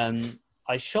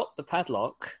 I shot the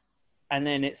padlock and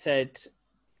then it said,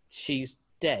 she's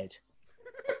dead.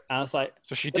 And I was like...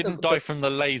 So she didn't die from the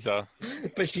laser.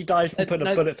 But she died from putting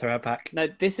a bullet through her back. No,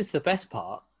 this is the best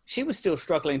part. She was still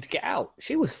struggling to get out.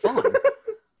 She was fine.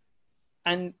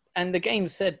 and the game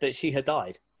said that she had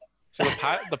died. So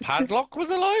the padlock was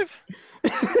alive?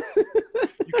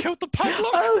 You killed the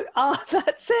padlock? Oh,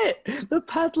 that's it. The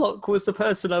padlock was the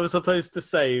person I was supposed to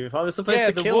save. I was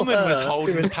supposed to kill her. The woman was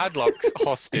holding padlocks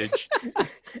hostage.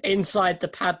 Inside the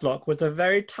padlock was a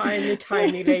very tiny,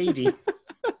 tiny lady.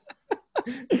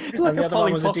 Like and the other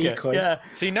one was a decoy. Yeah.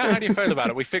 See, now how do you feel about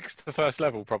it? We fixed the first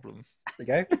level problem.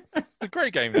 There you go. A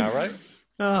great game now, right?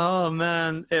 Oh,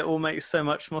 man. It all makes so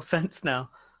much more sense now.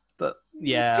 But,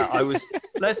 yeah, I was...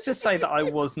 Let's just say that I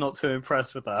was not too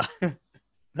impressed with her.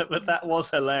 But that was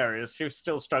hilarious. She was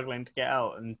still struggling to get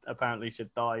out and apparently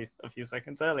she'd died a few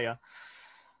seconds earlier.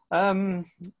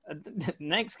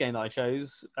 Next game that I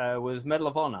chose was Medal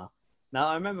of Honor. Now,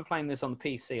 I remember playing this on the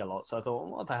PC a lot, so I thought,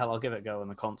 what the hell, I'll give it a go on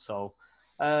the console.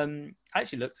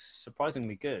 Actually looks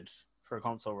surprisingly good for a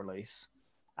console release.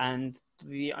 And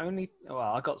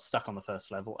I got stuck on the first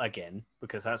level again,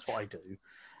 because that's what I do.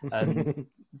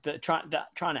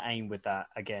 Trying to aim with that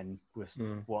again was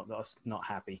what I was not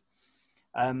happy.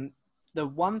 The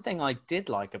one thing I did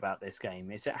like about this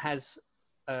game is it has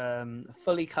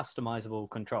fully customizable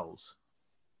controls.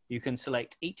 You can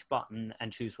select each button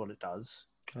and choose what it does.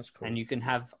 That's cool. And you can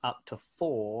have up to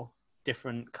 4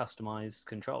 different customized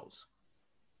controls,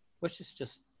 which is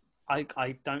just,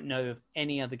 I don't know of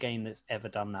any other game that's ever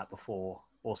done that before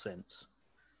or since.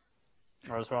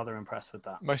 I was rather impressed with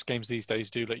that. Most games these days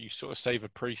do let you sort of save a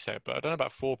preset, but I don't know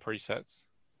about 4 presets.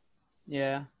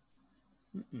 Yeah.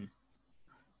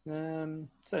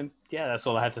 So, yeah, that's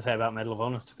all I had to say about Medal of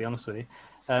Honor, to be honest with you.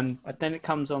 Then it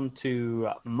comes on to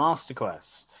Master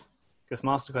Quest. because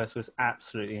Master Quest was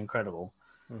absolutely incredible.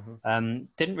 Mm-hmm.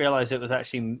 Didn't realize it was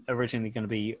actually originally going to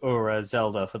be Ura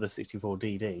Zelda for the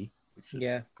 64DD, which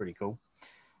is pretty cool.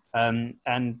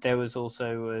 And there was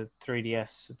also a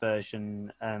 3DS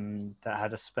version that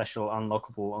had a special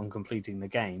unlockable on completing the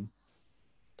game.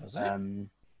 Does it?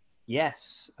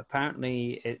 Yes,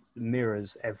 apparently it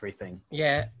mirrors everything.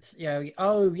 Yeah.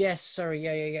 Oh, yes.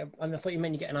 Sorry. Yeah. I thought you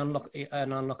meant you get an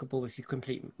unlockable if you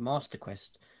complete Master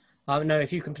Quest. No,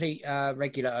 if you complete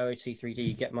regular OOT 3D,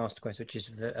 you get Master Quest, which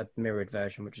is a mirrored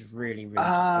version, which is really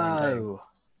disappointing.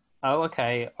 Oh,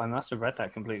 okay. I must have read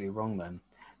that completely wrong then.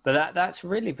 But that's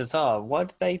really bizarre. Why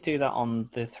did they do that on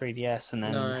the 3DS and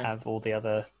then have all the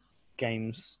other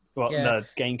games? Well, the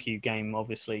GameCube game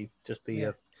obviously just be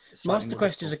a Master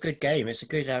Quest is a good game. It's a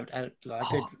good, I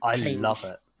love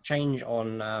it. Change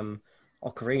on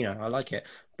Ocarina. I like it,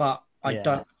 but I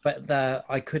don't. But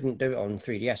I couldn't do it on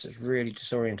 3DS. It's really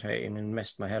disorientating and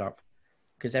messed my head up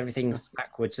because everything's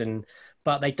backwards.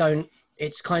 But they don't.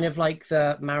 It's kind of like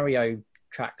the Mario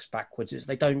tracks backwards.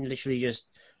 They don't literally just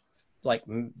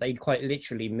they quite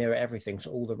literally mirror everything.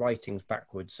 So all the writing's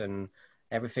backwards and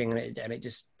everything, and it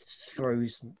just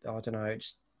throws. I don't know. It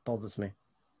just bothers me.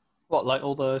 What, like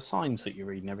all the signs that you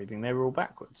read and everything? They were all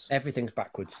backwards. Everything's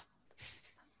backwards.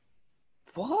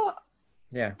 What?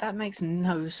 Yeah, that makes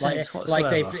no sense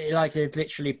whatsoever. They've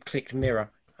literally clicked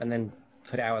mirror and then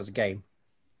put it out as a game.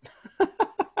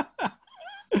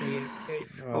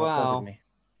 Wow.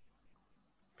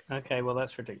 Okay, well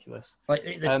that's ridiculous. Like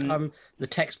the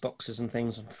text boxes and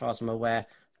things, as far as I'm aware,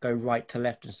 go right to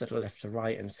left instead of left to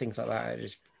right and things like that. I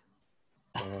just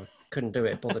couldn't do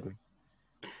it. It bothered me.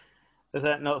 Is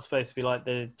that not supposed to be like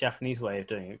the Japanese way of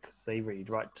doing it? Because they read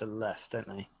right to left, don't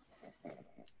they?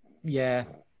 Yeah,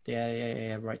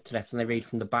 right to left, and they read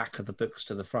from the back of the books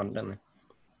to the front, don't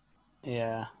they?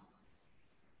 Yeah.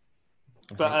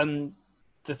 But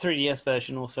the 3DS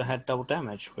version also had double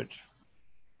damage, which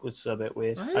was a bit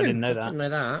weird. I didn't know that. I didn't know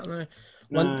that.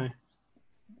 No.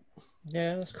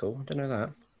 Yeah, that's cool. I didn't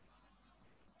know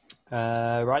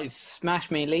that. Right, Smash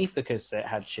Melee, because it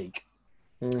had Sheik.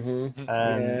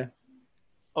 Mm-hmm.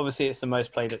 Obviously, it's the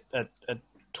most played at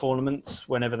tournaments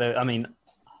whenever they... I mean,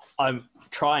 I'm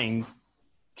trying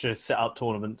to set up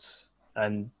tournaments,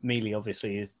 and Melee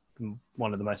obviously is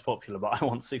one of the most popular, but I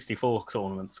want 64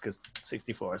 tournaments because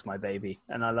 64 is my baby,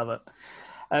 and I love it.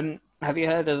 Have you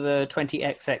heard of the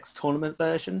 20XX tournament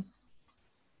version?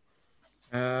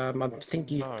 I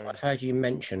think I've heard you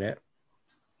mention it.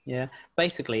 Yeah,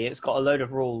 basically, it's got a load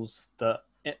of rules that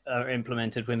are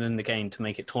implemented within the game to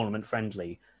make it tournament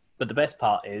friendly. But the best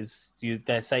part is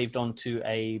they're saved onto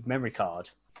a memory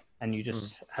card, and you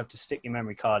just have to stick your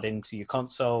memory card into your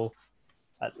console,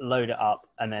 load it up,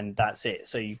 and then that's it.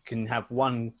 So you can have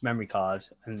one memory card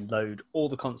and load all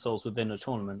the consoles within a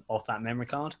tournament off that memory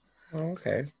card. Oh,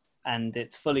 okay. And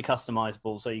it's fully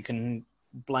customizable, so you can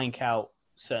blank out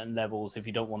certain levels if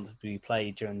you don't want them to be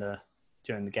played during the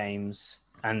games,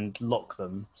 and lock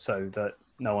them so that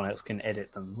no one else can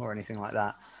edit them or anything like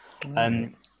that.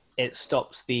 It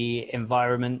stops the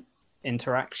environment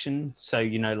interaction, so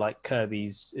like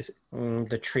Kirby's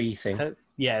the tree thing.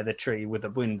 The tree with the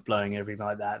wind blowing and everything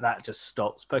like that. That just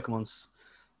stops. Pokemon's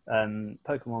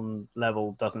Pokemon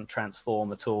level doesn't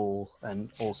transform at all, and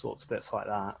all sorts of bits like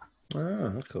that.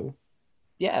 Oh, cool.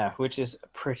 Yeah, which is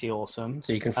pretty awesome.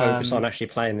 So you can focus on actually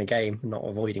playing the game, not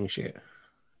avoiding shit.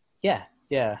 Yeah.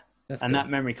 That's and cool. that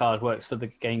memory card works for the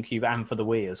GameCube and for the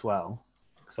Wii as well,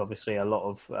 because obviously a lot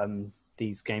of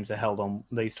these tournaments are held on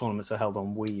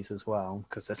Wiis as well,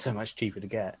 because they're so much cheaper to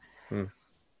get.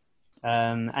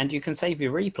 And you can save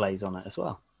your replays on it as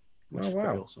well, which is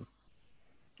pretty awesome.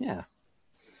 Yeah.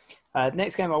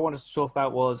 Next game I wanted to talk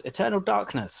about was Eternal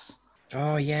Darkness.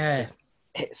 Oh yeah.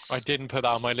 I didn't put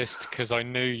that on my list because I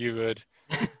knew you would.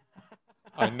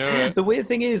 I knew it. The weird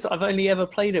thing is, I've only ever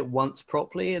played it once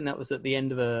properly, and that was at the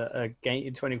end of a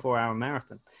 24-hour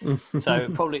marathon. So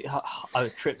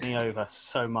it tripped me over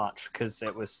so much because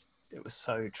it was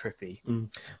so trippy.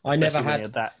 I never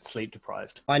had that sleep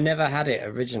deprived. I never had it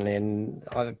originally, and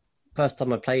first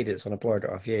time I played it's when I borrowed it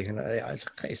off you, and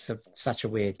it's such a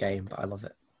weird game, but I love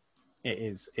it.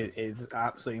 It is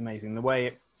absolutely amazing the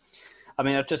way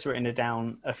I've just written it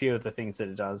down, a few of the things that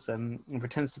it does. It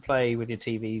pretends to play with your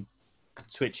TV,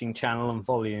 switching channel and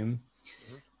volume.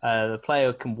 The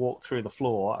player can walk through the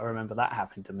floor. I remember that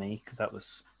happened to me because that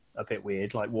was a bit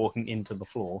weird, like walking into the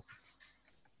floor.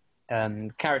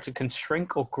 Character can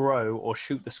shrink or grow or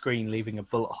shoot the screen, leaving a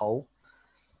bullet hole.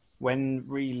 When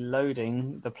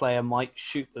reloading, the player might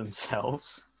shoot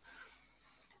themselves.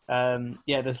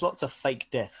 There's lots of fake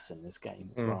deaths in this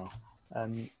game as well.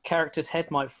 Character's head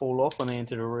might fall off when they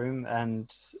enter the room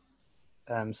and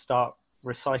start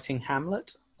reciting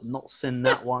Hamlet. I've not seen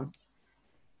that one.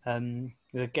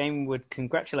 The game would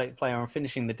congratulate the player on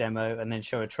finishing the demo and then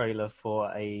show a trailer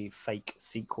for a fake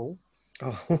sequel.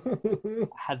 Oh.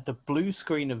 Had the blue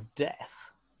screen of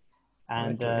death,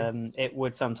 and it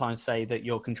would sometimes say that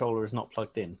your controller is not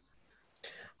plugged in.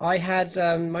 I had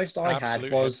most I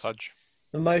Absolute had was head fudge.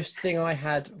 the most thing I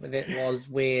had with it was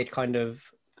weird kind of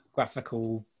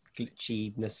graphical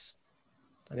glitchiness.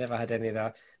 I never had any of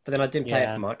that, but then I didn't play it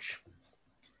Yeah. for much.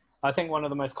 I think one of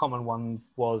the most common one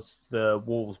was the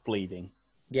walls bleeding.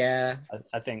 Yeah.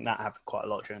 I think that happened quite a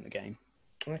lot during the game.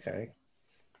 Okay.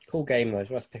 Cool game though. It's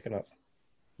worth picking up.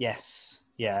 Yes,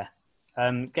 yeah.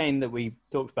 Game that we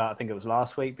talked about, I think it was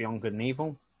last week, Beyond Good and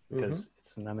Evil, because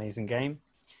it's an amazing game.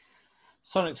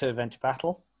 Sonic 2 Adventure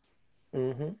Battle.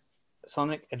 Mm-hmm.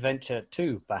 Sonic Adventure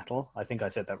 2 Battle. I think I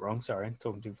said that wrong. Sorry, I'm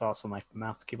talking too fast for my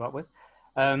mouth to keep up with.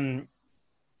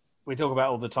 We talk about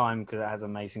it all the time because it has an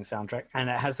amazing soundtrack, and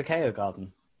it has the KO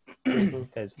Garden.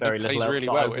 There's very It little plays else really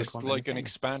that I well. would It's want like in an the game.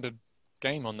 expanded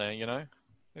game on there, you know?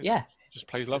 It's, Yeah, just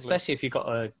plays lovely. especially if you've got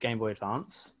a Game Boy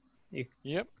Advance. You've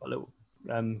Yep. got a little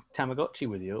Tamagotchi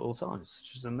with you at all times,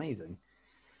 which is amazing.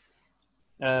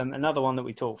 Another one that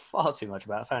we talk far too much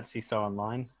about, Fantasy Star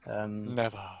Online.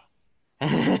 Never.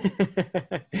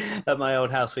 At my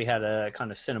old house, we had a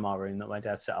kind of cinema room that my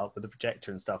dad set up with a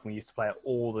projector and stuff, and we used to play it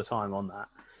all the time on that.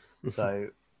 So,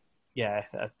 yeah,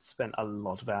 I spent a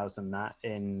lot of hours in that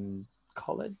in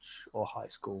college or high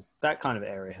school, that kind of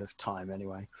area of time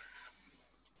anyway.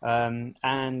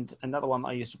 And another one that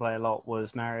I used to play a lot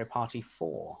was Mario Party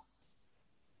 4.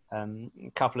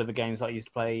 A couple of the games that I used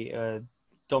to play,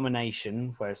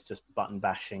 Domination, where it's just button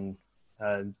bashing,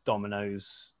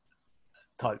 dominoes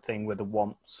type thing with the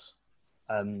womps.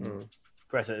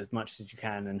 Press it as much as you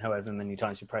can, and however many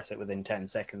times you press it within 10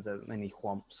 seconds, as many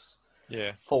womps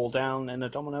Yeah. fall down in a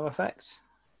domino effect.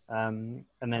 And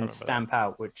then remember Stamp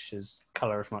Out, which is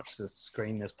colour as much of the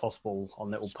screen as possible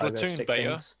on little pogo Splatoon stick beta.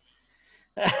 things.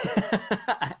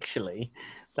 Actually,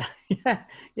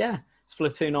 yeah,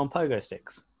 Splatoon on pogo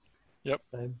sticks. Yep.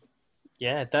 So,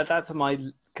 yeah, that's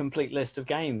my complete list of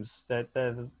games. They're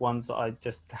the ones that I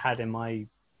just had in my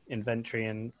inventory,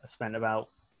 and I spent about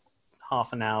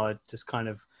half an hour just kind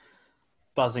of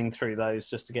buzzing through those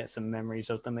just to get some memories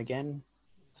of them again.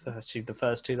 So actually the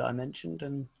first two that I mentioned,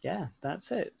 and yeah,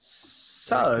 that's it.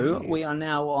 So we are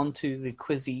now on to the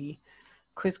quiz.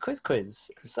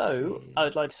 So I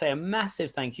would like to say a massive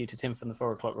thank you to Tim from the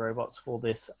 4 O'Clock Robots for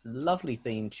this lovely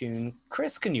theme tune.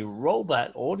 Chris, can you roll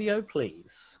that audio,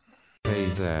 please? Hey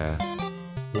there.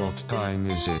 What time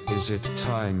is it? Is it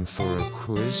time for a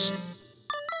quiz?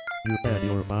 You bet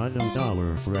your bottom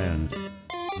dollar, friend.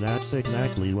 That's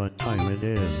exactly what time it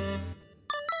is.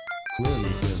 Quizzy,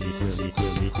 quizzy, quizzy,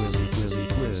 quizzy, quizzy, quizzy,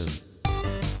 quiz.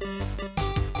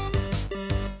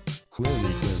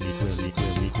 Quizzy, quizzy, quizzy,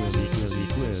 quizzy, quizzy, quizzy,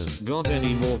 quiz. Got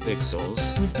any more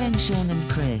pixels? With Ben, Sean and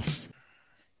Chris.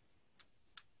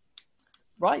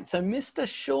 Right, so Mr.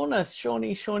 Shawnee,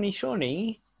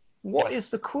 what is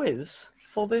the quiz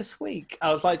for this week?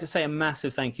 I would like to say a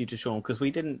massive thank you to Sean, because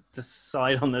we didn't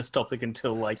decide on this topic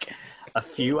until like a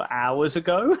few hours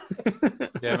ago.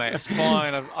 Yeah, mate, it's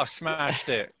fine. I've smashed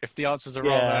it. If the answers are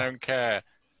wrong, Yeah. I don't care.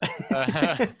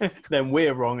 Then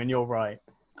we're wrong and you're right.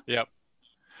 Yep.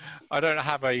 I don't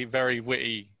have a very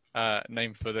witty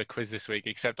name for the quiz this week,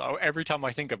 except every time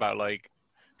I think about like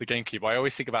the GameCube, I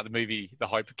always think about the movie The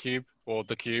Hypercube or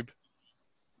The Cube.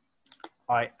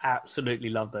 I absolutely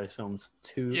love those films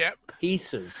to Yep.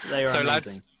 pieces. They are So, lads,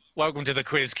 amazing. welcome to the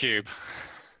Quiz Cube.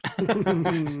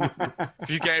 If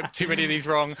you get too many of these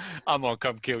wrong, I'm gonna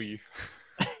come kill you.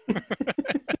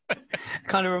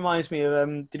 Kind of reminds me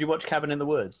of, did you watch Cabin in the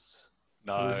Woods?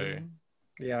 No.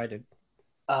 Yeah, I did.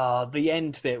 The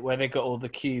end bit where they got all the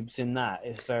cubes in that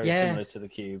is very Yeah. similar to The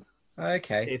Cube.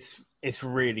 Okay. It's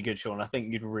really good, Sean. I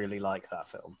think you'd really like that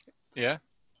film. Yeah,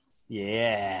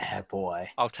 Yeah, boy.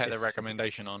 I'll take the It's-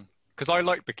 recommendation on because I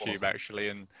like The Cube Awesome. actually,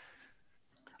 and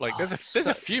like Oh, there's so-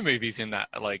 a few movies in that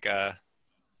like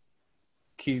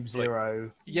Cube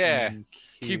Zero. yeah. and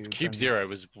Cube and- Zero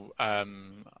was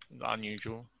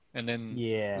unusual, and then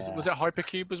Yeah. was it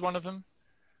Hypercube was one of them?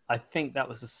 I think that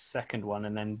was the second one,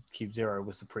 and then Cube Zero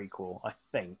was the prequel. I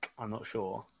think. I'm not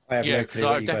sure. I have Yeah, no 'cause clue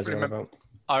I what you guys definitely are on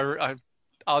remember-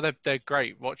 about. They're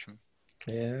great. Watch them.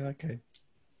 Yeah, okay.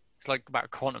 It's like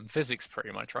about quantum physics,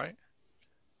 pretty much, right?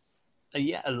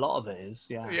 Yeah, a lot of it is.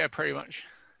 Yeah. Yeah, pretty much.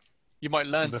 You might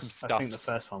learn The- some I stuff. think the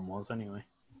first one was anyway.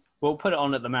 We'll put it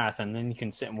on at the marathon, then you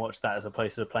can sit and watch that as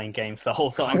opposed to playing games the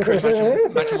whole time, Chris.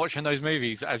 Imagine watching those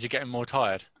movies as you're getting more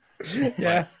tired.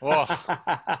 Yeah. Whoa,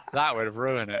 that would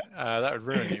ruin it. That would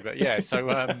ruin you. But yeah,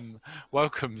 so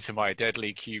welcome to my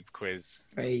Deadly Cube quiz,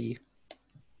 Hey.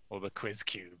 or the Quiz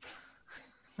Cube,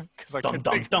 because I Dum, couldn't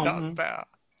dum, think of dum. nothing better.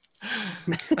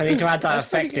 I need to add that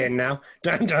effect in now.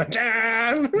 Dun, dun,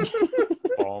 dun.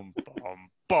 Bom, bom,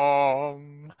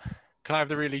 bom. Can I have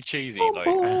the really cheesy,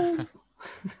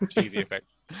 cheesy effect?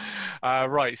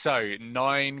 Right, so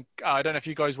 9. I don't know if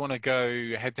you guys want to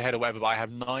go head to head or whatever, but I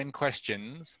have 9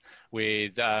 questions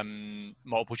with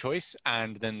multiple choice,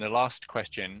 and then the last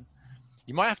question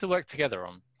you might have to work together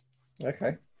on.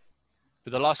 Okay.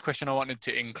 But the last question I wanted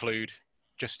to include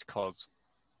just cause.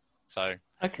 So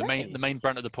Okay. the main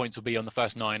brunt of the points will be on the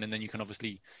first 9, and then you can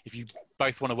obviously, if you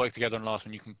both want to work together on the last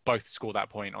one, you can both score that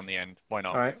point on the end. Why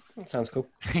not? All right. That sounds cool.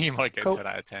 You might get Cool. 10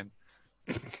 out of 10.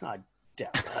 I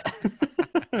doubt that.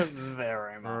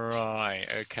 Very much. Right.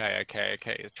 Okay. I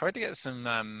tried to get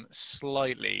some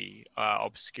slightly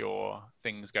obscure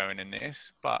things going in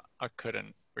this, but I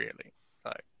couldn't really.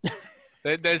 So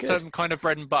there's some kind of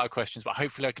bread and butter questions, but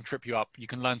hopefully I can trip you up. You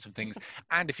can learn some things,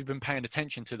 and if you've been paying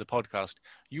attention to the podcast,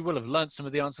 you will have learned some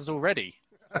of the answers already.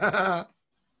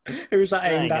 Who's that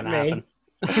That aimed ain't at gonna me?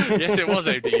 happen. Yes, it was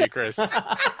aimed at you, Chris.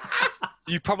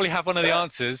 You probably have one of the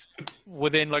answers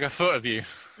within like a foot of you.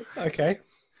 Okay.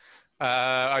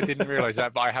 I didn't realize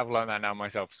that, but I have learned that now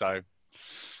myself. So,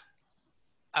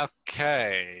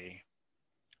 okay.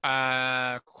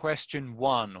 Question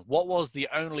 1. What was the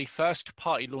only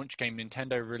first-party launch game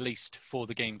Nintendo released for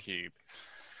the GameCube?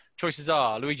 Choices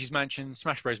are Luigi's Mansion,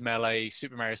 Smash Bros. Melee,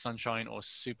 Super Mario Sunshine, or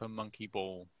Super Monkey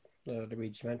Ball.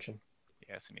 Luigi Mansion.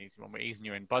 Yeah, it's an easy one. We're easing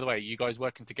you in. By the way, you guys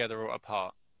working together or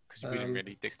apart? Because we didn't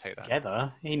really dictate that.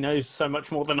 Together, he knows so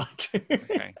much more than I do.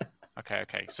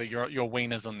 Okay. So you're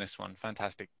wieners on this one.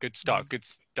 Fantastic. Good start.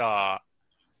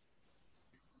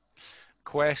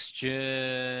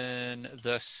 Question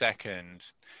the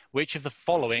second. Which of the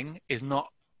following is not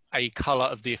a color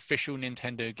of the official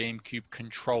Nintendo GameCube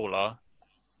controller?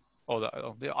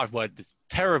 I've worded this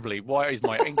terribly. What is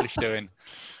my English doing?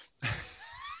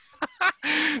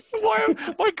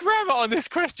 My grammar on this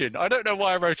question. I don't know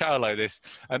why I wrote it out like this.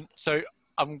 So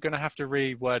I'm going to have to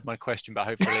reword my question, but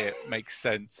hopefully it makes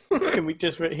sense. Can we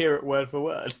just hear it word for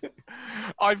word?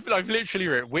 I've literally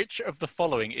written, which of the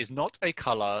following is not a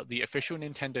color the official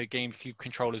Nintendo GameCube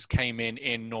controllers came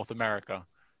in North America?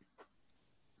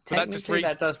 So Technically,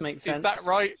 that does make sense. Is that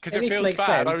right? Because It it feels makes bad.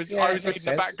 sense. I was It makes reading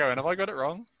the back sense. going, have I got it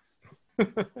wrong?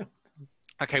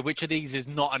 Okay, which of these is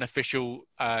not an official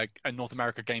a North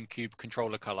America GameCube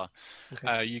controller color?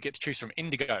 Okay. You get to choose from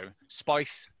indigo,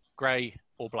 spice, grey,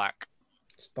 or black.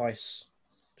 Spice.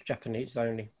 Japanese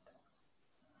only.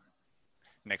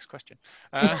 Next question.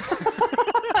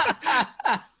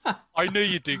 I knew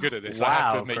you'd do good at this. I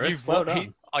have to Wow, admit. Chris, well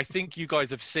done. I think you guys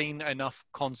have seen enough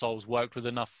consoles, worked with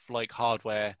enough like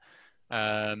hardware,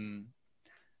 because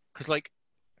like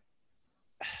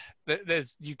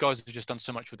there's you guys have just done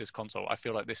so much with this console. I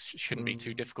feel like this shouldn't be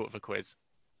too difficult of a quiz.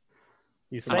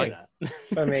 You say Like- that.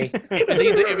 For me.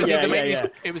 It was Yeah, either make yeah,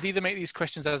 these it was either make these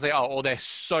questions as they are, or they're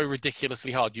so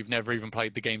ridiculously hard you've never even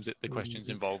played the games that the questions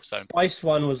involve. So Spice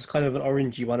one was kind of an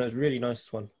orangey one. It was a really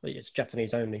nice one. But it's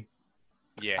Japanese only.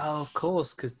 yes. Oh, of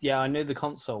course, because I knew the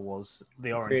console was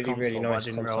the orange Really, console, really but I nice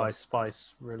didn't console. realise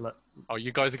Spice. Oh,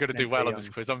 you guys are going to do well on this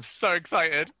quiz. I'm so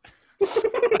excited.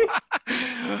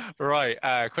 Right,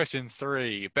 question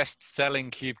 3.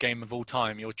 Best-selling cube game of all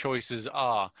time. Your choices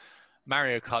are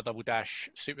Mario Kart Double Dash,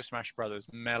 Super Smash Bros.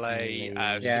 Melee,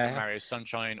 Yeah. Super Mario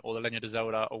Sunshine, or The Legend of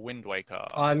Zelda, or Wind Waker.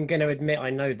 I'm going to admit I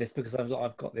know this because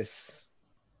I've got this.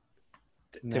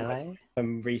 Melee?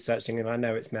 I'm researching and I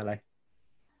know it's Melee.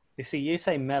 You see, you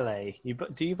say melee.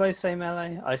 Do you both say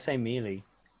melee? I say melee.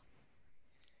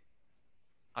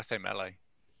 I say Melee.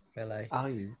 Melee. Oh,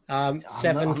 you.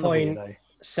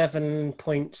 7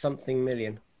 point something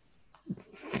million.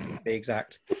 To be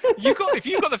exact. If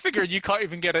you got the figure and you can't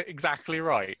even get it exactly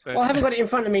right, then Well, I haven't got it in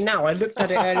front of me now. I looked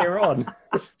at it earlier on.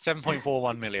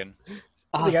 7.41 million.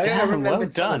 Oh, we go. I damn, well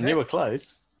remembered some of done. it. You were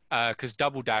close. Because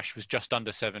Double Dash was just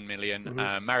under 7 million,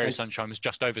 Mhm. Mario And- Sunshine was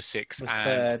just over 6, Was and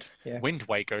third. Yeah. Wind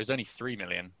Waker is only 3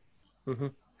 million. hmm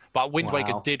But Wind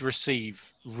Waker Wow. did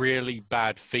receive really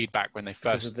bad feedback when they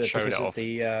first showed it off.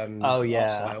 Oh,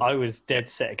 yeah. I was dead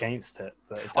set against it.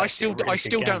 But it's I actually still, a really I good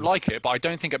still game. don't like it, but I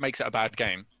don't think it makes it a bad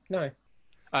game. No.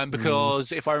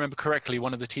 Because if I remember correctly,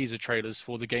 one of the teaser trailers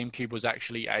for the GameCube was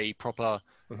actually a proper,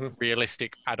 Mhm.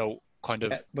 realistic adult kind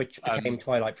of. Yeah, which became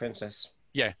Twilight Princess.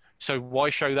 So why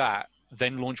show that,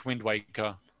 then launch Wind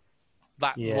Waker?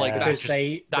 That Yeah. like that Because just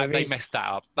they they messed that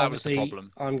up. That was the obviously,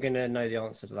 problem. I'm going to know the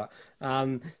answer to that.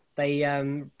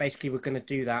 They basically were going to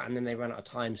do that, and then they ran out of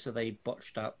time, so they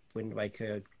botched up Wind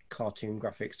Waker cartoon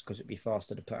graphics because it'd be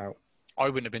faster to put out. I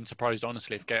wouldn't have been surprised,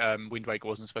 honestly, if Wind Waker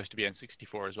wasn't supposed to be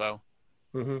N64 as well.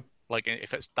 Mm-hmm. Like,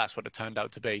 if that's what it turned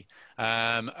out to be.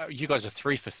 You guys are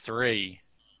 3 for 3.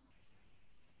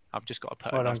 I've just got to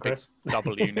put a nice big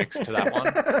W next to that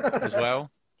one as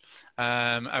well.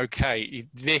 Okay,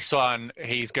 this one,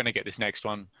 he's going to get this next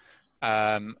one.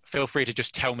 Feel free to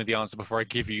just tell me the answer before I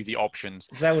give you the options.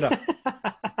 Zelda.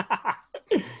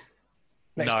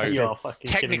 No, You are fucking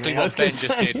technically kidding me. what Ben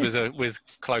just did was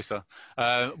closer.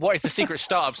 What is the secret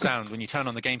startup sound when you turn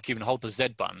on the GameCube and hold the Z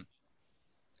button?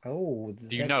 Oh,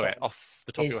 Do you know it off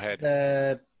the top of your head?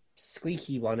 The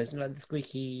squeaky one, isn't it? Like the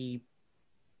squeaky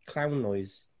clown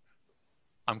noise.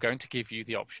 I'm going to give you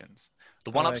the options.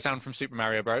 The one-up sound from Super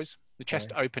Mario Bros. The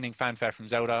chest opening fanfare from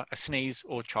Zelda. A sneeze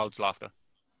or child's laughter.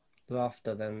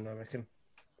 Laughter, then, I reckon.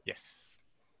 Yes.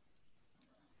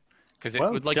 Because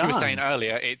Well like you were saying done.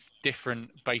 earlier, it's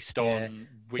different based on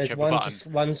whichever There's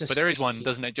button. one's But there is one, squeaky.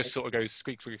 doesn't it? Just sort of goes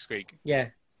squeak, squeak, squeak. Yeah,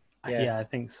 Yeah, I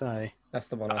think so. that's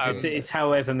the one. I It's, think. it's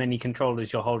however many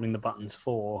controllers you're holding the buttons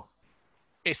for.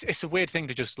 It's a weird thing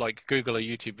to just like Google a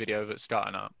YouTube video of it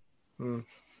starting up. Mm.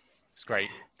 It's great.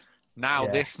 Now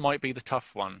Yeah. this might be the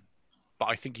tough one, but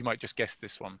I think you might just guess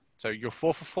this one. So you're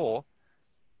 4 for 4.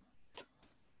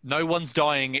 No one's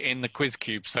dying in the quiz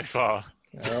cube so far.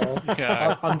 Oh.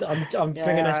 Yeah. I'm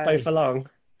bringing us both along.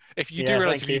 If you Yeah, do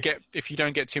realize thank if you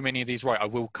don't get too many of these right, I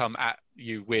will come at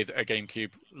you with a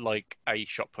GameCube like a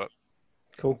shot put.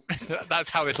 Cool. That's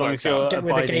how this As long works as you're out. Get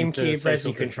with a abiding to GameCube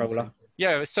social Resi controller. distancing.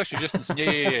 Yeah, it's social distancing.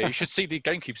 Yeah. You should see the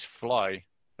GameCubes fly.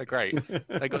 They're great.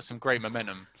 They got some great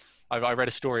momentum. I read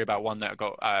a story about one that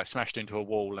got smashed into a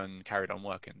wall and carried on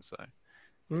working. So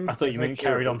I thought you meant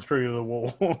carried on through the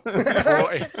wall.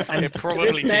 it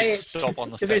probably did stop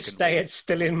on the to this second day, one. it's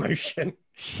still in motion.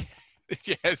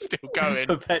 Yeah, it's still going.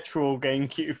 Perpetual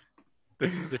GameCube.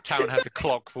 The town has a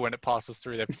clock for when it passes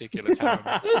through their particular town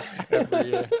every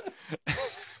year.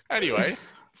 Anyway,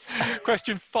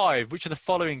 question 5. Which of the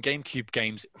following GameCube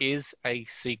games is a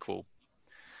sequel?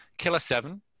 Killer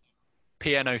 7,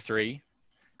 PNO3,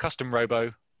 Custom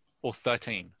Robo, or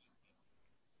 13?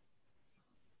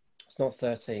 It's not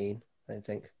 13, I don't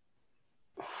think.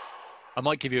 I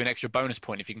might give you an extra bonus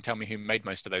point if you can tell me who made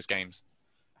most of those games.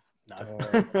 No.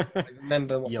 I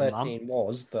remember what Your 13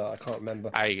 was, but I can't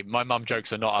remember. Hey, my mum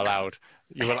jokes are not allowed.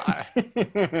 You will.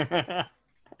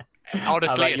 How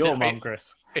Honestly, about it's, your an, mum,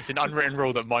 Chris? it's an unwritten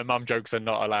rule that my mum jokes are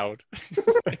not allowed.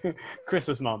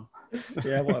 Chris's mum.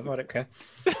 Yeah, whatever, I don't care.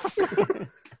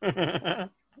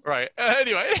 Right.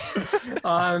 Anyway,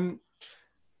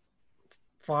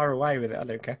 Far away with it, I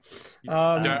don't care.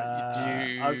 don't-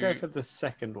 I'll go for the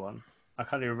second one. I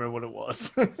can't even remember what it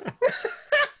was. do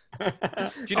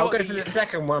you know I'll what go for the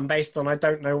second one based on I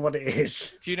don't know what it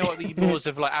is. Do you know what the laws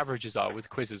of like averages are with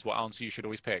quizzes? What answer you should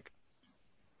always pick?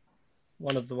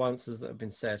 One of the answers that have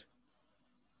been said.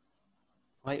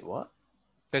 Wait, what?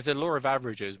 There's a law of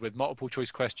averages with multiple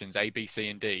choice questions A, B, C,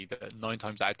 and D. That 9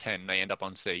 times out of 10 they end up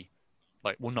on C.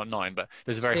 Like, well, not 9, but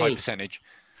there's a very high C. percentage.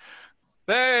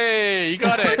 Hey, you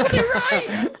got it.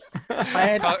 I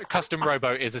had, Custom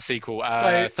Robo is a sequel.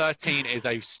 So- 13 is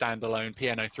a standalone.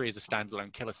 PNO3 is a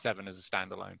standalone. Killer 7 is a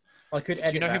standalone. I could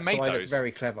edit know who that, made so I look those?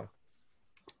 very clever.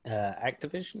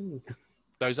 Activision?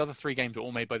 Those other 3 games are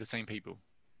all made by the same people.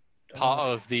 Part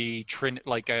of the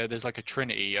there's like a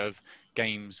trinity of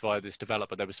games via this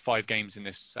developer. There was 5 games in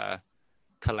this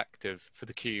collective for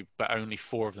the Cube, but only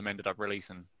 4 of them ended up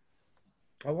releasing.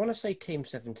 I want to say Team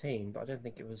 17, but I don't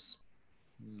think it was.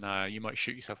 No, you might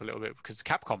shoot yourself a little bit because it's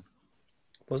Capcom.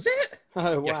 Was it?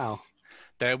 Oh, wow. Yes.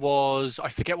 There was, I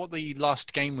forget what the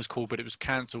last game was called, but it was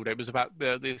cancelled. It was about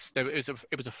it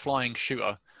was a flying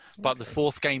shooter. But the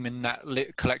 4th game in that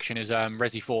collection is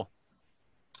Resi 4.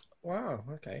 Wow,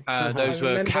 okay. Those I were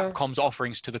remember- Capcom's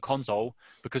offerings to the console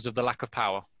because of the lack of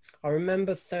power. I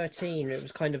remember 13. It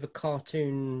was kind of a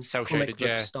cartoon Cel-shaded, comic book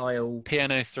yeah. style.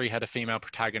 Piano 3 had a female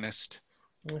protagonist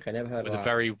Okay, never heard with of a that.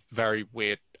 very, very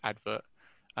weird advert.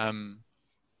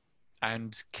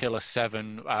 And Killer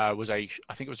 7 was I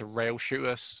think it was a rail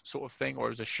shooter sort of thing, or it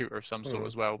was a shooter of some sort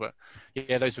as well. But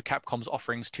yeah, those were Capcom's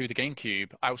offerings to the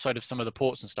GameCube outside of some of the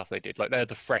ports and stuff they did. Like they're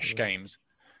the fresh games.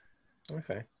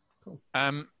 Okay, cool.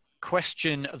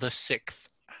 Question the 6th.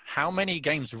 How many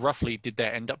games roughly did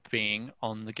there end up being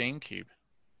on the GameCube?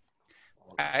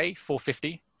 A,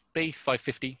 450, B,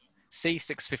 550, C,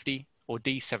 650, or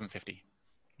D, 750?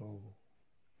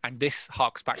 And this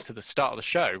harks back to the start of the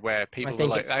show where people were think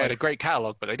like, it's they had a like- great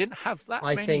catalogue, but they didn't have that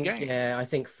I many think, games. yeah, I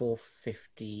think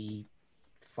 450,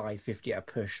 550 at a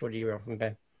push. What do you reckon,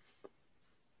 Ben?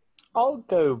 I'll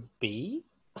go B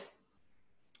or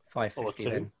 550 2,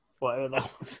 then. whatever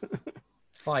that was.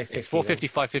 550. It's 450,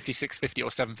 550, 650,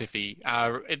 or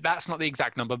 750. That's not the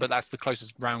exact number, but that's the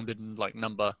closest rounded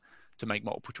number to make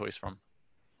multiple choice from.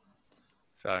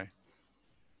 So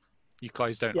you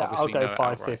guys don't Yeah, I'll obviously go know it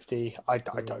outright. 550. I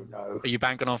don't know. Are you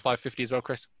banking on 550 as well,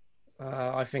 Chris?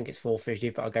 I think it's 450,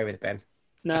 but I'll go with Ben.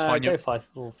 No, That's fine, go you-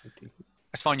 450.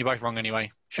 That's fine. You're both wrong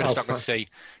anyway. Should have Oh, stuck with fine. C.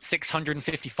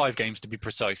 655 games to be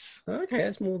precise. Okay,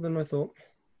 that's more than I thought.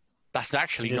 That's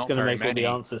actually You're just not going to very make all many. the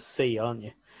answers C, aren't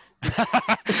you?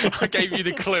 I gave you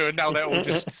the clue, and now they're all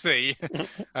just C.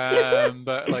 But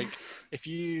if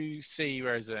you see,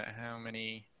 where is it? How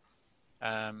many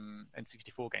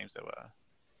N64 games there were?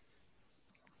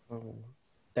 Oh,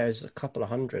 there's a couple of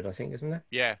hundred, I think, isn't there?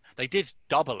 Yeah, they did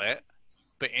double it,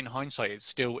 but in hindsight, it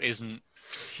still isn't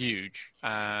huge.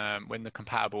 When the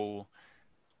compatible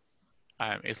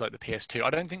is like the PS2,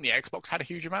 I don't think the Xbox had a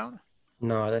huge amount.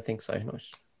 No, I don't think so.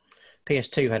 Nice.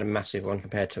 PS2 had a massive one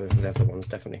compared to the other ones,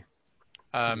 definitely.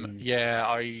 Yeah,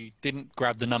 I didn't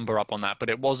grab the number up on that, but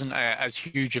it wasn't as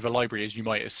huge of a library as you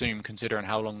might assume, considering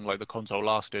how long the console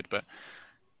lasted. But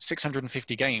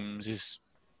 650 games is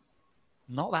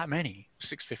not that many.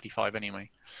 655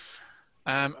 anyway.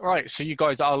 Right, so you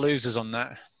guys are losers on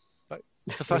that. But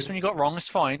it's the first one you got wrong. It's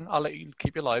fine. I'll let you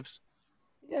keep your lives.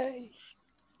 Yay.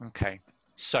 Okay.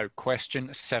 So,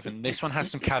 question 7. This one has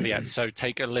some caveats, so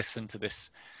take a listen to this.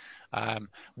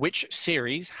 Which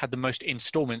series had the most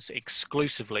installments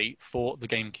exclusively for the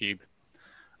GameCube?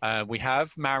 We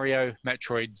have Mario,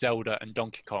 Metroid, Zelda, and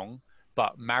Donkey Kong,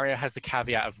 but Mario has the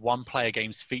caveat of one-player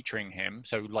games featuring him,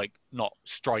 so not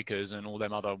Strikers and all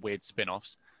them other weird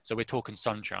spin-offs. So we're talking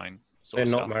Sunshine. They're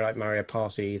not stuff. like Mario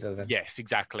Party either. Then. Yes,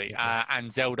 exactly.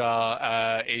 And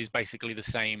Zelda is basically the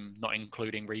same, not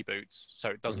including reboots. So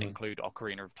it doesn't include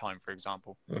Ocarina of Time, for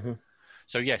example. Mm-hmm.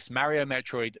 So yes, Mario,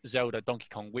 Metroid, Zelda, Donkey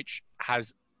Kong, which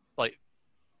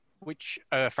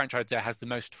franchise there has the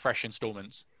most fresh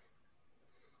installments?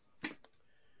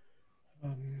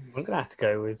 We're going to have to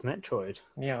go with Metroid.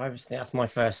 Yeah, that's my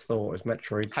first thought was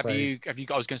Metroid. Have you?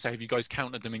 I was going to say, have you guys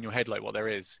counted them in your head, like what there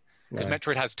is? Because No.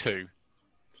 Metroid has 2.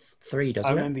 3, I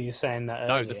doesn't it? remember you saying that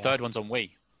No, earlier. the third one's on Wii.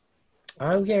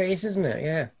 Oh, yeah, it is, isn't it?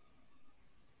 Yeah.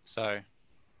 So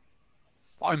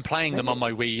I'm playing them on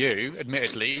my Wii U,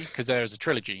 admittedly, because there's a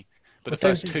trilogy. But the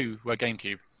first 2 were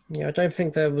GameCube. Yeah, I don't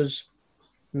think there was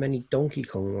many Donkey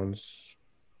Kong ones.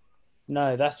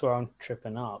 No, that's where I'm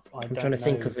tripping up. I'm trying to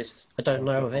think of this. I don't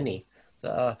know of any.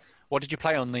 That are... What did you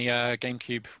play on the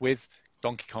GameCube with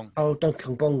Donkey Kong? Oh, Donkey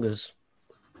Kong Bongers.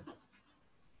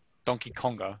 Donkey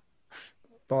Konga.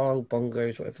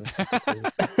 Bongos, whatever.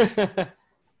 They're called.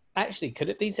 Actually, could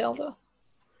it be Zelda?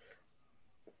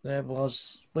 There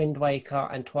was Wind Waker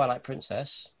and Twilight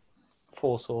Princess.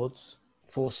 4 Swords.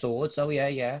 4 Swords. Oh,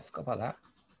 yeah. Forgot about that.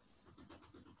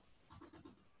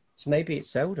 So maybe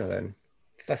it's Zelda then.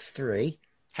 If that's 3.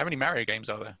 How many Mario games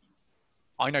are there?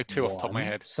 I know 2 off the top of my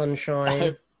head.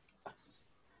 Sunshine.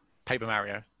 Paper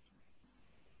Mario.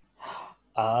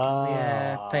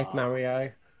 Yeah, Paper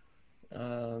Mario.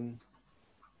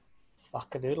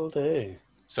 Fuck-a-doodle-do.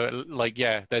 So,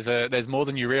 there's more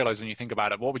than you realise when you think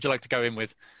about it. What would you like to go in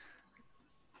with?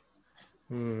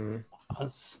 I'm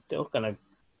still going to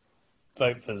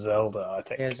vote for Zelda, I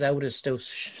think. Yeah, Zelda's still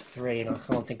 3, and I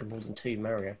can't think of more than 2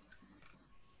 Mario.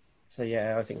 So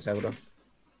yeah, I think Zelda. So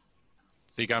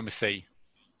you're going with C.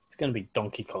 It's going to be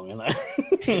Donkey Kong, isn't it?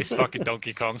 It's fucking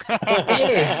Donkey Kong. It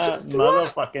is.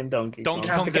 Motherfucking Donkey Kong.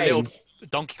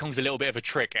 Donkey Kong's a little bit of a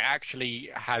trick. It actually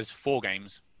has 4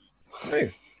 games. Oh.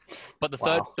 But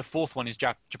the fourth one is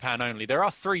Japan only. There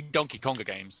are 3 Donkey Konga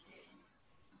games.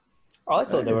 I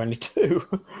thought there were only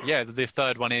 2. Yeah, the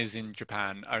third one is in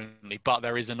Japan only, but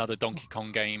there is another Donkey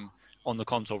Kong game on the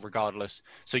console regardless.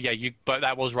 So yeah, but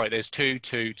that was right. There's 2,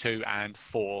 2, 2, and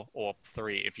 4, or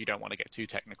 3 if you don't want to get too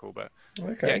technical. But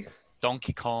Okay. yeah,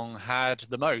 Donkey Kong had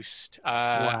the most.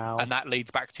 Wow. And that leads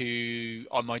back to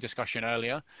on my discussion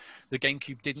earlier. The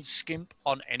GameCube didn't skimp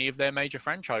on any of their major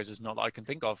franchises, not that I can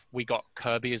think of. We got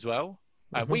Kirby as well.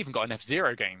 We even got an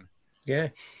F-Zero game. Yeah.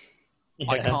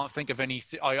 I can't think of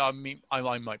anything. I mean,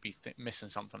 I might be missing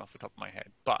something off the top of my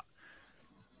head, but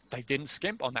they didn't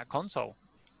skimp on that console.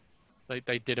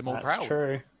 They did them all That's proud.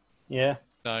 true. Yeah.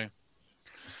 So,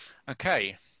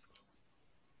 okay.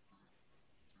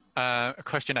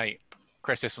 Question 8.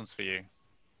 Chris, this one's for you.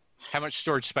 How much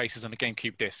storage space is on a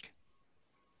GameCube disc?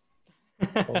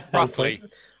 Roughly.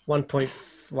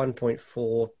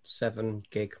 1.47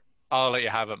 gig. I'll let you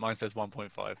have it. Mine says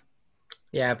 1.5.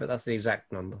 Yeah, but that's the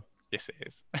exact number. Yes, it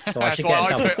is. So I That's should why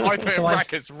get I put in so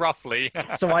brackets roughly.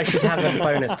 So I should have a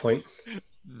bonus point.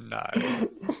 No.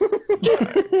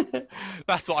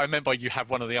 That's what I meant by you have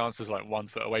one of the answers like 1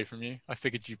 foot away from you. I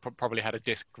figured you probably had a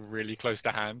disc really close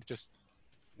to hand. Just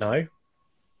No.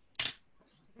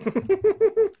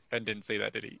 Ben didn't see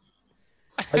that, did he?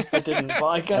 I didn't, but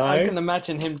I can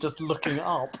imagine him just looking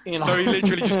up. You know? No, he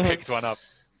literally just picked one up.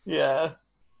 Yeah.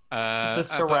 Just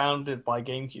But surrounded by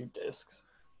GameCube discs.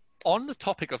 on the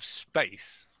topic of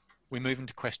space, we move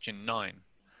into question 9.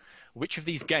 Which of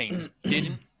these games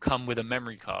didn't come with a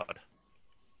memory card?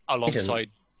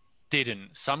 Alongside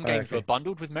didn't. Some games were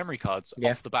bundled with memory cards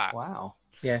off the bat. Wow.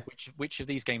 Yeah. Which of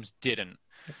these games didn't?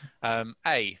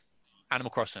 A. Animal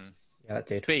Crossing. Yeah, that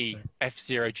did. B.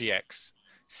 F-Zero GX.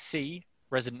 C.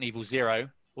 Resident Evil 0.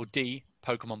 Or D.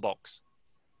 Pokemon Box.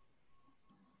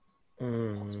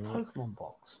 What's Pokemon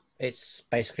Box? It's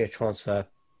basically a transfer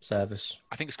service.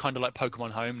 I think it's kind of like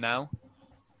Pokemon Home now.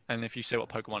 And if you say what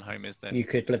Pokemon Home is, then You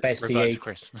could revert basically to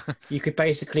Chris. you could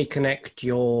basically connect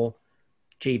your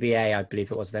GBA, I believe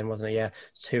it was then, wasn't it? Yeah,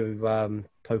 to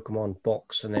Pokemon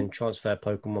Box and then transfer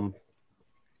Pokemon.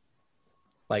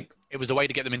 Like It was a way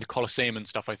to get them into Colosseum and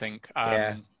stuff, I think,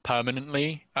 Yeah.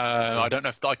 permanently. I don't know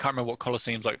if I can't remember what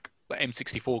Colosseum's like. The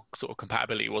M64 sort of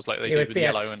compatibility was like they did with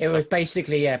Yellow and it stuff. was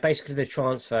basically the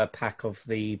transfer pack of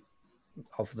the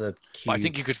cube. But I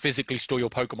think you could physically store your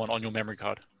Pokemon on your memory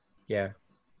card. Yeah,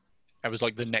 It was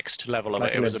like the next level of like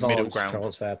it. It an was a middle advanced ground.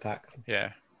 transfer pack.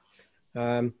 Yeah.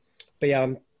 But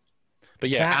yeah, But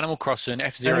yeah, That- Animal Crossing,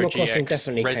 F-Zero Animal Crossing GX,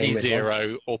 definitely came Resi with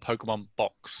Zero, or Pokemon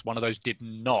Box. One of those did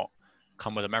not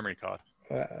come with a memory card.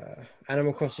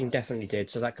 Animal Crossing definitely did,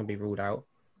 so that can be ruled out.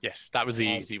 Yes, that was the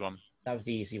easy one. That was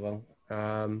the easy one.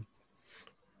 And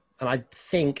I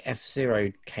think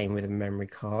F-Zero came with a memory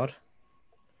card.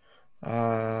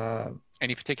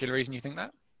 Any particular reason you think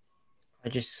that? I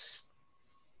just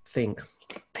think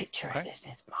Picture Okay. it in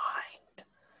his mind.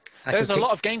 There's a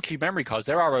lot of GameCube memory cards.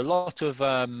 There are a lot of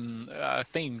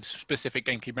themed specific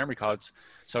GameCube memory cards.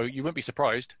 So you wouldn't be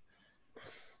surprised.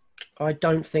 I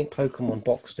don't think Pokemon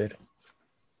Box did.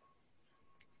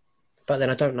 But then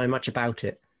I don't know much about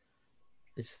it.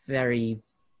 It's very...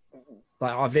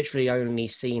 Like, I've literally only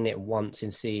seen it once in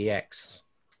CEX.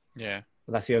 Yeah.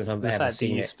 That's the only time I've The ever fact that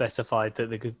seen you it. specified that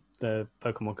the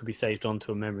Pokemon could be saved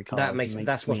onto a memory card.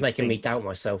 That's what's making me think- doubt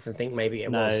myself and think maybe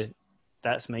it No, was.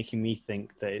 that's making me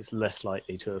think that it's less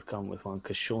likely to have come with one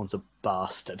because Sean's a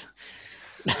bastard.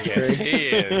 Yes, he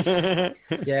is.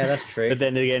 Yeah, that's true. But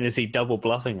then again, is he double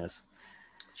bluffing us?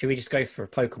 Should we just go for a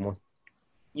Pokemon?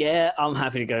 Yeah, I'm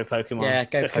happy to go Pokemon. Yeah,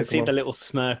 go I can see Pokemon. the little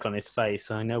smirk on his face,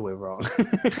 so I know we're wrong.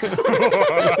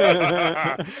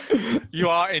 You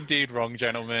are indeed wrong,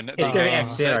 gentlemen. It's The gonna be game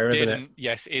F-Zero, that isn't it? didn't-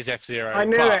 Yes, is F-Zero. I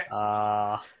knew but,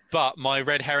 it. But my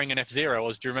red herring in F-Zero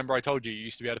was, do you remember I told you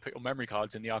used to be able to put your memory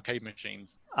cards in the arcade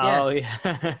machines? Oh,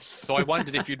 yes. So I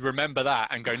wondered if you'd remember that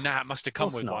and go, nah, it must have come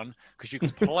Course with not. one because you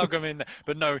could plug them in there.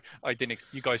 But no, I didn't.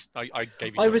 You guys, I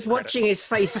gave you I so was much credit. watching his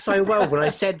face so well when I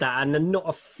said that, and not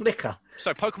a flicker.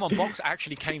 So Pokemon Box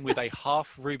actually came with a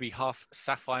half Ruby, half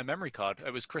Sapphire memory card.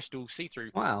 It was crystal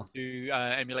see-through Wow. to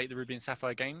emulate the Ruby and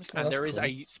Sapphire games. Oh, And that's there is cool.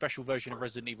 a special version of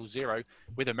Resident Evil 0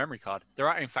 with a memory card. There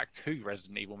are, in fact, 2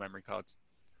 Resident Evil memory cards.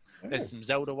 There's some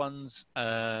Zelda ones.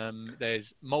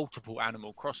 There's multiple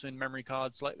Animal Crossing memory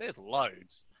cards. Like, there's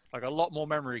loads. Like, a lot more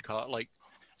memory card. Like,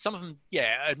 some of them,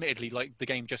 yeah, admittedly, like, the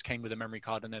game just came with a memory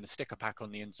card and then a sticker pack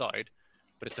on the inside.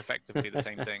 But it's effectively the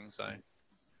same thing, so...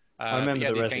 I remember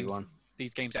the these Resi games, one.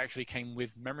 These games actually came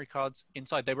with memory cards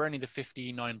inside. They were only the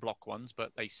 59 block ones, but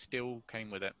they still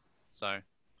came with it. So,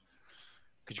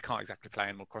 because you can't exactly play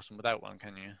Animal Crossing without one,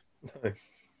 can you? No.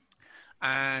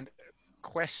 And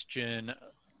question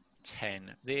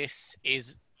 10. This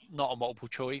is not a multiple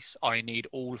choice. I need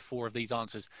all 4 of these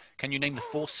answers. Can you name the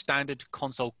 4 standard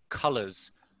console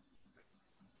colors?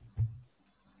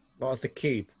 What was the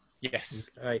cube? Yes.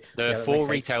 Right. The yeah, that 4 makes sense.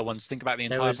 retail ones. Think about the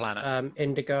There entire was, planet.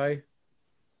 Indigo,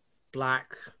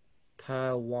 black,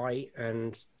 pearl white,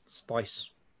 and spice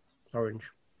orange.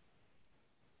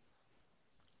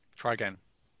 Try again.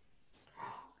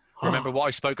 Remember what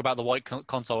I spoke about the white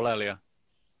console earlier?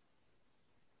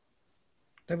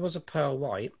 There was a pearl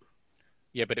white.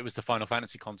 Yeah, but it was the Final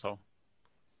Fantasy console.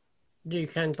 You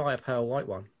can buy a pearl white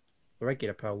one, a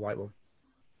regular pearl white one.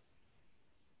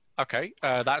 Okay,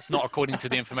 that's not according to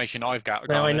the information I've got.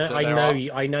 No, I know, There I know, are-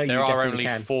 you, I know. There you are definitely only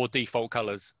can. 4 default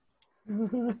colors.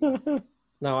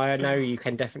 No, I know you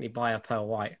can definitely buy a pearl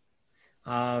white.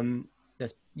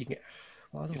 There's you can.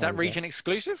 What other Is one that region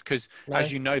exclusive? Because No.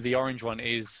 as you know, the orange one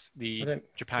is I the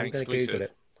don't- Japan I'm gonna Google exclusive.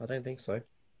 it. I don't think so.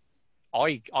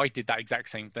 I did that exact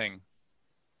same thing.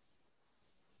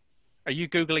 Are you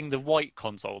googling the white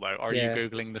console though? Or are Yeah. you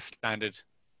googling the standard?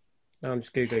 No, I'm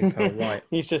just googling Pearl White.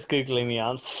 He's just googling the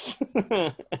answers.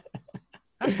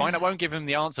 That's fine. I won't give him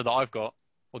the answer that I've got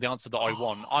or the answer that I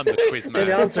want. I'm the quiz The man.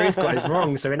 answer he's got is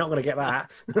wrong, so we're not going to get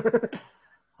that.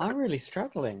 I'm really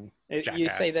struggling. You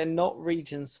Jackass. say they're not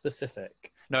region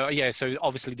specific. No, yeah. So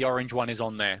obviously the orange one is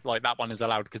on there. Like that one is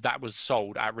allowed because that was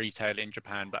sold at retail in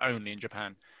Japan, but only in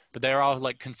Japan. But there are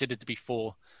like considered to be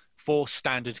four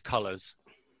standard colours.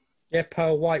 Yeah,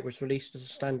 Pearl White was released as a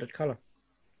standard colour.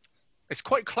 It's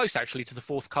quite close actually to the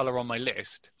fourth colour on my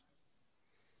list.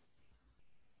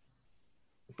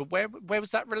 But where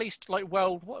was that released? Like,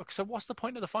 so what's the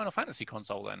point of the Final Fantasy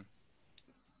console then?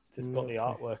 Just got the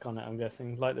artwork on it, I'm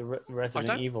guessing. Like the Resident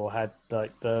don't- Evil had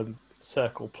like the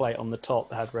circle plate on the top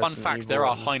that had Fun Resident fact: Evil there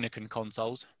are on it. Heineken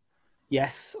consoles.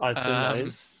 Yes, I've seen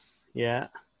those. Yeah.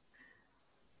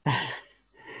 Do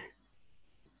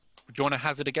you want to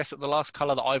hazard a guess at the last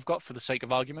colour that I've got for the sake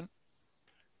of argument?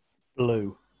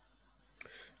 Blue.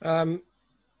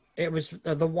 It was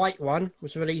the white one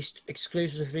was released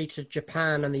exclusively to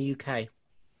Japan and the UK.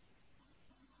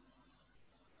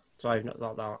 So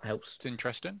that helps. It's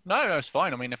interesting. No, it's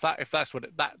fine. I mean, if that's what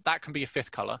that can be a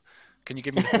fifth colour. Can you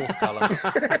give me the fourth colour?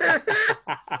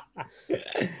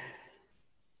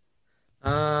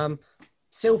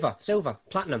 Silver,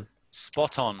 platinum.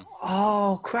 Spot on.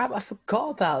 Oh crap! I forgot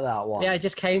about that one. Yeah, it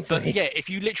just came to But me. yeah, if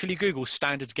you literally Google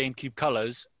standard GameCube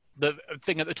colours, the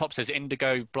thing at the top says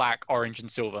indigo, black, orange, and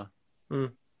silver.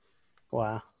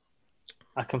 Wow.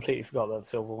 I completely forgot about the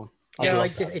silver one. Yeah, love it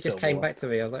that just silver came one. back to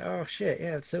me. I was like, oh shit,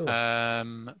 yeah, it's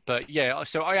silver. But yeah,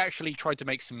 so I actually tried to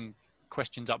make some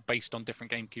questions up based on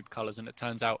different GameCube colours, and it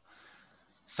turns out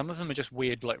some of them are just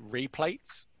weird, like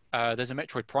replates. There's a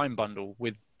Metroid Prime bundle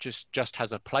with just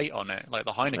has a plate on it, like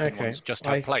the Heineken Okay. ones just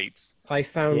have plates. I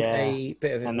found Yeah, a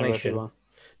bit of And the red information. one.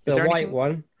 Is The there white anything-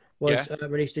 one was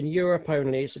released in Europe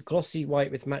only. It's a glossy white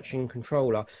with matching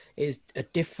controller. It is a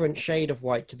different shade of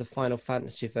white to the Final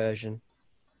Fantasy version.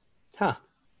 Huh.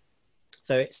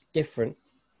 So it's different.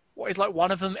 What is like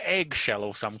one of them eggshell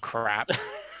or some crap?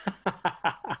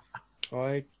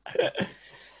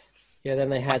 Yeah,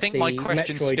 then they had think the my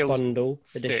question Metroid still bundle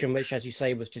edition, which, sticks. as you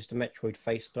say, was just a Metroid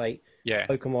faceplate. Yeah.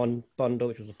 Pokemon bundle,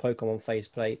 which was a Pokemon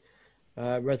faceplate.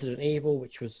 Resident Evil,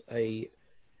 which was a...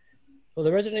 Well,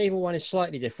 the Resident Evil one is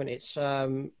slightly different. It's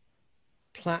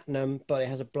platinum, but it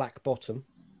has a black bottom.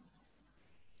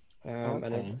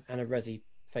 Okay. And a Resi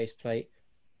faceplate.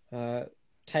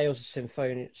 Tales of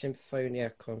Symphonia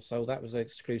console, that was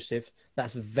exclusive.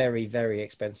 That's very, very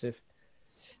expensive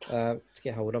to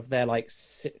get hold of. They're like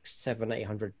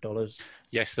 $600-$800.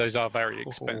 Yes, those are very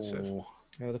expensive. Ooh.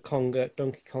 The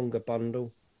Donkey Konga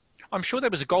bundle. I'm sure there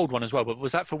was a gold one as well, but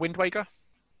was that for Wind Waker?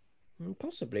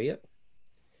 Possibly, yeah.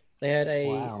 They had a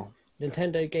Wow.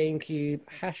 Nintendo GameCube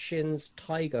Hashin's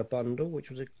Tiger bundle,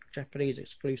 which was a Japanese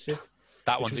exclusive,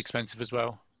 That Which one's was- expensive as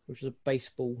well. which was a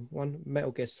baseball one.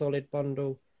 Metal Gear Solid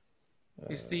bundle.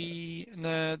 Is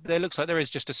no? There looks like there is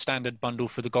just a standard bundle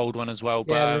for the gold one as well.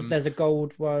 But Yeah, there's a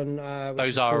gold one. Which those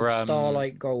is are, called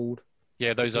Starlight Gold.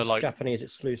 yeah, those are It's like Japanese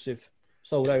exclusive.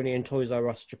 Sold only in Toys R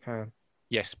Us Japan.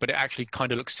 yes, but it actually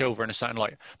kind of looks silver in a certain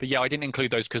light. But yeah, I didn't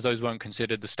include those because those weren't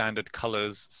considered the standard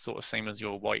colours, sort of same as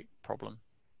your white problem.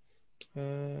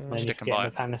 Then you Stick could 'em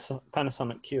get by the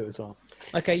Panasonic Q as well.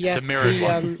 Okay, yeah. The mirrored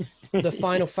one. The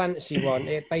Final Fantasy one,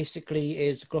 it basically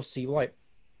is glossy white.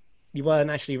 You weren't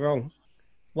actually wrong.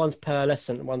 One's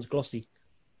pearlescent, one's glossy.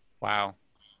 Wow.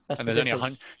 That's And the there's only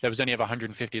difference. there was only ever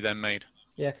 150 of them made.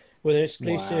 Yeah, with an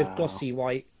exclusive Wow. glossy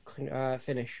white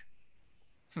finish.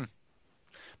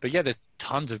 But yeah, there's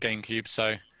tons of GameCube.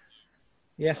 So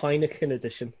Yeah, Heineken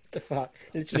edition. What the fuck?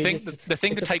 the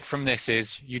thing to take from this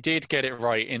is you did get it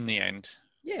right in the end.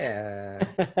 Yeah.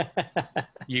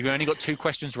 You only got 2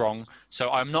 questions wrong, so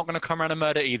I'm not going to come around and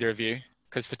murder either of you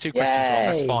because for 2 questions wrong,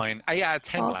 that's Yay. fine. 8 out of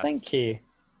 10, Oh, lads. thank you.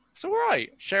 It's all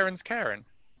right. Sharon's caring.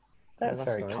 That's,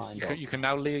 that's very nice. kind. You can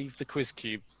now leave the quiz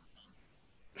cube.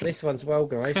 This one's well,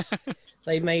 guys.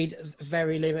 They made a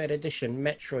very limited edition,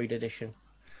 Metroid edition.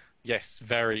 Yes,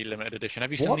 very limited edition.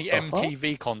 Have you seen What the the fuck?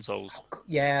 MTV consoles?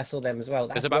 Yeah, I saw them as well.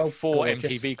 There's That's about well 4 gorgeous.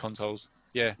 MTV consoles.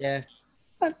 Yeah, Yeah,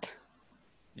 What?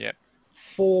 yeah.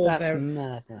 4. That's very-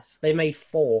 madness. They made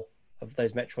 4 of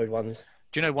those Metroid ones.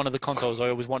 Do you know one of the consoles I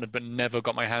always wanted but never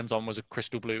got my hands on was a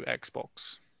Crystal Blue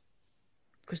Xbox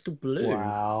Crystal Blue.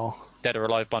 Wow. Dead or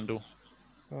Alive bundle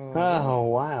Oh, Oh,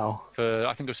 wow. for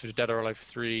I think it was for Dead or Alive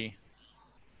 3.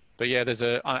 But yeah, there's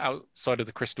a outside of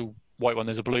the crystal white one,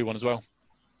 there's a blue one as well.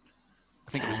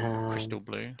 I think it was Damn. crystal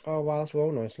blue. oh wow, that's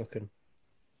well nice looking.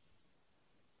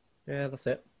 Yeah, that's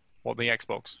it. What, the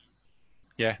Xbox?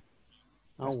 Yeah,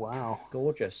 Oh, wow.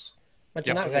 Gorgeous.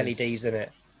 Imagine Yeah, that it with is. LEDs in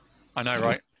it. I know,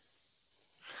 right?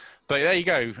 But there you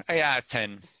go. 8 out of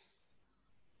 10.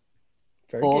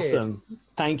 Very Awesome.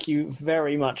 Thank you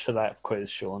very much for that quiz,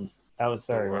 Sean. That was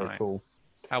very, very Alright. cool.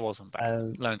 That wasn't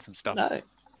bad. Learned some stuff. No,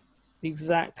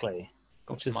 exactly.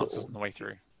 Got which some is answers on the way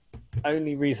through.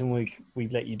 Only reason we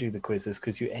let you do the quiz is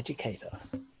because you educate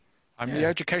us. I'm the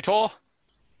educator.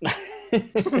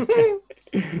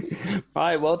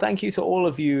 Right. Well, thank you to all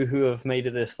of you who have made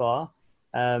it this far.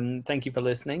 Thank you for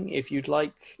listening. If you'd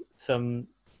like some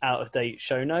out-of-date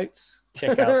show notes,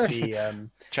 check out the...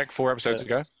 Check 4 episodes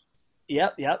ago.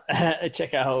 Yep.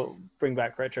 Check out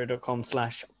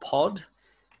bringbackradio.com/pod.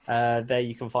 There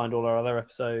you can find all our other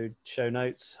episode show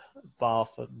notes, bar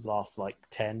for last like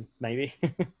 10, maybe.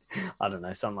 I don't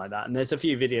know, something like that. And there's a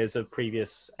few videos of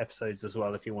previous episodes as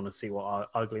well if you want to see what our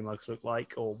ugly mugs look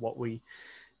like or what we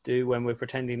do when we're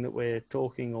pretending that we're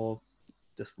talking or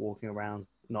just walking around,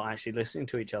 not actually listening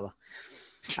to each other.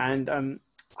 And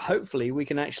hopefully we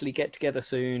can actually get together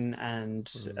soon and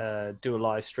do a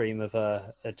live stream of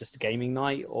just a gaming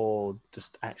night or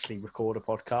just actually record a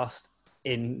podcast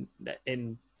in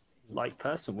like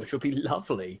person, which would be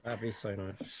lovely. That'd be so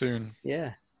nice. Soon.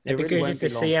 Yeah. It'd be good just to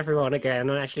see everyone again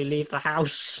and actually leave the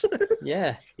house.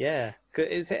 Yeah.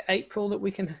 Is it April that we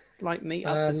can like meet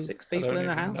up as 6 people in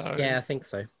a house? know. Yeah, I think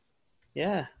so.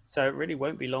 Yeah. So it really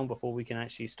won't be long before we can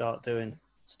actually start doing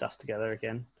stuff together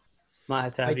again. Might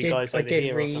have to have you guys over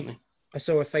here or something. I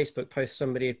saw a Facebook post,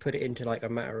 somebody had put it into like a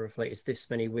matter of like, it's this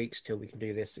many weeks till we can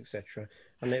do this, etc.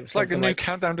 And it was It's like a new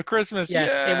countdown to Christmas.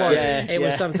 Yeah, it was. Yeah, It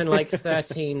was something like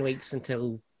 13 weeks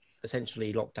until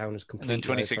essentially lockdown is And completely then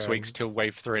 26 over. weeks till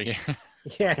wave 3.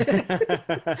 Yeah.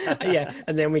 Yeah.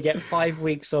 And then we get 5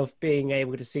 weeks of being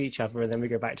able to see each other and then we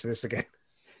go back to this again.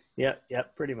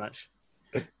 Yep, pretty much.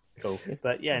 Cool.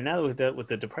 But yeah, now with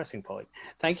the depressing point.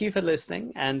 Thank you for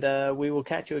listening, and we will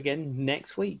catch you again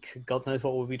next week. God knows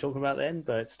what we'll be talking about then,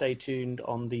 but stay tuned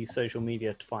on the social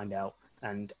media to find out.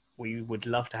 And we would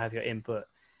love to have your input.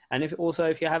 And if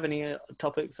you have any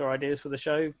topics or ideas for the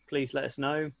show, please let us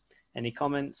know. Any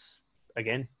comments,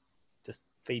 again, just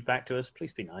feedback to us.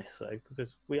 Please be nice,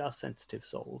 because we are sensitive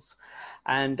souls.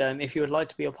 And if you would like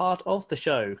to be a part of the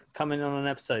show, come in on an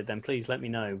episode, then please let me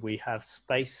know. We have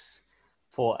space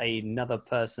for another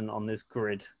person on this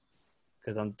grid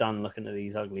because I'm done looking at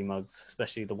these ugly mugs,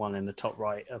 especially the one in the top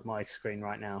right of my screen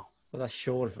right now. Well, that's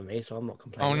Sean for me, so I'm not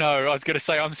complaining. Oh no, I was going to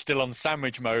say I'm still on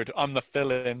sandwich mode. I'm the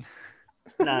fill-in.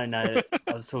 No, I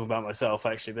was talking about myself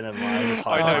actually, but never mind.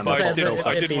 I know, but I it'd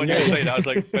didn't be want you to me. say that. I was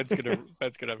like, Ben's gonna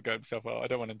have a go himself. I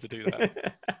don't want him to do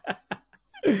that.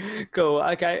 Cool.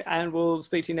 Okay, and we'll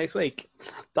speak to you next week.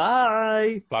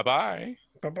 Bye. Bye bye.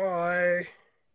 Bye-bye.